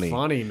fucking funny.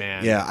 Funny,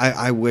 man. Yeah,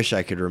 I wish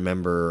I could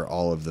remember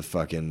all of the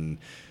fucking.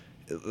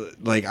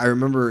 Like, I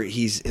remember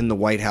he's in the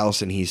White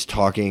House and he's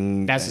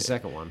talking. That's the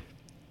second one.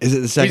 Is it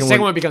the second one? The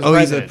second one becomes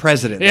president. He's the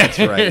president. That's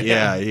right.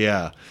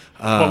 Yeah.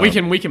 But we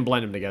can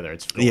blend them together.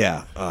 It's cool.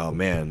 Yeah. Oh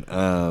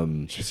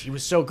man. He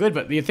was so good.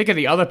 But you think of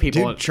the other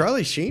people. Dude,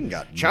 Charlie Sheen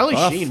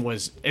buff. Sheen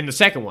was in the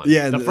second one.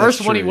 Yeah, the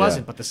first one he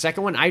wasn't, yeah. but the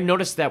second one, I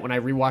noticed that when I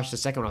rewatched the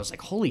second one, I was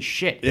like, "Holy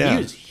shit, yeah. he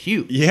was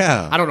huge."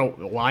 Yeah. I don't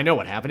know. Well, I know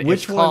what happened.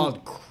 Which it's one?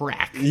 called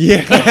crack.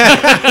 Yeah.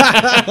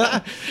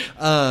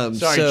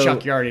 Sorry,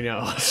 Chuck. You already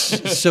know.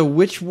 So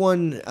which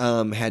one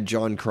had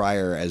John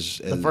Cryer as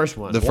the first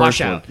one? The first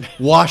one.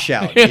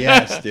 Washout.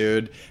 Yes,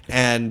 dude.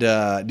 And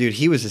dude,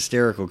 he was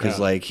hysterical because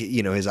like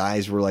his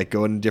eyes were like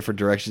going in different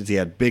directions. He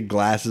had big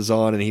glasses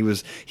on, and he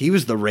was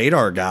the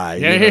radar guy.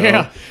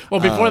 Yeah. Well,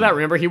 before that,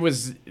 remember he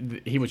was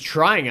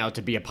trying out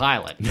to be a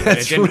pilot.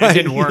 It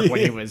didn't work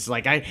when he was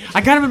like, I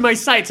got him in my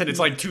sights, and it's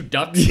like two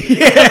ducks.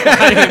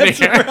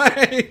 That's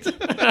right.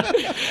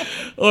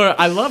 Or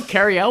I love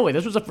Carrie Elway.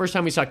 This was the first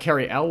time we saw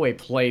Carrie Elway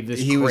play this.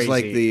 He was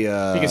like the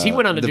because he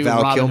went on to do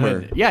Val Robin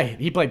Kilmer. Hood. Yeah,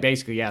 he played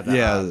basically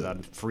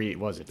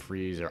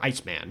Freeze or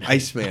Iceman.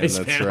 Iceman.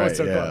 That's right.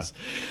 So close.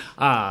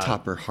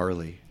 Topper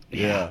Harley.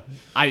 Yeah.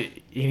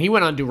 He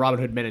went on to do Robin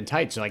Hood Men in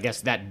Tights, so I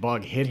guess that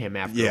bug hit him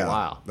after a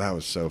while. That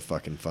was so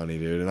fucking funny,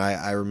 dude. And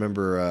I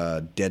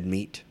remember Dead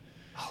Meat.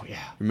 Oh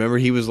yeah. Remember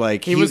he was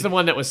like he was the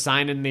one that was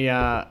signing the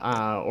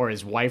or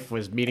his wife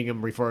was meeting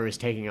him before he was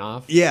taking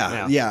off.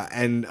 Yeah.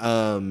 And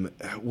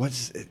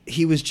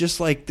he was just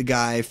like the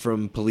guy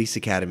from Police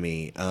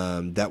Academy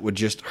that would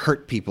just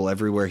hurt people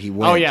everywhere he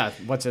went. Oh yeah,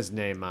 what's his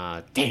name?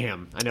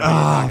 Damn, I know what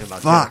you're talking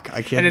about. Fuck, too.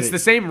 I can't. And it's the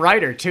same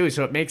writer too,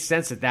 so it makes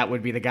sense that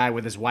would be the guy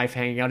with his wife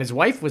hanging out. His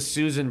wife was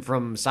Susan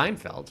from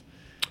Seinfeld.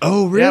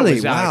 Oh, really?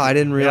 Yeah, wow, I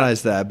didn't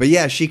realize that. But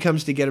yeah, she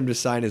comes to get him to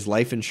sign his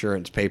life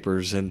insurance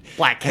papers, and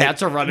black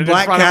cats are running.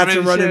 Black cats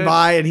are running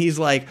by, and he's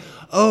like,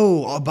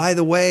 "Oh, by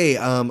the way,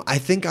 I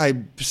think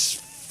I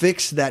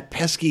fixed that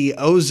pesky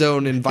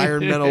ozone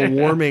environmental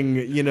warming,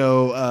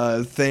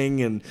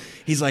 thing." And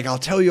he's like, "I'll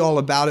tell you all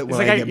about it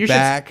when I get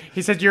back."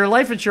 He said, "Your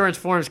life insurance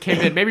forms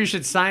came in. Maybe you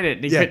should sign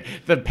it." And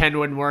the pen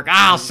wouldn't work.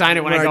 I'll sign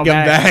it when I come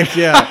back.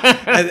 Yeah.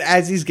 And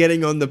as he's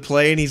getting on the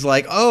plane, he's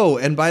like, "Oh,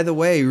 and by the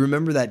way,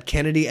 remember that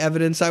Kennedy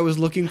evidence I was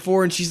looking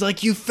for?" And she's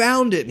like, "You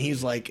found it." And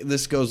he's like,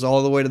 "This goes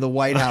all the way to the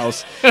White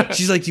House."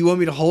 She's like, "Do you want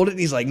me to hold it?" And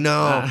he's like,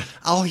 "No,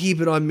 I'll heap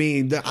it on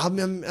me. I'm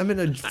in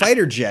a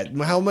fighter jet.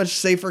 How much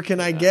safer can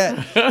I get?"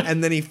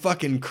 And then he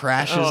fucking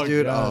crashes,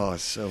 dude. God. Oh,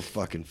 it's so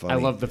fucking funny. I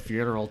love the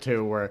funeral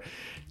too, where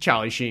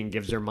Charlie Sheen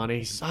gives her money.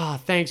 He says,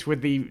 thanks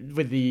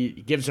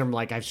gives her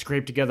like, I've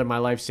scraped together my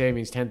life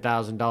savings,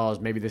 $10,000.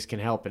 Maybe this can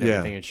help and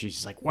everything. And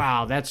she's like,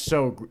 wow, that's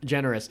so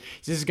generous.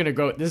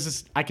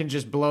 I can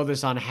just blow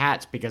this on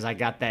hats because I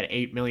got that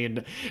 $8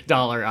 million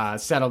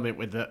settlement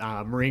with the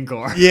Marine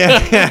Corps.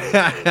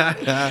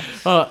 Yeah.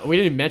 We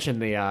didn't mention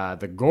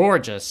the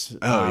gorgeous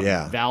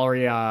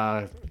Valerie.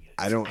 I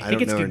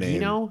think it's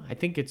Gugino. I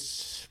think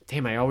it's.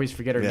 Damn, I always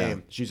forget her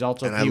name. She's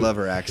also I love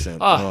her accent.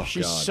 Oh,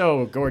 she's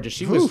so gorgeous.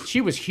 She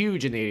was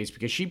huge in the 80s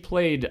because she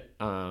played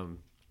Tom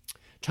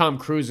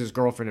Cruise's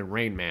girlfriend in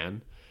Rain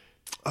Man.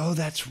 Oh,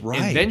 that's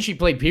right. And then she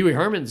played Pee Wee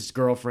Herman's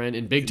girlfriend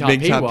in Big Top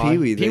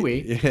Pee-wee.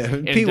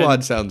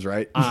 Pee-wee sounds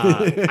right.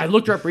 I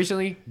looked her up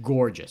recently.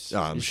 Gorgeous. Oh,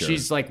 I'm sure.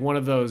 She's like one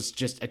of those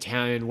just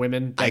Italian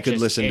women that I could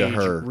listen to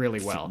her really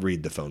well.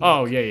 Read the phone.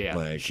 Oh,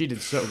 yeah. She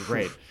did so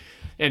great.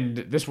 And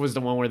this was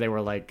the one where they were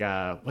like,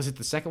 was it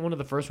the second one or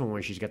the first one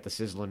where she's got the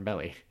sizzling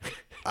belly?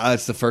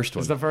 It's the first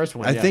one. It's the first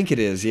one. I think it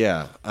is,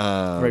 yeah.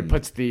 Where he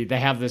puts they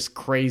have this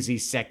crazy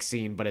sex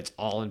scene, but it's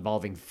all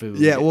involving food.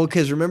 Yeah, well,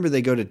 because remember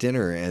they go to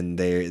dinner and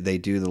they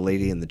do the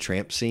Lady and the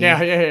Tramp scene.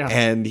 Yeah.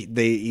 And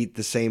they eat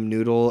the same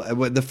noodle.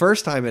 The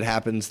first time it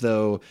happens,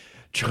 though,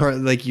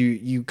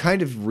 you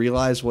kind of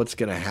realize what's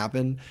going to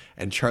happen,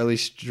 and Charlie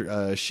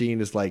Sheen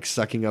is like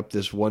sucking up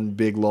this one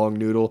big long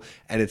noodle,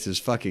 and it's his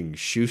fucking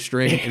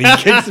shoestring, and he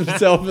kicks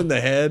himself in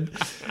the head,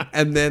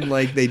 and then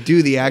like they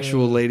do the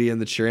actual Lady and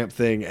the Tramp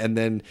thing, and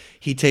then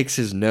he takes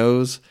his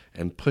nose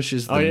and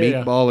pushes the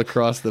meatball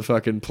across the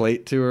fucking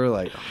plate to her,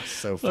 like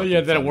so fucking.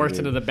 Then it works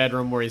into the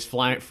bedroom where he's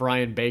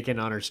frying bacon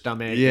on her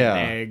stomach, and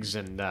eggs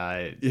and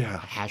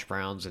hash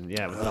browns, and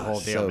it was the whole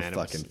deal, so man.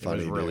 Fucking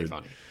funny, it was really dude.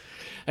 funny.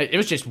 It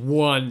was just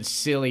one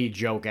silly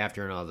joke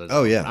after another.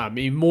 Oh, yeah. I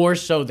mean, more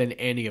so than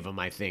any of them,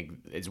 I think,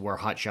 is where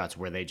Hot Shots,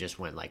 where they just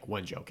went like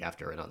one joke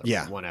after another.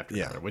 Yeah. One after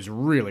another. It was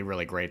really,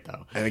 really great,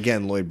 though. And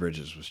again, Lloyd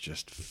Bridges was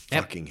just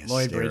fucking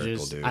hysterical, Lloyd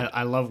Bridges. Dude.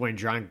 I love when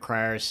John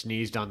Cryer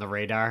sneezed on the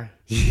radar.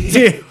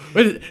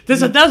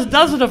 There's a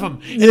dozen of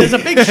them, and there's a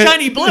big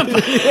shiny blimp.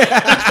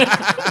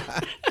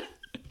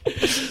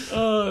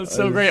 Oh, it's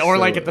so great. Or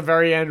like at the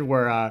very end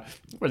where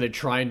they're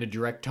trying to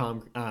direct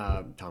Tom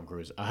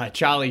Cruise,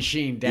 Charlie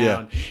Sheen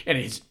down, and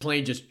his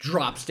plane just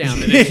drops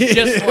down, and it's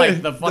just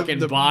like the fucking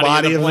the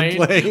body of the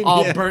plane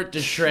all yeah. burnt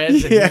to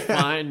shreds, and he's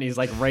fine. And he's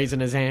like raising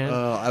his hand.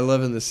 I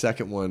love in the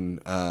second one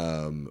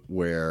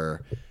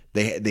where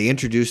they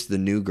introduced the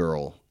new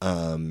girl,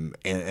 and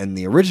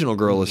the original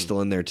girl is still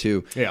in there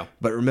too. Yeah.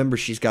 But remember,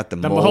 she's got the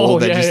mole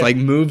that just like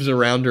moves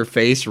around her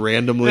face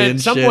randomly. And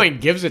at some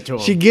point, gives it to him.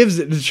 She gives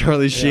it to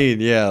Charlie Sheen.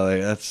 Yeah,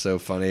 like, that's so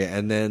funny.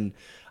 And then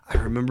I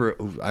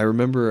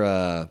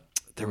remember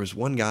there was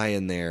one guy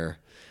in there,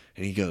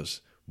 and he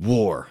goes,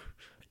 "War.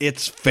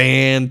 It's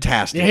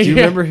fantastic." Do you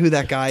remember who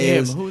that guy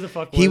is? Who the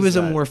fuck was he was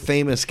that? a more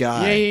famous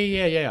guy.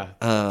 Yeah.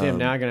 Damn,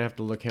 now I'm going to have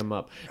to look him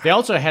up. They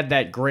also had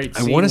that great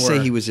scene I want to say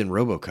he was in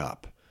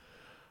RoboCop.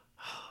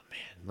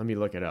 Let me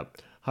look it up.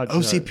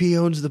 OCP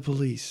owns the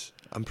police.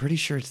 I'm pretty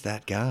sure it's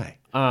that guy.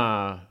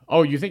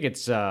 You think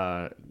it's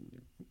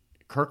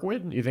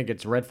Kirkwood? You think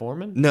it's Red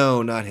Foreman?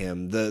 No, not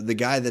him. The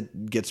guy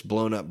that gets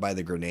blown up by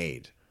the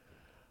grenade.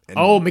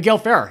 Miguel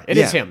Ferrer. It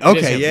is him.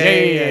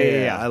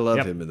 Okay, Yeah. I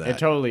love him in that. It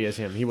totally is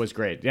him. He was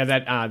great. Yeah,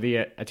 that the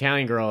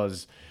Italian girl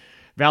is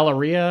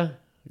Valeria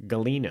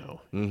Galino.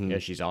 Mm-hmm. Yeah,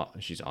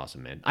 she's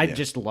awesome, man. I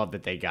just love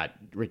that they got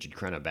Richard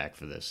Crenna back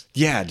for this.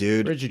 Yeah,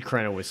 dude. Richard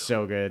Crenna was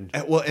so good.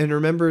 Well, and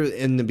remember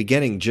in the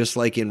beginning, just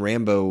like in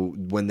Rambo,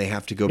 when they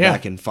have to go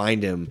back and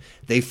find him,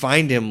 they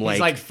find him He's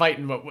like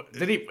fighting. What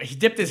did he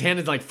dipped his hand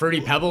in like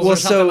fruity pebbles or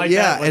something like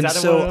that? Yeah, and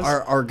so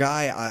our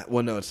guy.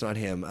 No, it's not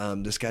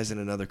him. This guy's in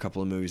another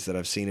couple of movies that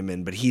I've seen him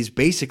in, but he's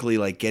basically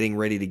like getting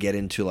ready to get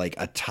into like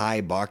a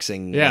Thai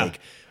boxing. Yeah. Like,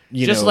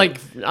 like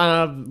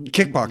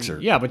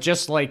kickboxer. Yeah, but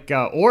just like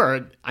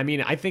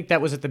I think that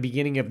was at the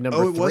beginning of number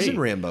 3. It was in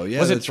Rambo. Yeah,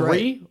 was it that's 3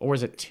 right. or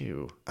was it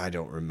 2? I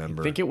don't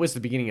remember. I think it was the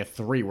beginning of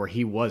 3 where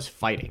he was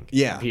fighting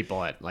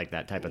people at like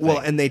that type of thing. Well,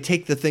 and they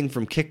take the thing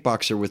from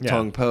Kickboxer with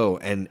Tong Po,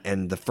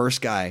 and the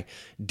first guy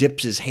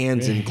dips his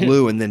hands in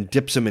glue and then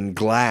dips them in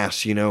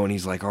glass, and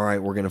he's like, "All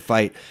right, we're gonna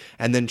fight."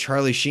 And then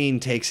Charlie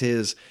Sheen takes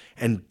his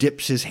and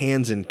dips his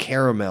hands in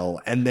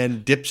caramel, and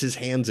then dips his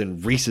hands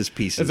in Reese's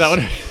Pieces. Is that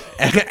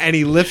what? And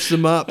he lifts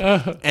them up,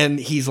 and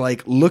he's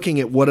like looking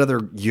at what other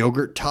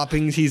yogurt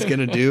toppings he's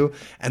gonna do,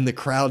 and the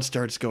crowd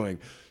starts going,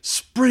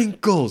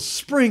 "Sprinkles,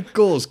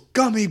 sprinkles,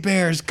 gummy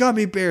bears,"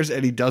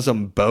 and he does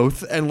them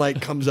both, and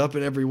like comes up,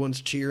 and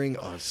everyone's cheering.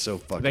 Oh, it's so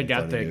fucking. They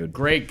got funny, the dude.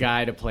 great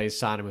guy to play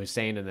Saddam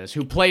Hussein in this,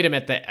 who played him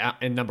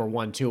in number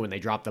 1 too, when they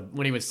dropped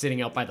when he was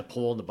sitting out by the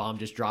pool and the bomb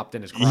just dropped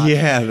in his crotch.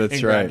 Yeah,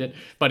 that's right. It.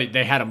 But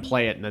they had him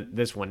play it in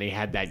this one. He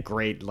had that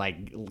great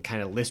like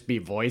kind of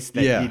lispy voice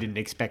that you didn't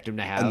expect him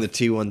to have. And the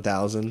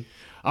T-1000.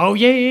 Oh,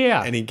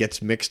 yeah. And he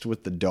gets mixed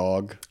with the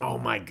dog. Oh,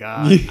 my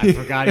God. I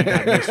forgot he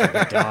got mixed with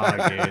the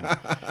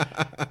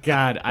dog, dude.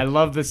 God, I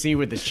love the scene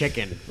with the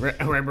chicken.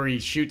 Remember he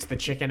shoots the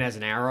chicken as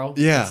an arrow?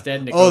 Yeah. Instead,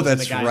 and it goes in the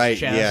that's guy's right.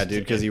 chest. Yeah,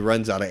 dude, because he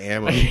runs out of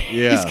ammo.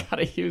 Yeah. He's got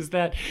to use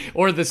that.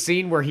 Or the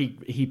scene where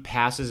he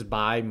passes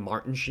by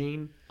Martin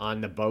Sheen on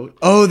the boat.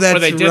 Oh, that's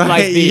right. Where they did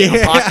like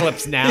the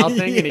Apocalypse Now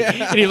thing.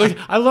 And he looked,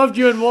 "I loved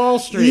you in Wall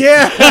Street."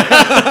 Yeah.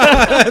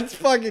 That's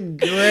fucking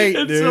great,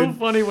 dude. It's so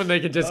funny when they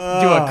could just do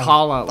a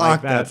call out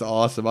like that. That's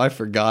awesome. I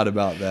forgot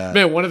about that.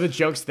 Man, one of the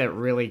jokes that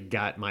really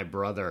got my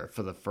brother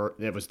for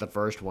it was the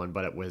first one,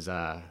 but it was,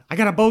 "I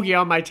got a bogey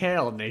on my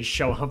tail," and they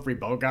show Humphrey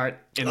Bogart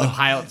in the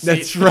pilot seat.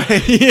 That's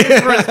right.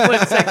 Yeah. For a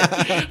split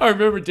second. I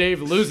remember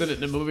Dave losing it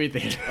in the movie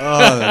theater.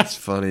 Oh, that's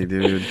funny,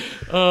 dude.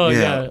 Oh,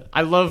 yeah.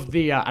 I love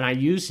the, and I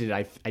used it.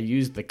 I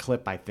used the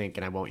clip, I think,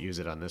 and I won't use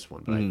it on this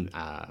one,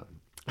 but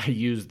I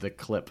used the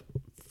clip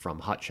from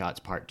Hot Shots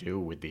Part 2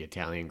 with the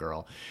Italian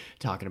girl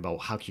talking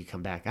about how can you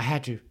come back. I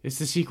had to. It's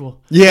the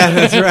sequel. Yeah,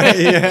 that's right.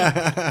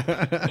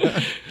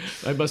 Yeah.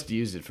 I must have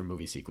used it for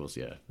movie sequels,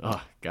 yeah.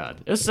 Oh,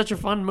 God. It was such a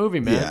fun movie,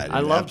 man. Yeah, dude, I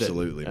loved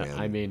absolutely, it. man.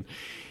 I mean,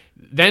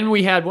 then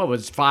we had,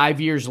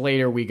 5 years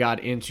later, we got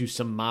into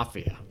some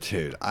Mafia.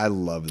 Dude, I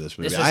love this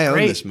movie. This was I own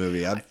great. this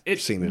movie. I've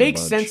seen it a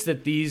makes bunch. sense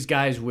that these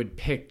guys would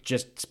pick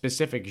just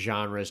specific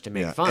genres to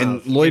make fun and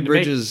of. Lloyd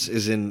Bridges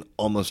is in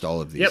almost all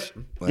of these. Yep.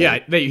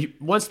 Like,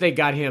 once they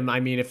got him,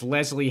 I mean, if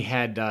Leslie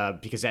had,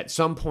 because at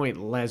some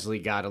point Leslie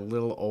got a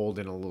little old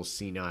and a little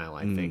senile,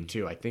 I think,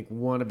 too. I think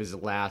one of his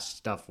last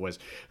stuff was,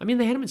 I mean,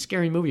 they had him in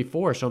Scary Movie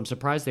 4, so I'm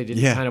surprised they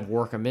didn't kind of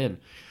work him in.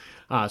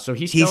 So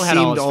he still had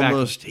all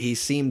his he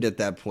seemed at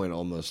that point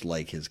almost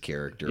like his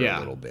character a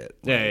little bit.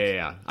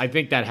 Yeah. I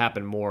think that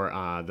happened more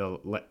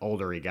the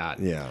older he got.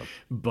 Yeah.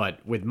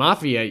 But with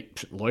Mafia,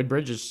 Lloyd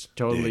Bridges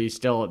totally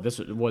still, this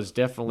was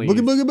definitely...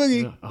 Boogie, boogie,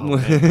 boogie. Oh,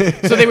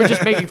 man. So they were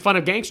just making fun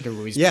of gangster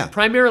movies. Yeah.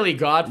 Primarily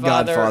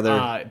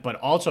Godfather. But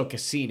also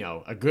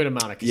Casino. A good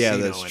amount of Casino. Yeah,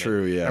 that's in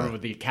true, it. yeah. Remember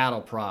with the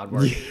cattle prod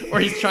where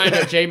he's trying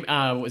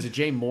to... was it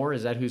Jay Moore?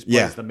 Is that who's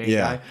plays the main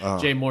guy?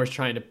 Jay Moore's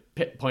trying to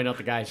point out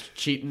the guy's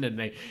cheating,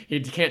 and he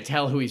can't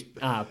tell who he's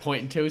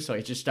pointing to, so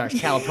he just starts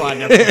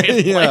caliprodding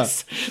everybody's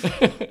place.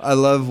 I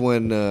love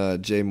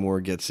when Jay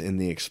Moore gets in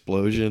the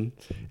explosion,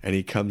 and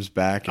he comes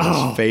back, and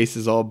his face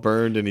is all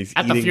burned, and he's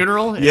at eating, the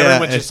funeral, and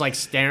everyone's just like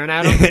staring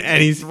at him,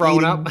 and he's throwing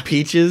eating up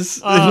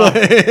peaches.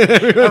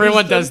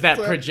 Everyone does that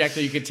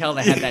projector. You could tell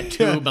they had that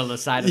tube on the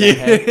side of their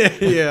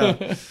head.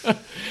 Yeah.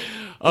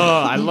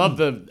 I love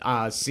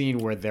the scene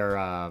where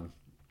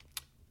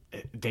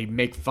they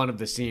make fun of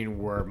the scene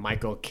where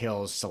Michael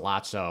kills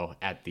Sollozzo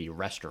at the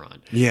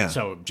restaurant. Yeah.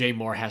 So Jay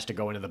Moore has to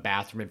go into the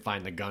bathroom and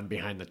find the gun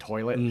behind the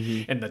toilet,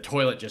 and the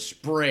toilet just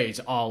sprays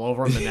all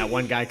over him. And that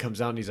one guy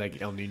comes out and he's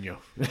like, El Nino.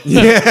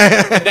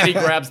 Yeah. And then he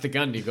grabs the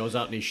gun and he goes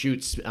out and he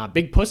shoots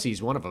Big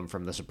Pussy's one of them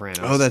from The Sopranos.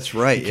 Oh, that's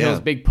right. He kills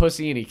Big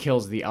Pussy and he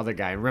kills the other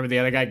guy. And remember, the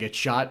other guy gets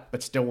shot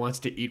but still wants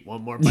to eat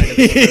one more bite of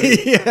the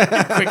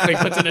food. Quickly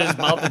puts it in his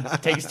mouth and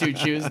takes 2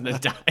 chews and then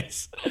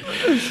dies.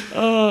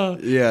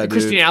 Yeah,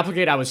 Christina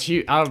Applegate,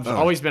 I've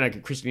always been a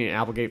Christina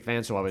Applegate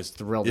fan, so I was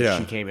thrilled that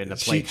she came in to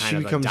play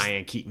a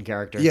Diane Keaton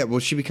character. Yeah, well,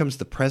 she becomes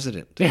the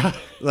president. Yeah.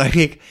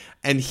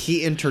 And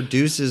he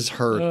introduces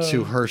her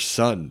to her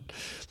son.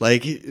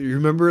 Like, you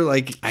remember,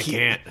 like... I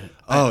can't.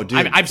 Oh,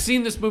 dude. I've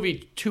seen this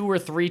movie 2 or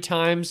 3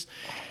 times,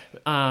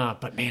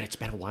 but man, it's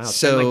been a while.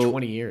 It's been like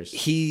 20 years.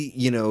 He,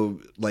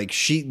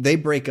 they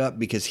break up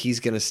because he's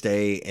going to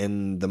stay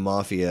in the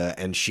mafia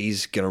and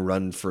she's going to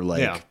run for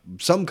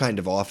some kind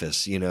of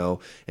office, and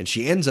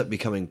she ends up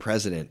becoming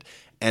president,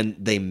 and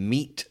they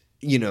meet,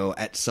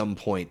 at some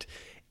point.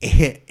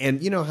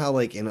 And you know how,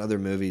 like, in other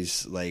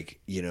movies,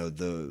 like,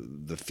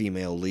 the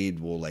female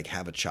lead will, like,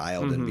 have a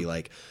child and be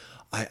like,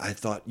 I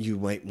thought you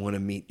might want to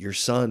meet your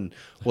son.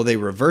 Well, they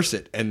reverse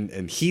it,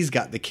 and he's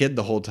got the kid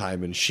the whole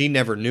time, and she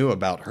never knew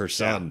about her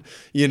son,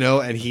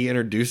 and he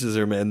introduces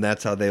her, and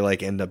that's how they,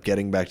 like, end up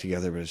getting back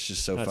together. But it's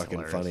just so fucking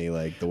hilarious. Funny,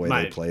 like, the way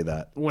they play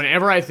that.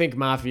 Whenever I think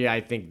Mafia, I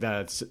think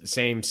the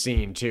same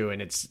scene, too,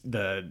 and it's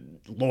the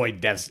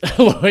Lloyd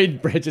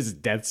Bridges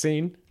death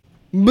scene.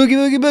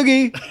 Boogie, boogie,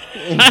 boogie.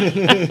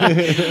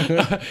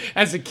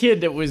 As a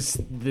kid, it was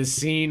the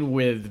scene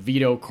with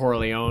Vito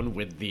Corleone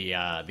with the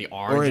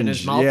orange in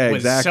his mouth. Yeah,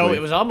 exactly. So it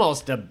was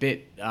almost a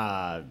bit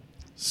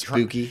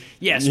spooky.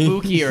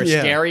 Spooky or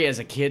scary as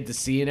a kid to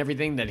see and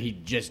everything, that he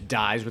just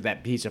dies with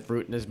that piece of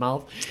fruit in his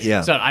mouth.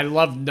 Yeah. So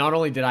not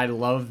only did I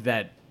love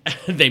that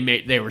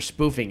they were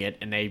spoofing it,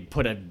 and they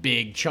put a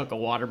big chunk of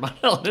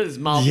watermelon in his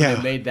mouth, and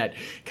they made that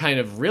kind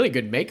of really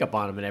good makeup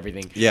on him and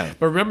everything. Yeah.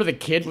 But remember, the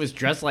kid was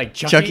dressed like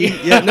Chucky?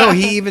 Yeah, no,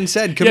 he even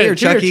said, come here,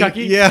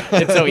 Chucky. Yeah.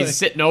 And so he's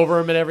sitting over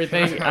him and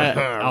everything.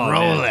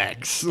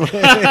 Rolex.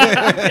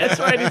 That's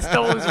right, he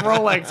stole his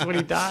Rolex when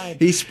he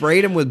died. He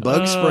sprayed him with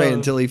bug spray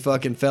until he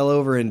fucking fell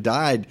over and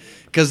died.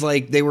 Because,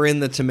 like, they were in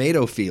the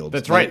tomato field.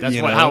 That's right. That's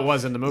how it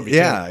was in the movie,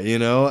 yeah,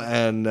 too.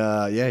 And,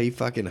 he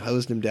fucking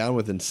hosed him down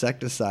with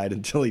insecticide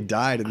until he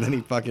died. And then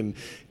he fucking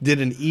did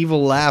an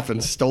evil laugh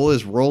and stole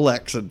his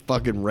Rolex and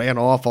fucking ran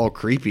off all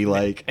creepy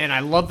like. And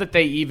I love that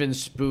they even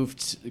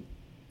spoofed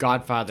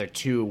Godfather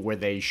 2, where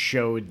they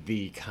showed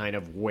the kind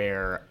of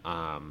where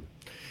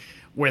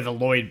the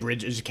Lloyd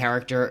Bridges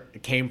character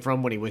came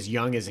from when he was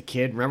young as a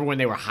kid. Remember when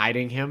they were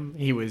hiding him?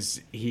 They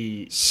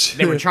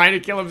were trying to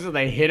kill him, so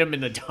they hit him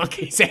in the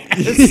donkey's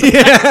ass.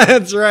 Yeah,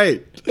 that's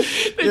right.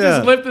 They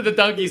just lifted the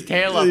donkey's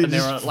tail up, and they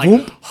were like,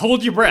 whoop.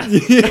 Hold your breath.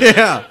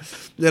 Yeah.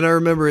 Then I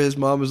remember his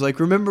mom was like,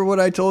 remember what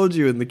I told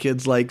you? And the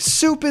kid's like,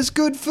 soup is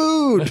good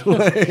food.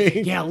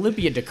 Yeah,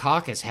 Olympia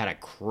Dukakis had a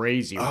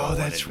crazy role. Oh,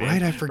 that's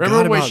right. I forgot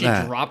Remember about when she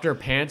that. dropped her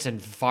pants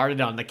and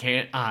farted on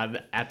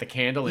the at the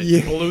candle and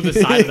blew the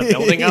side of the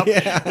building up?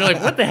 Yeah. You're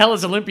like, what the hell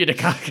is Olympia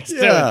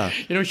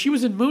Dukakis doing? She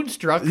was in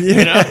Moonstruck.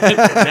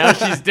 Now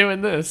she's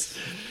doing this.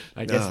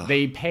 I guess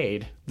they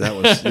paid. That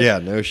was,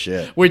 no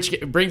shit. Which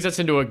brings us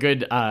into a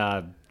good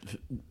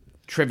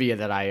trivia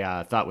that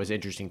I thought was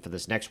interesting for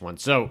this next one.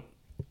 So,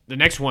 the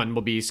next one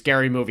will be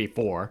Scary Movie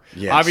 4.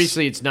 Yes.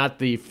 Obviously, it's not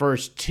the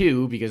first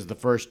 2, because the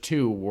first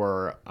 2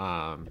 were...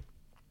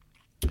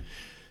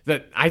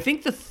 I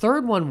think the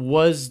third one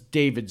was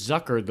David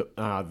Zucker,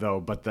 though,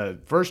 but the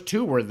first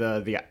 2 were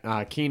the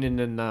Keenan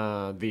and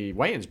the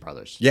Wayans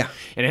brothers. Yeah.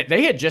 And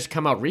they had just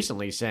come out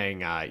recently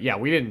saying,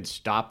 we didn't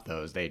stop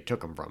those. They took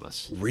them from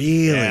us.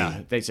 Really?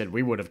 Yeah. They said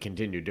we would have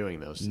continued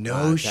doing those.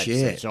 No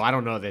shit. So I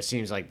don't know. There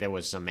seems like there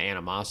was some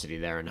animosity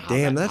there.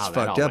 And that's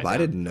fucked up. I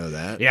didn't know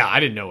that. Yeah, I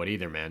didn't know it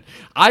either, man.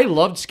 I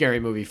loved Scary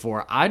Movie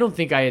 4. I don't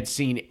think I had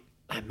seen...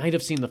 I might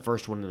have seen the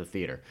first one in the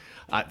theater.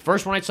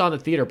 First one I saw in the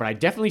theater, but I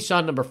definitely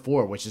saw number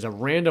 4, which is a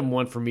random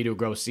one for me to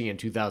go see in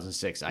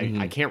 2006.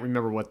 I can't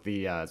remember what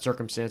the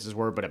circumstances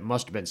were, but it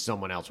must have been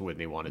someone else with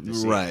me wanted to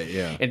see it. Right,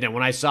 yeah. And then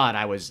when I saw it,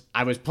 I was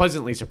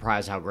pleasantly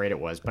surprised how great it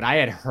was. But I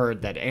had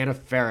heard that Anna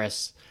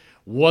Faris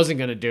wasn't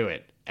going to do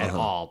it. at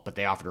all, but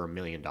they offered her $1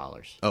 million.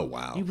 Oh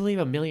wow! You believe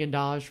 $1 million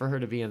for her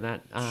to be in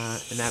that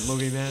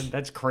movie, man?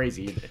 That's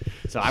crazy.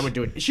 So I would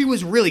do it. She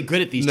was really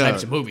good at these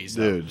types of movies,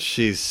 though. Dude.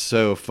 She's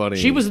so funny.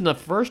 She was in the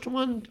first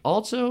one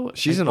also.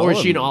 She's in all of them. Or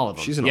is she in all of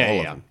them? She's in all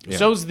of them. Yeah.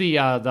 So's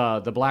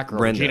the black girl,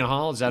 Brenda. Regina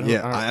Hall. Is that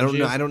her? I don't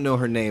know. I don't know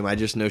her name. I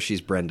just know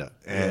she's Brenda,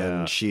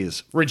 and she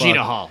is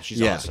Regina Hall.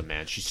 She's awesome,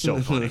 man. She's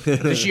so funny.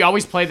 Does she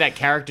always play that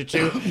character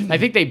too? I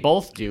think they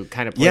both do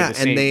kind of play the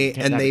same.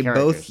 And they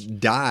both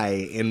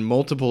die in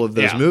multiple of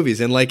those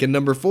movies. And like in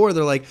number 4,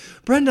 they're like,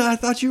 Brenda, I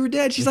thought you were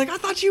dead. She's like, I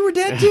thought you were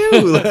dead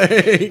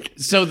too.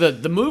 So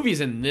the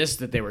movies in this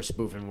that they were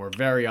spoofing were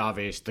very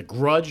obvious. The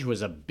Grudge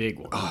was a big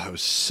one. Oh, it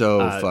was so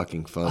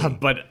fucking funny.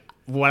 But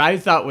what I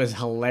thought was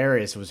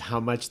hilarious was how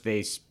much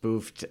they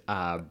spoofed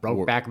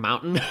Brokeback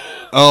Mountain.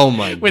 Oh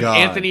my god! With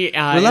Anthony.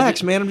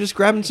 Relax, man. I'm just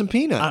grabbing some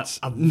peanuts.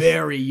 A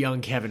very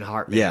young Kevin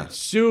Hart. Man. Yeah,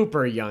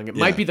 super young. It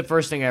might be the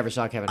first thing I ever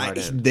saw Kevin Hart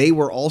in. They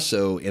were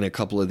also in a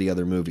couple of the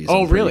other movies.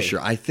 Oh, I'm pretty really?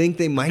 Sure. I think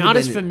they might. Not have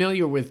as been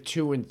familiar with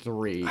 2 and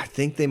 3. I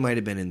think they might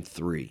have been in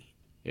 3.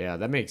 Yeah,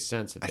 that makes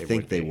sense. I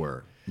think they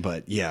were.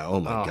 But yeah, oh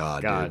my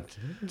god, dude.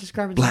 I'm just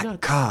grabbing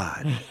Black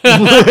cod.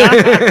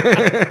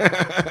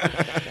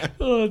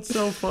 Oh, it's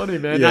so funny,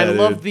 man. Yeah, I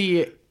love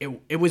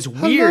it was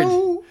weird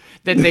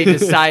that they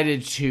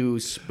decided to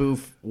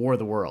spoof War of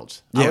the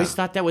Worlds. I always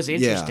thought that was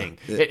interesting.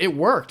 Yeah. It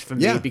worked for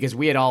me because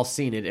we had all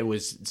seen it. It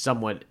was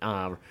somewhat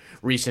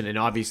recent, and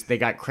obviously they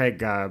got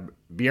Craig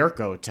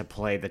Bierko to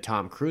play the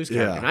Tom Cruise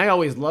character. And I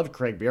always loved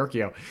Craig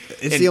Bierko.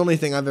 It's the only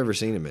thing I've ever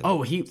seen him in. Oh,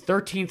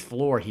 13th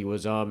Floor, he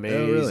was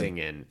amazing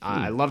in.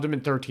 I loved him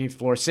in 13th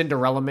Floor.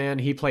 Cinderella Man,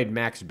 he played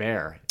Max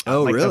Baer.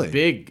 Oh, really? The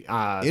big...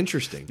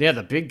 interesting. Yeah,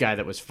 the big guy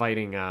that was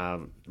fighting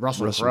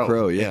Russell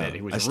Crowe. Yeah.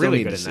 He was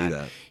really good in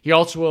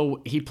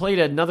that. He played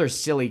another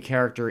silly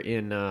character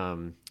in...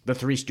 the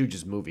Three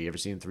Stooges movie. Ever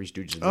seen the Three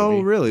Stooges movie?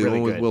 Oh, really? The one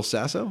good. with Will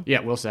Sasso? Yeah,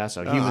 Will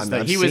Sasso. He was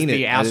I've the seen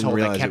it. asshole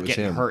that kept it was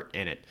getting him. hurt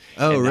in it.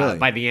 Oh, and, really?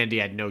 By the end, he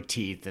had no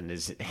teeth and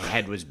his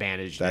head was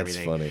bandaged and That's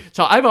everything. funny.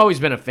 So I've always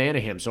been a fan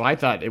of him. So I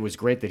thought it was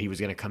great that he was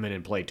going to come in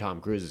and play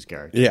Tom Cruise's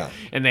character. Yeah.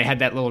 And they had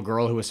that little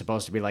girl who was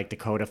supposed to be like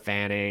Dakota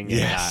Fanning.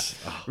 Yes.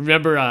 And,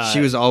 remember? She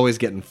was always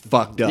getting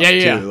fucked up,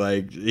 yeah. too.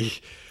 Like...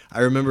 I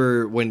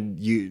remember when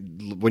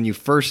you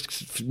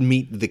first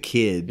meet the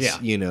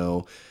kids, you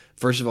know...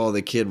 First of all,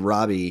 the kid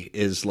Robbie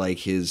is like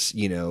his,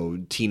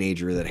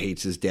 teenager that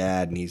hates his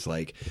dad, and he's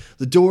like,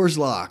 "The door's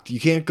locked. You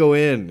can't go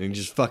in." And he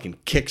just fucking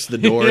kicks the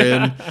door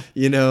in,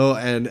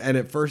 And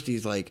at first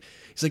he's like,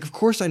 "Of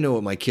course I know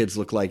what my kids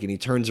look like." And he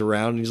turns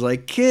around and he's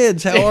like,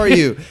 "Kids, how are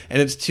you?"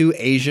 And it's 2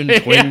 Asian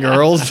twin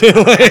girls.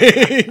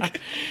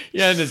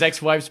 And his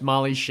ex-wife's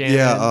Molly Shannon.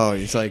 Yeah. Oh,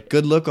 he's like,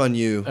 "Good look on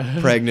you,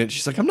 pregnant."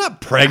 She's like, "I'm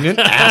not pregnant,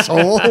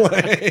 asshole."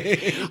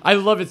 I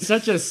love it.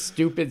 Such a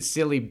stupid,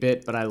 silly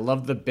bit, but I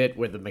love the bit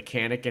where the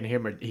mechanic and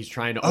him he's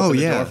trying to open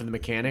the door for the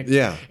mechanic.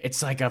 Yeah.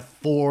 It's like a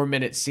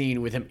 4-minute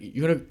scene with him.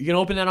 You gonna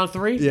open that on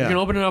 3? Yeah. You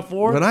gonna open it on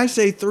 4? When I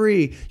say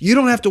 3, you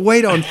don't have to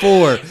wait on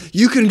 4.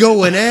 You can go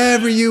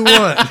whenever you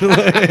want.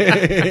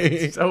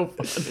 So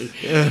funny.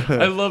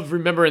 I love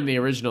remembering the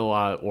original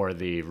or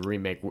the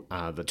remake,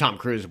 the Tom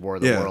Cruise War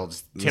of the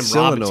Worlds.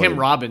 Tim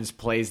Robbins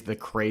plays the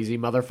crazy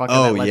motherfucker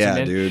that lets him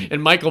in. Dude.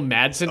 And Michael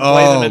Madsen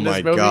plays him in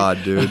this movie. Oh my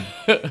god, dude.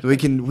 we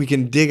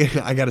can dig.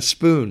 I got a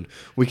spoon.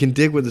 We can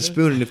dig with a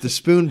spoon, and if the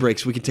spoon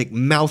breaks, we can take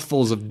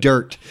mouthfuls of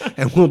dirt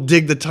and we'll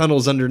dig the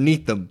tunnels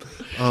underneath them.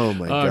 Oh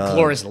my god.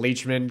 Cloris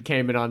Leachman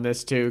came in on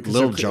this too.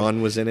 Little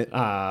John was in it.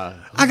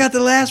 I got the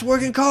last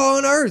working call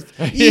on Earth.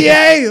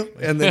 Yay!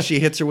 And then she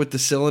hits her with the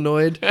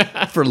solenoid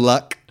for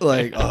luck.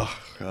 Like, oh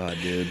god,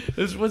 dude.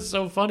 This was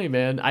so funny,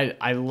 man.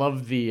 I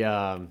love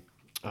the.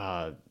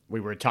 We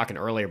were talking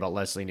earlier about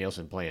Leslie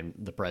Nielsen playing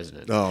the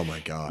president. Oh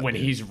my god! When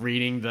he's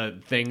reading the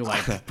thing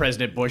like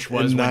President Bush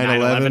was when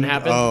 9/11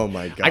 happened. Oh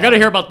my god! I got to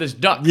hear about this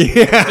duck.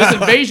 Yeah. This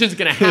invasion's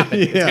gonna happen.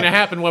 It's gonna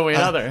happen one way or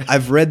another.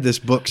 I've read this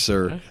book,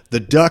 sir. The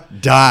duck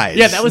dies.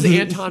 Yeah, that was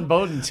Anton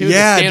Bowden too.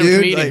 Yeah, the stand-up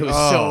dude. comedian who's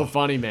so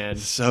funny, man.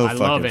 So I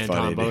love fucking Anton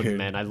funny, Bowden, dude.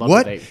 man. I love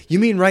what it. You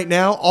mean right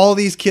now? All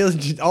these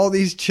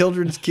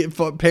children's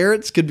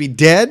parents could be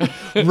dead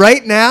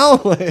right now.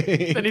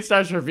 Then he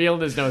starts revealing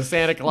there's no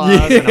Santa Claus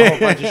and a whole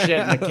bunch of shit,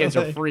 and the kids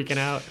are freaking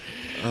out.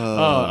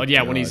 Oh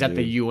yeah, when he's at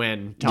the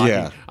UN talking.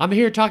 Yeah. I'm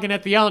here talking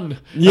at the UN.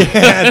 Yeah,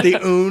 at the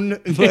UN.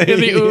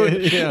 The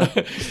UN.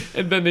 Yeah.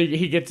 And then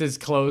he gets his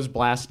clothes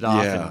blasted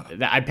off. Yeah.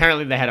 And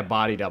apparently they had a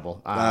body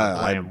double.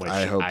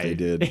 I hope they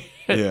did.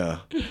 Yeah.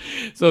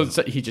 So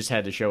he just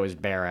had to show his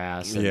bare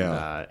ass, and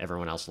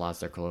everyone else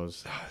lost their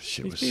clothes.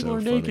 Shit These was people so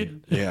are funny.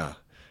 naked. Yeah.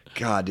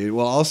 God, dude.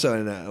 Well, also,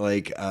 and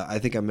I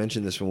think I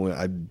mentioned this when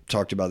I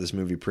talked about this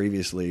movie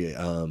previously.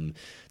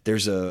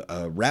 There's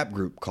a rap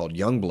group called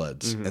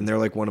Youngbloods, and they're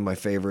like one of my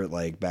favorite,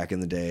 like back in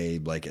the day,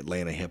 like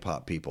Atlanta hip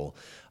hop people.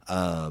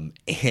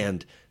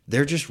 And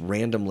they're just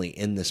randomly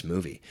in this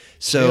movie.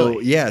 So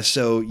really?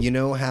 So you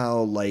know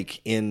how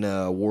like in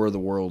War of the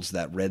Worlds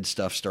that red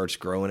stuff starts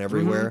growing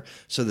everywhere.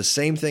 So the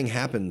same thing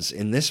happens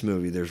in this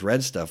movie. There's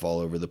red stuff all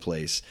over the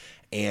place,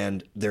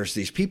 and there's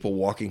these people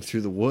walking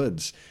through the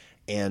woods,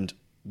 and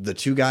the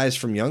two guys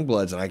from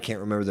Youngbloods, and I can't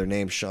remember their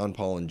names, Sean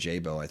Paul and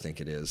J-Bo, I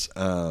think it is.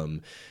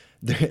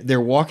 They're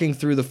walking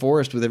through the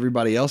forest with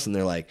everybody else, and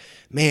they're like,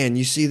 man,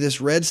 you see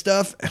this red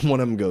stuff? And one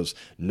of them goes,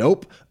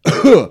 nope.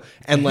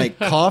 And like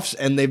coughs,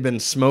 and they've been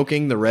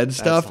smoking the red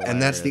stuff,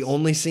 and that's the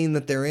only scene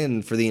that they're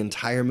in for the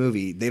entire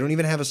movie. They don't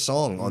even have a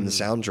song on the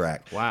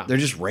soundtrack. Wow. They're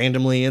just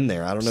randomly in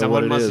there. I don't know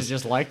Someone what it is. must have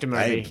just liked the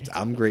movie.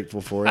 I'm grateful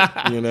for it,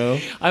 you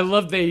know? I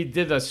love they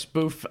did a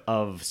spoof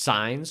of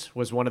Signs,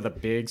 was one of the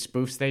big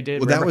spoofs they did.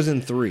 Well, Remember? that was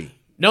in 3.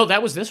 No,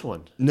 that was this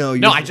one. No,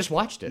 I just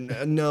watched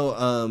it.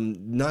 No,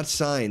 not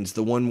Signs.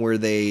 The one where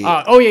they.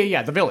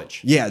 The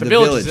Village. Yeah, the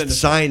Village. Is in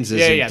Signs is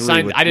in 3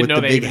 Signs. with, I didn't with know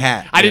the they big even,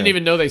 hat. I didn't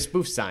even know they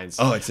spoofed Signs.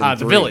 Oh, it's in The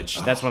 3. Village.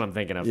 That's what I'm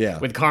thinking of. Yeah.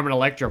 With Carmen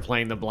Electra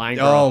playing the blind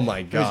girl. Oh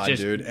my god,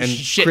 dude! And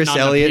shitting Chris on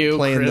Elliott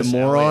playing Chris the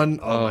moron.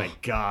 Elliott. Oh my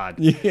god.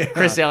 Yeah.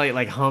 Chris Elliott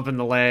like humping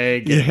the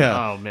leg. And,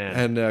 Yeah. Oh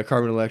man. And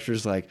Carmen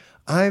Electra's like,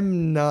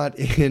 I'm not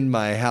in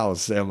my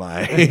house, am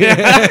I?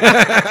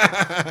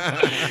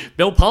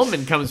 Bill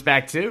Pullman comes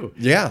back too.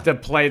 Yeah. To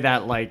play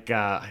that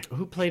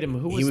who played him?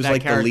 Who was He was that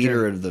like character? the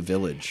leader of the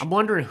village. I'm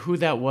wondering who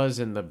that was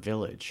in the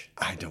Village.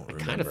 I don't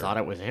remember. I kind of thought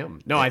it was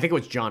him. No, I think it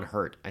was John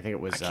Hurt. I think it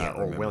was or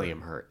remember.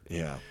 William Hurt.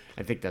 Yeah.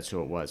 I think that's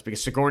who it was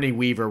because Sigourney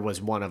Weaver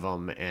was one of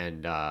them,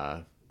 and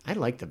I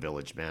like the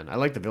Village, man. I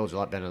like the Village a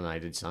lot better than I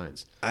did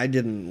Signs. I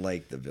didn't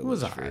like the village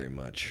was all very right.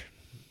 much.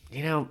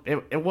 You know,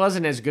 it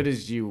wasn't as good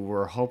as you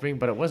were hoping,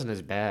 but it wasn't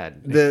as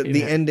bad.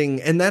 The ending,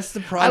 and that's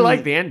the problem. I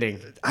like the ending.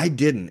 I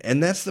didn't,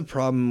 and that's the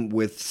problem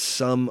with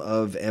some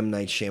of M.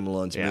 Night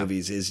Shyamalan's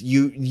movies. Is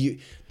you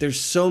there's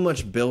so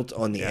much built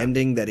on the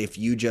ending that if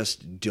you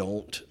just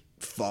don't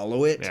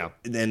follow it,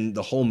 then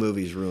the whole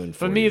movie's ruined.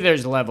 For me,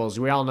 there's levels.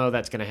 We all know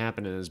that's going to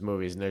happen in his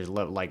movies, and there's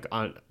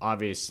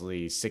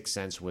obviously Sixth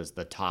Sense was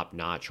the top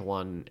notch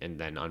one, and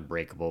then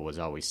Unbreakable was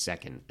always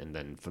second, and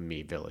then for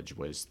me, Village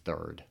was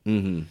third.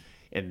 Mm-hmm.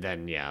 And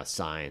then,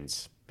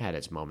 Signs had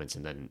its moments,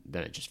 and then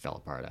it just fell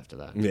apart after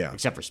that. Yeah.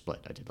 Except for Split.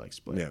 I did like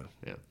Split.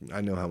 Yeah.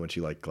 I know how much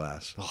you like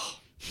Glass.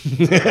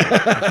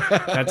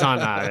 That's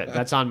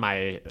on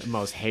my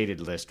most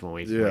hated list when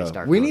we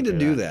start. We need to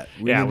do that.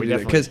 We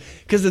definitely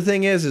because the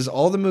thing is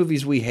all the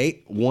movies we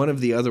hate, one of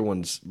the other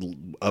ones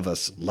of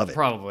us love it.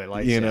 Probably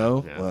likes you it.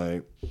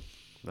 know,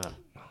 Yeah.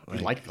 You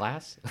like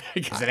Glass?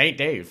 Because it ain't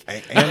Dave.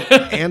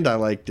 and I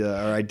liked, or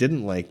I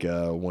didn't like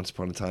Once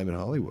Upon a Time in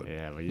Hollywood.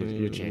 Yeah, well,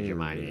 you change your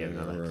mind. You get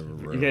another.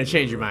 You're gonna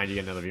change your mind. You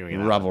get another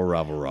viewing. Rubble.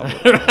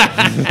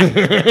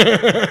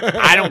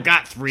 I don't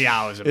got 3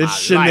 hours of It's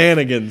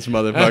shenanigans,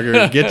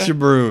 motherfucker. Get your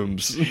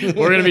brooms.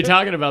 We're gonna be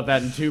talking about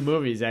that in 2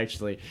 movies,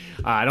 actually.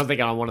 I don't think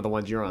on one of the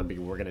ones you're on,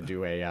 because we're gonna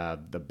do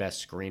the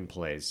best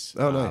screenplays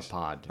nice.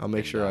 pod. I'll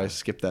make sure I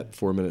skip that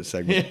 4-minute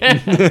segment.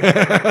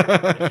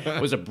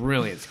 It was a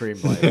brilliant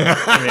screenplay.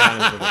 To be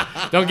honest with you.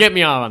 Don't get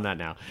me on that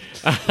now.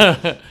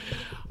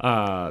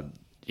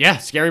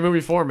 Scary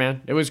Movie 4,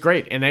 man. It was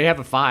great. And they have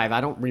a 5.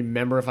 I don't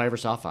remember if I ever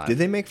saw 5. Did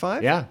they make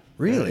 5? Yeah.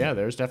 Really? Yeah,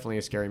 there's definitely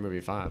a Scary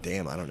Movie 5.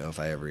 Damn, I don't know if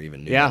I ever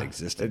even knew that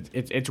existed.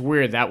 It's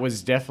weird. That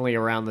was definitely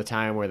around the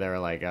time where they were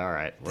like, all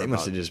right. They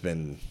must have just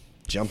been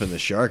jumping the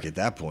shark at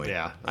that point.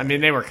 Yeah. I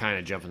mean, they were kind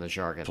of jumping the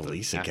shark at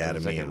Police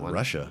Academy in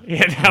Russia.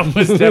 Yeah, that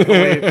was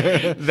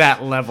definitely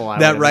that level.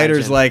 That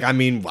writer's like, I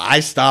mean, I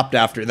stopped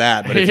after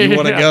that, but if you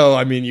want to go,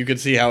 I mean, you can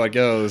see how it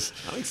goes.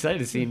 I'm excited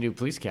to see a new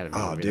Police Academy.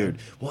 Oh, movie, dude.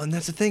 man. Well, and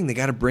that's the thing. They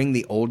got to bring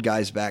the old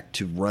guys back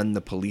to run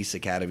the Police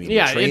Academy, to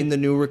Yeah, train the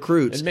new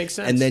recruits. it makes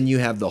sense. And then you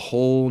have the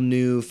whole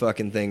new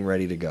fucking thing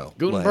ready to go.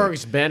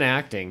 Gutenberg's been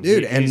acting.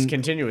 Dude, he's and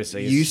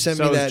continuously. You sent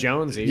so me that. Is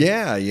Jonesy.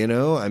 Yeah, you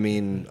know, I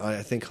mean,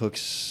 I think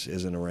Hooks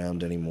isn't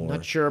around anymore.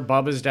 Not sure.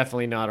 Bubba's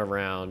definitely not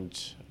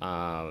around.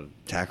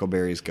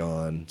 Tackleberry's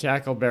gone.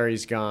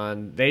 Tackleberry's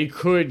gone. They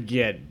could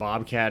get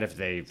Bobcat if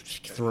they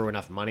threw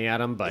enough money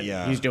at him, but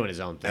he's doing his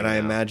own thing. And I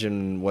now.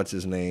 imagine, what's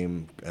his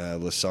name?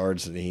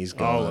 Lassard's, he's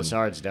gone. Oh,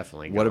 Lassard's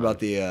definitely gone. What about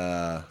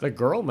the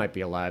girl might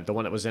be alive, the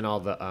one that was in all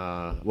the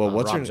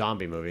what's Rob her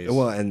Zombie movies.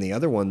 Well, and the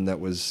other one that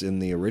was in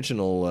the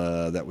original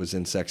that was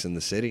in Sex and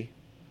the City.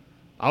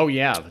 Oh,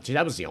 yeah. See,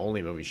 that was the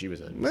only movie she was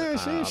in.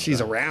 Well,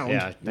 she's around.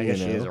 Yeah, I guess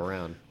she is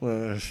around.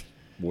 Well,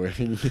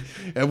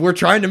 we're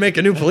trying to make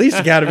a new police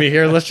academy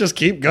here. Let's just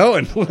keep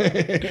going.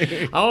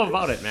 How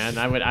about it, man?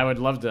 I would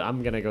love to.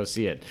 I'm gonna go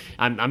see it.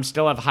 I'm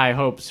still have high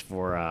hopes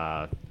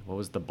for what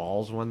was the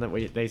Balls one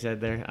that they said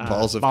there?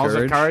 Balls of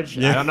Courage.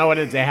 Yeah. I don't know what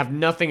it is. They have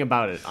nothing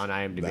about it on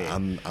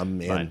IMDb.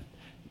 I'm in. But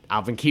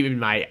I've been keeping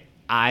my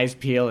eyes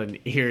peeled and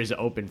ears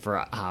open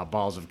for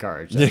Balls of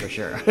Courage. That's for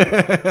sure.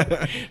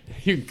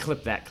 You can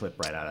clip that clip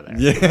right out of there.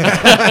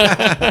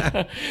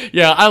 Yeah.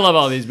 Yeah, I love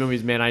all these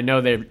movies, man. I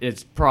know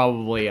it's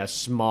probably a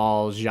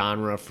small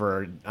genre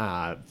for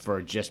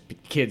just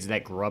kids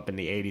that grew up in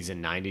the 80s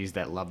and 90s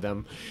that love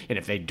them. And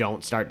if they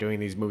don't start doing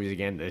these movies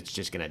again, it's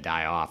just going to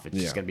die off. It's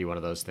just going to be one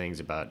of those things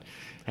about,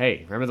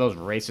 hey, remember those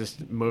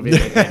racist movies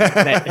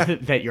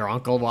that your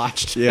uncle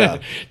watched? Yeah.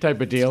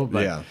 Type of deal.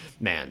 But,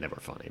 man, they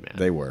were funny, man.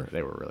 They were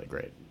really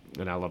great.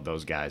 And I love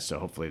those guys, so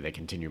hopefully they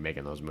continue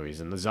making those movies.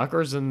 And the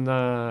Zuckers and,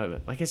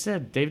 like I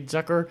said, David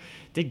Zucker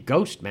did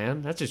Ghost,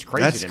 man. That's just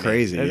crazy to me. That's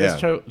crazy, yeah. That's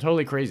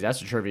totally crazy.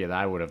 That's the trivia that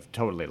I would have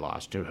totally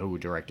lost to who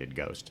directed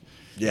Ghost.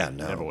 Yeah,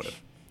 no. Never would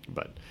have.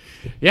 But,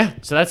 yeah,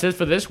 so that's it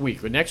for this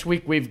week. Next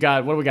week we've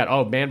got, what do we got?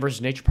 Oh, Man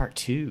vs. Nature Part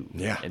 2.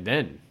 Yeah. And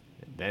then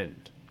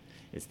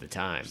it's the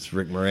time. It's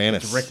Rick Moranis.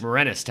 It's Rick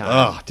Moranis time.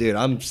 Oh, dude,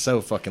 I'm so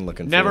fucking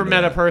looking forward Never to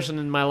met that. a person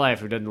in my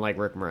life who didn't like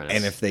Rick Moranis.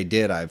 And if they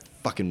did, I'd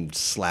fucking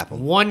slap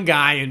them. One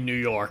guy in New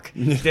York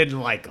didn't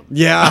like him.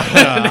 Yeah,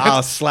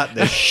 I'll slap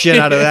the shit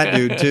out of that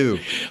dude, too.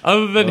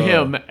 Other than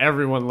him,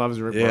 everyone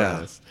loves Rick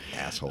Moranis.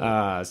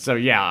 Asshole. So,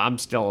 yeah, I'm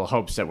still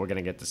hopes that we're going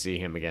to get to see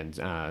him again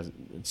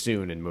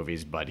soon in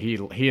movies. But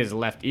he has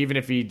left, even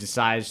if he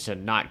decides to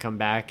not come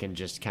back and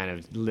just kind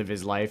of live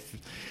his life.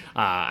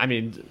 I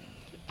mean,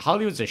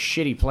 Hollywood's a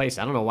shitty place.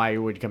 I don't know why he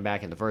would come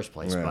back in the first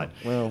place.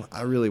 Well,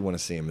 I really want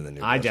to see him in the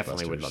new Ghostbusters. I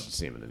definitely would love to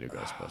see him in the new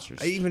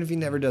Ghostbusters. Even if he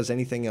never does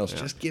anything else,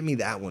 just give me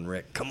that one,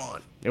 Rick. Come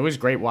on. It was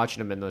great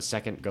watching him in the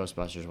second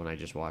Ghostbusters when I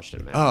just watched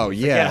it, man. Oh,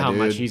 Forget yeah, how dude.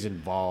 much he's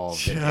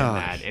involved in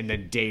that. And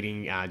then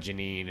dating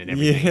Janine and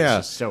everything. Yeah.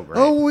 It's just so great.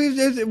 Oh,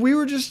 we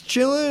were just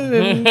chilling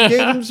and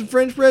gave him some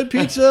French bread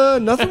pizza.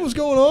 Nothing was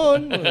going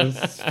on.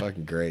 It's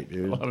fucking great,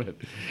 dude. Love it.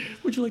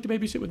 Would you like to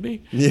babysit with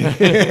me?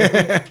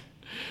 Yeah.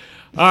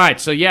 All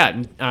right, so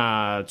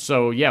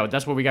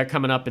that's what we got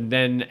coming up, and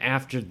then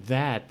after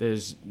that,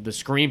 there's the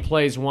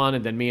screenplays one,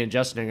 and then me and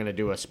Justin are going to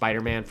do a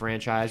Spider-Man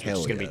franchise, which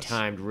is going to be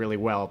timed really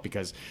well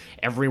because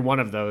every one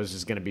of those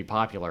is going to be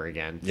popular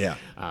again. Yeah.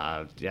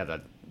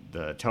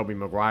 The Tobey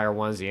Maguire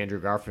ones, the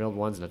Andrew Garfield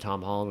ones, and the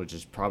Tom Holland, which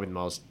is probably the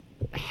most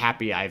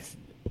happy I've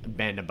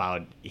been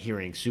about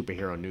hearing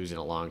superhero news in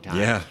a long time.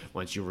 Yeah.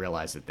 Once you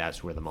realize that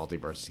that's where the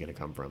multiverse is going to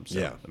come from. So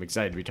yeah. I'm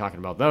excited to be talking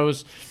about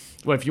those.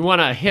 Well, if you want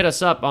to hit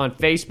us up on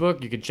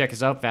Facebook, you can check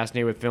us out,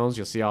 Fascinated with Films.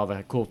 You'll see all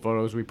the cool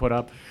photos we put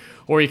up.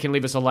 Or you can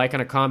leave us a like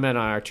and a comment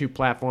on our two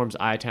platforms,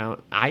 iTunes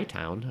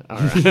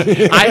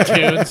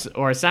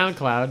or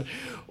SoundCloud.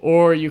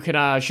 Or you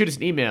can shoot us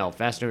an email,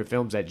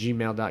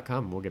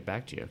 fascinatedwithfilms@gmail.com. We'll get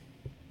back to you.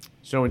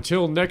 So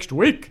until next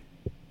week,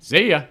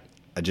 see ya.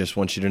 I just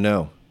want you to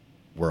know,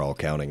 we're all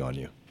counting on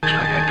you. Looks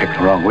like I picked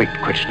the wrong week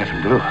to quit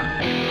sniffing glue.